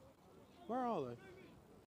 Where are they?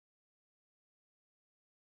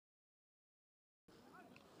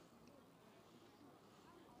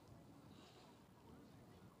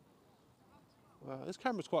 Wow, this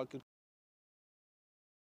camera's quite good.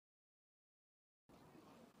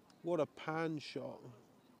 What a pan shot.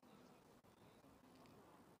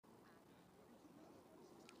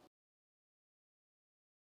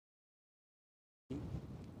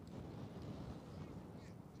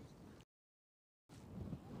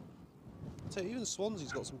 So even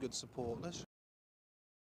Swansea's got some good support. Let's.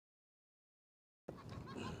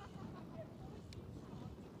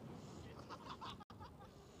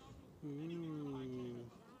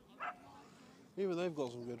 Even they've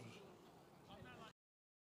got some good.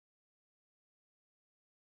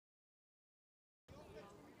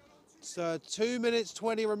 So 2 minutes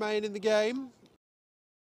 20 remain in the game.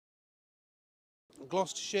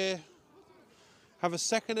 Gloucestershire have a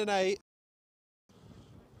 2nd and 8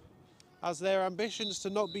 as their ambitions to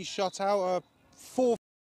not be shut out are 4.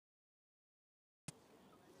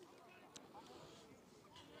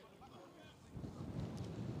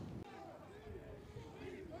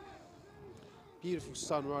 Beautiful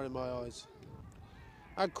sun right in my eyes.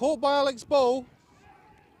 And caught by Alex Ball.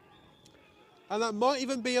 And that might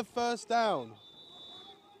even be a first down.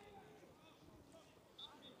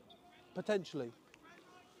 Potentially.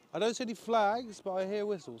 I don't see any flags, but I hear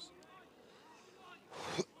whistles.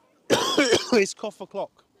 It's cough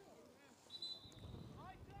o'clock.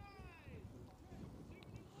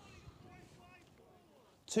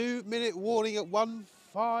 2-minute warning at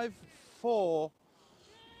 1:54.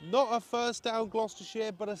 Not a first down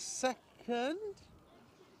Gloucestershire, but a second.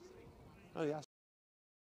 Oh yeah.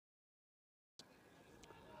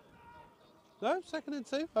 No, 2nd and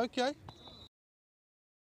 2. Okay.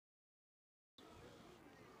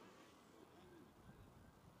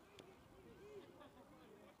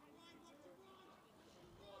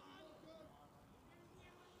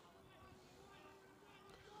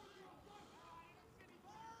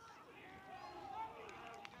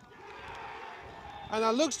 And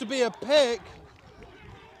that looks to be a pick.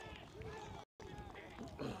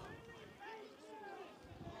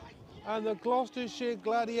 And the Gloucestershire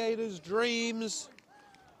Gladiators' dreams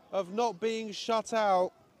of not being shut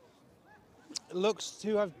out looks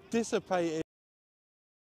to have dissipated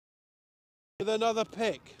with another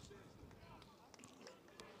pick.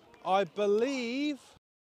 I believe,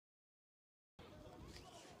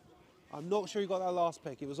 I'm not sure he got that last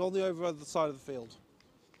pick. It was on the other side of the field.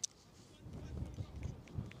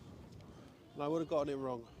 And I would have gotten it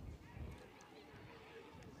wrong.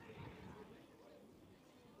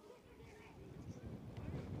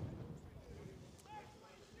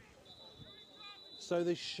 So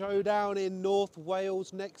the showdown in North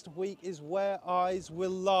Wales next week is where eyes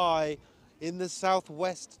will lie in the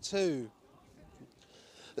Southwest too.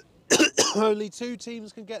 Only 2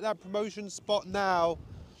 teams can get that promotion spot now,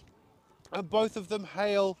 and both of them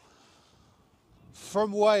hail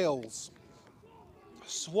from Wales.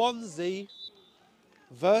 Swansea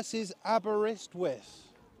versus Aberystwyth.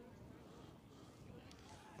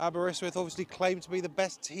 Aberystwyth obviously claimed to be the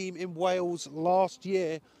best team in Wales last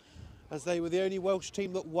year, as they were the only Welsh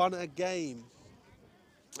team that won a game.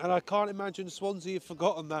 And I can't imagine Swansea have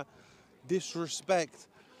forgotten that disrespect.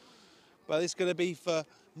 But it's going to be for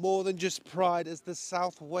more than just pride, as the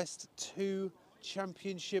Southwest 2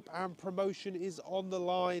 Championship and promotion is on the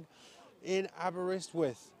line in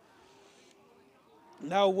Aberystwyth.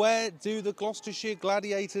 Now, where do the Gloucestershire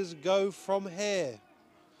Gladiators go from here?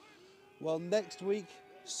 Well, next week,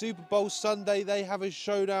 Super Bowl Sunday, they have a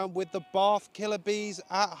showdown with the Bath Killer Bees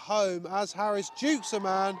at home, as Harris jukes a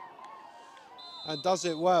man and does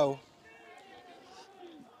it well.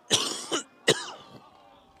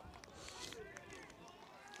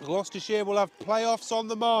 Gloucestershire will have playoffs on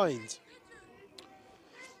the mind.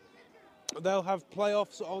 They'll have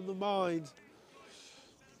playoffs on the mind.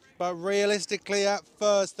 But realistically, at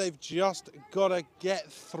first, they've just got to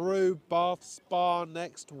get through Bath Spa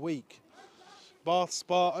next week. Bath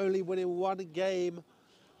Spa only winning 1 game.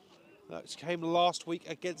 That came last week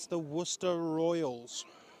against the Worcester Royals.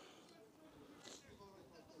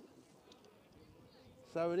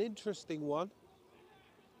 So an interesting one.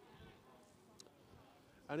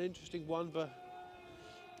 An interesting one, but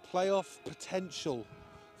playoff potential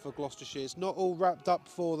for Gloucestershire. It's not all wrapped up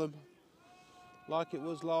for them like it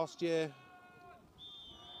was last year.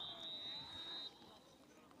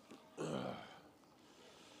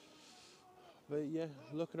 But yeah,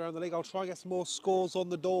 looking around the league, I'll try and get some more scores on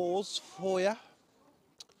the doors for you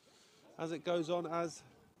as it goes on, as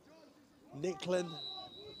Nicklin,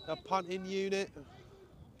 a punting unit.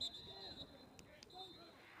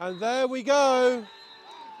 And there we go.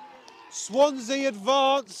 Swansea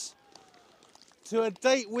advance to a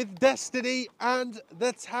date with destiny and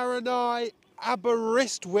the Taranai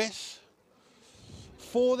Aberystwyth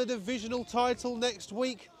for the divisional title next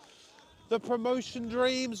week. The promotion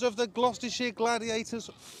dreams of the Gloucestershire Gladiators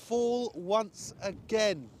fall once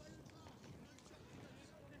again.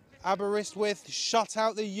 Aberystwyth shut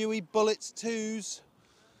out the Uwe Bullets 2s.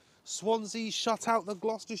 Swansea shut out the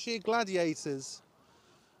Gloucestershire Gladiators.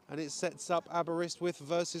 And it sets up Aberystwyth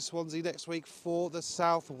versus Swansea next week for the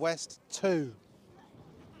South West 2.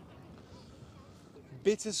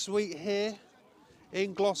 Bittersweet here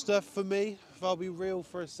in Gloucester for me, if I'll be real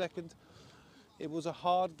for a second. It was a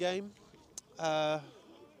hard game. I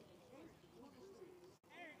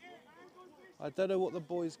don't know what the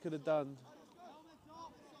boys could have done.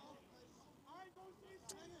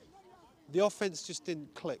 The offence just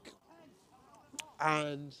didn't click.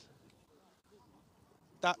 And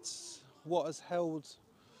that's what has held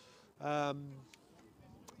the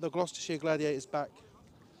Gloucestershire Gladiators back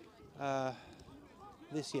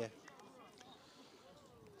this year.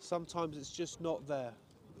 Sometimes it's just not there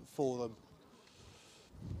for them.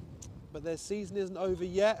 But their season isn't over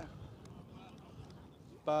yet.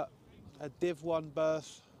 But a Div 1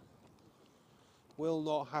 berth will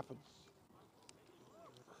not happen.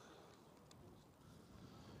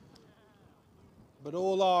 But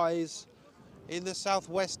all eyes in the South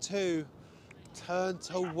West 2 turn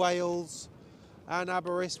to Wales and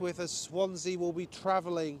Aberystwyth, as Swansea will be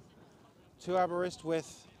travelling to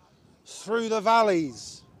Aberystwyth through the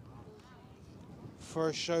valleys for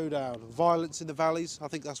a showdown. Violence in the valleys, I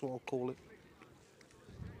think that's what I'll call it.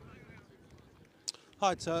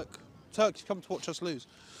 Hi Turk. Turk, you've come to watch us lose.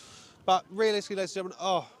 But realistically, ladies and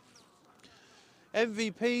gentlemen,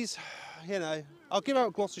 MVPs, you know, I'll give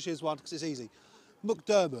out Gloucestershire's one because it's easy.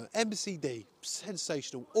 McDermott, MCD,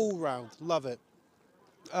 sensational, all round, love it.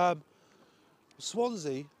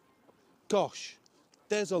 Swansea, gosh,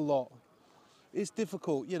 there's a lot. It's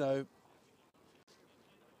difficult, you know.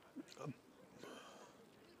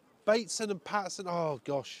 Bateson and Patterson, oh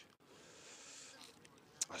gosh.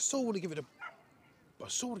 I still want to give it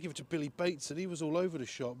to Billy Bateson. He was all over the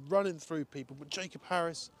shop, running through people. But Jacob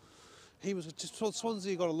Harris, he was just,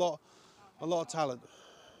 Swansea got a lot of talent.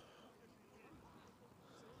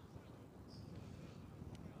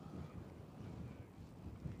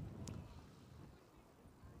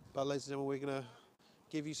 But ladies and gentlemen, we're going to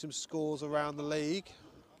give you some scores around the league.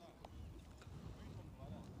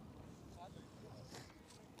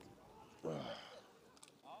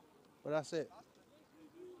 But that's it.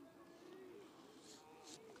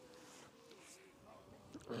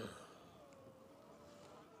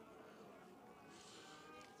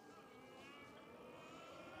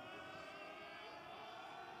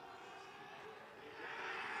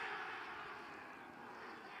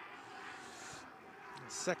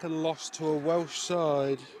 Second loss to a Welsh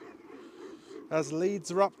side as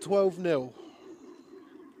Leeds are up 12-0.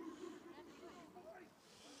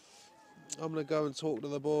 I'm going to go and talk to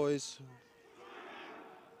the boys.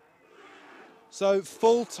 So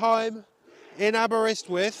full time in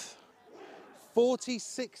Aberystwyth,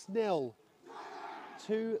 46-0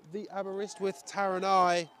 to the Aberystwyth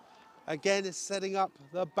Taranai. Again, is setting up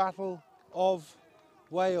the Battle of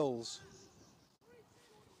Wales.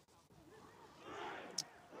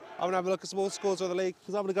 I'm going to have a look at some more scores of the league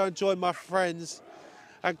because I'm going to go and join my friends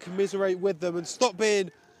and commiserate with them and stop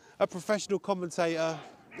being a professional commentator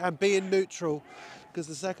and being neutral, because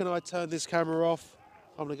the second I turn this camera off,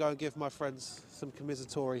 I'm going to go and give my friends some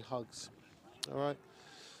commiseratory hugs. All right?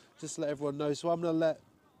 Just to let everyone know. So I'm just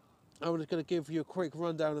going to give you a quick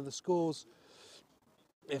rundown of the scores.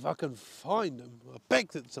 If I can find them. I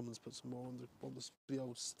beg that someone's put some more on the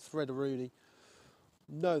old thread of Rooney.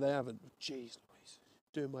 No, they haven't. Jeez Louise.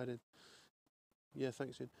 Doing my head in. Yeah,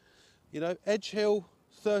 thanks, Ian. You know, Edge Hill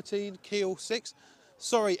 13, Keel 6.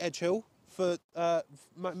 Sorry, Edge Hill, for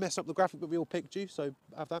messing up the graphic, but we all picked you, so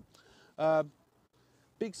have that.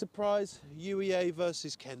 Big surprise, UEA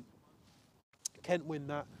versus Kent. Kent win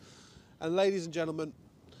that. And ladies and gentlemen,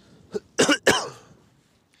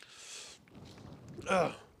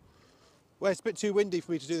 well, it's a bit too windy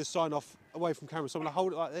for me to do the sign off away from camera, so I'm going to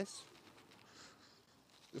hold it like this.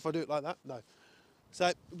 If I do it like that, no.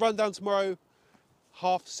 So rundown tomorrow,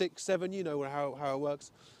 6:30, 7. You know how it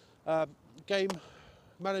works. Game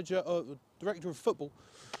manager or director of football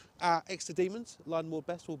at Exeter Demons, London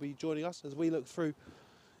Best, will be joining us as we look through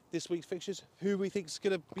this week's fixtures. Who we think is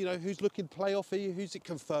going to, who's looking playoffy, who's it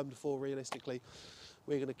confirmed for realistically.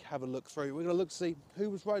 We're going to have a look through. We're going to look to see who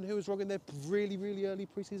was right and who was wrong in their really, really early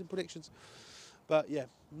pre-season predictions. But yeah,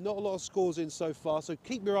 not a lot of scores in so far. So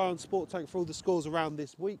keep your eye on Sport Tank for all the scores around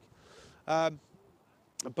this week. But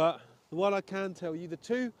the one I can tell you, the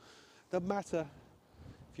two that matter,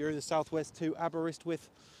 if you're in the southwest, to Aberystwyth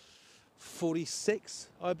 46,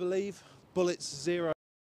 I believe. Bullets 0.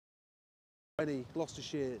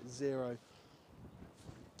 Gloucestershire 0.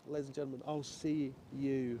 Ladies and gentlemen, I'll see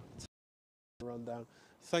you. Rundown.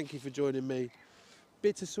 Thank you for joining me.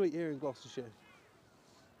 Bittersweet here in Gloucestershire.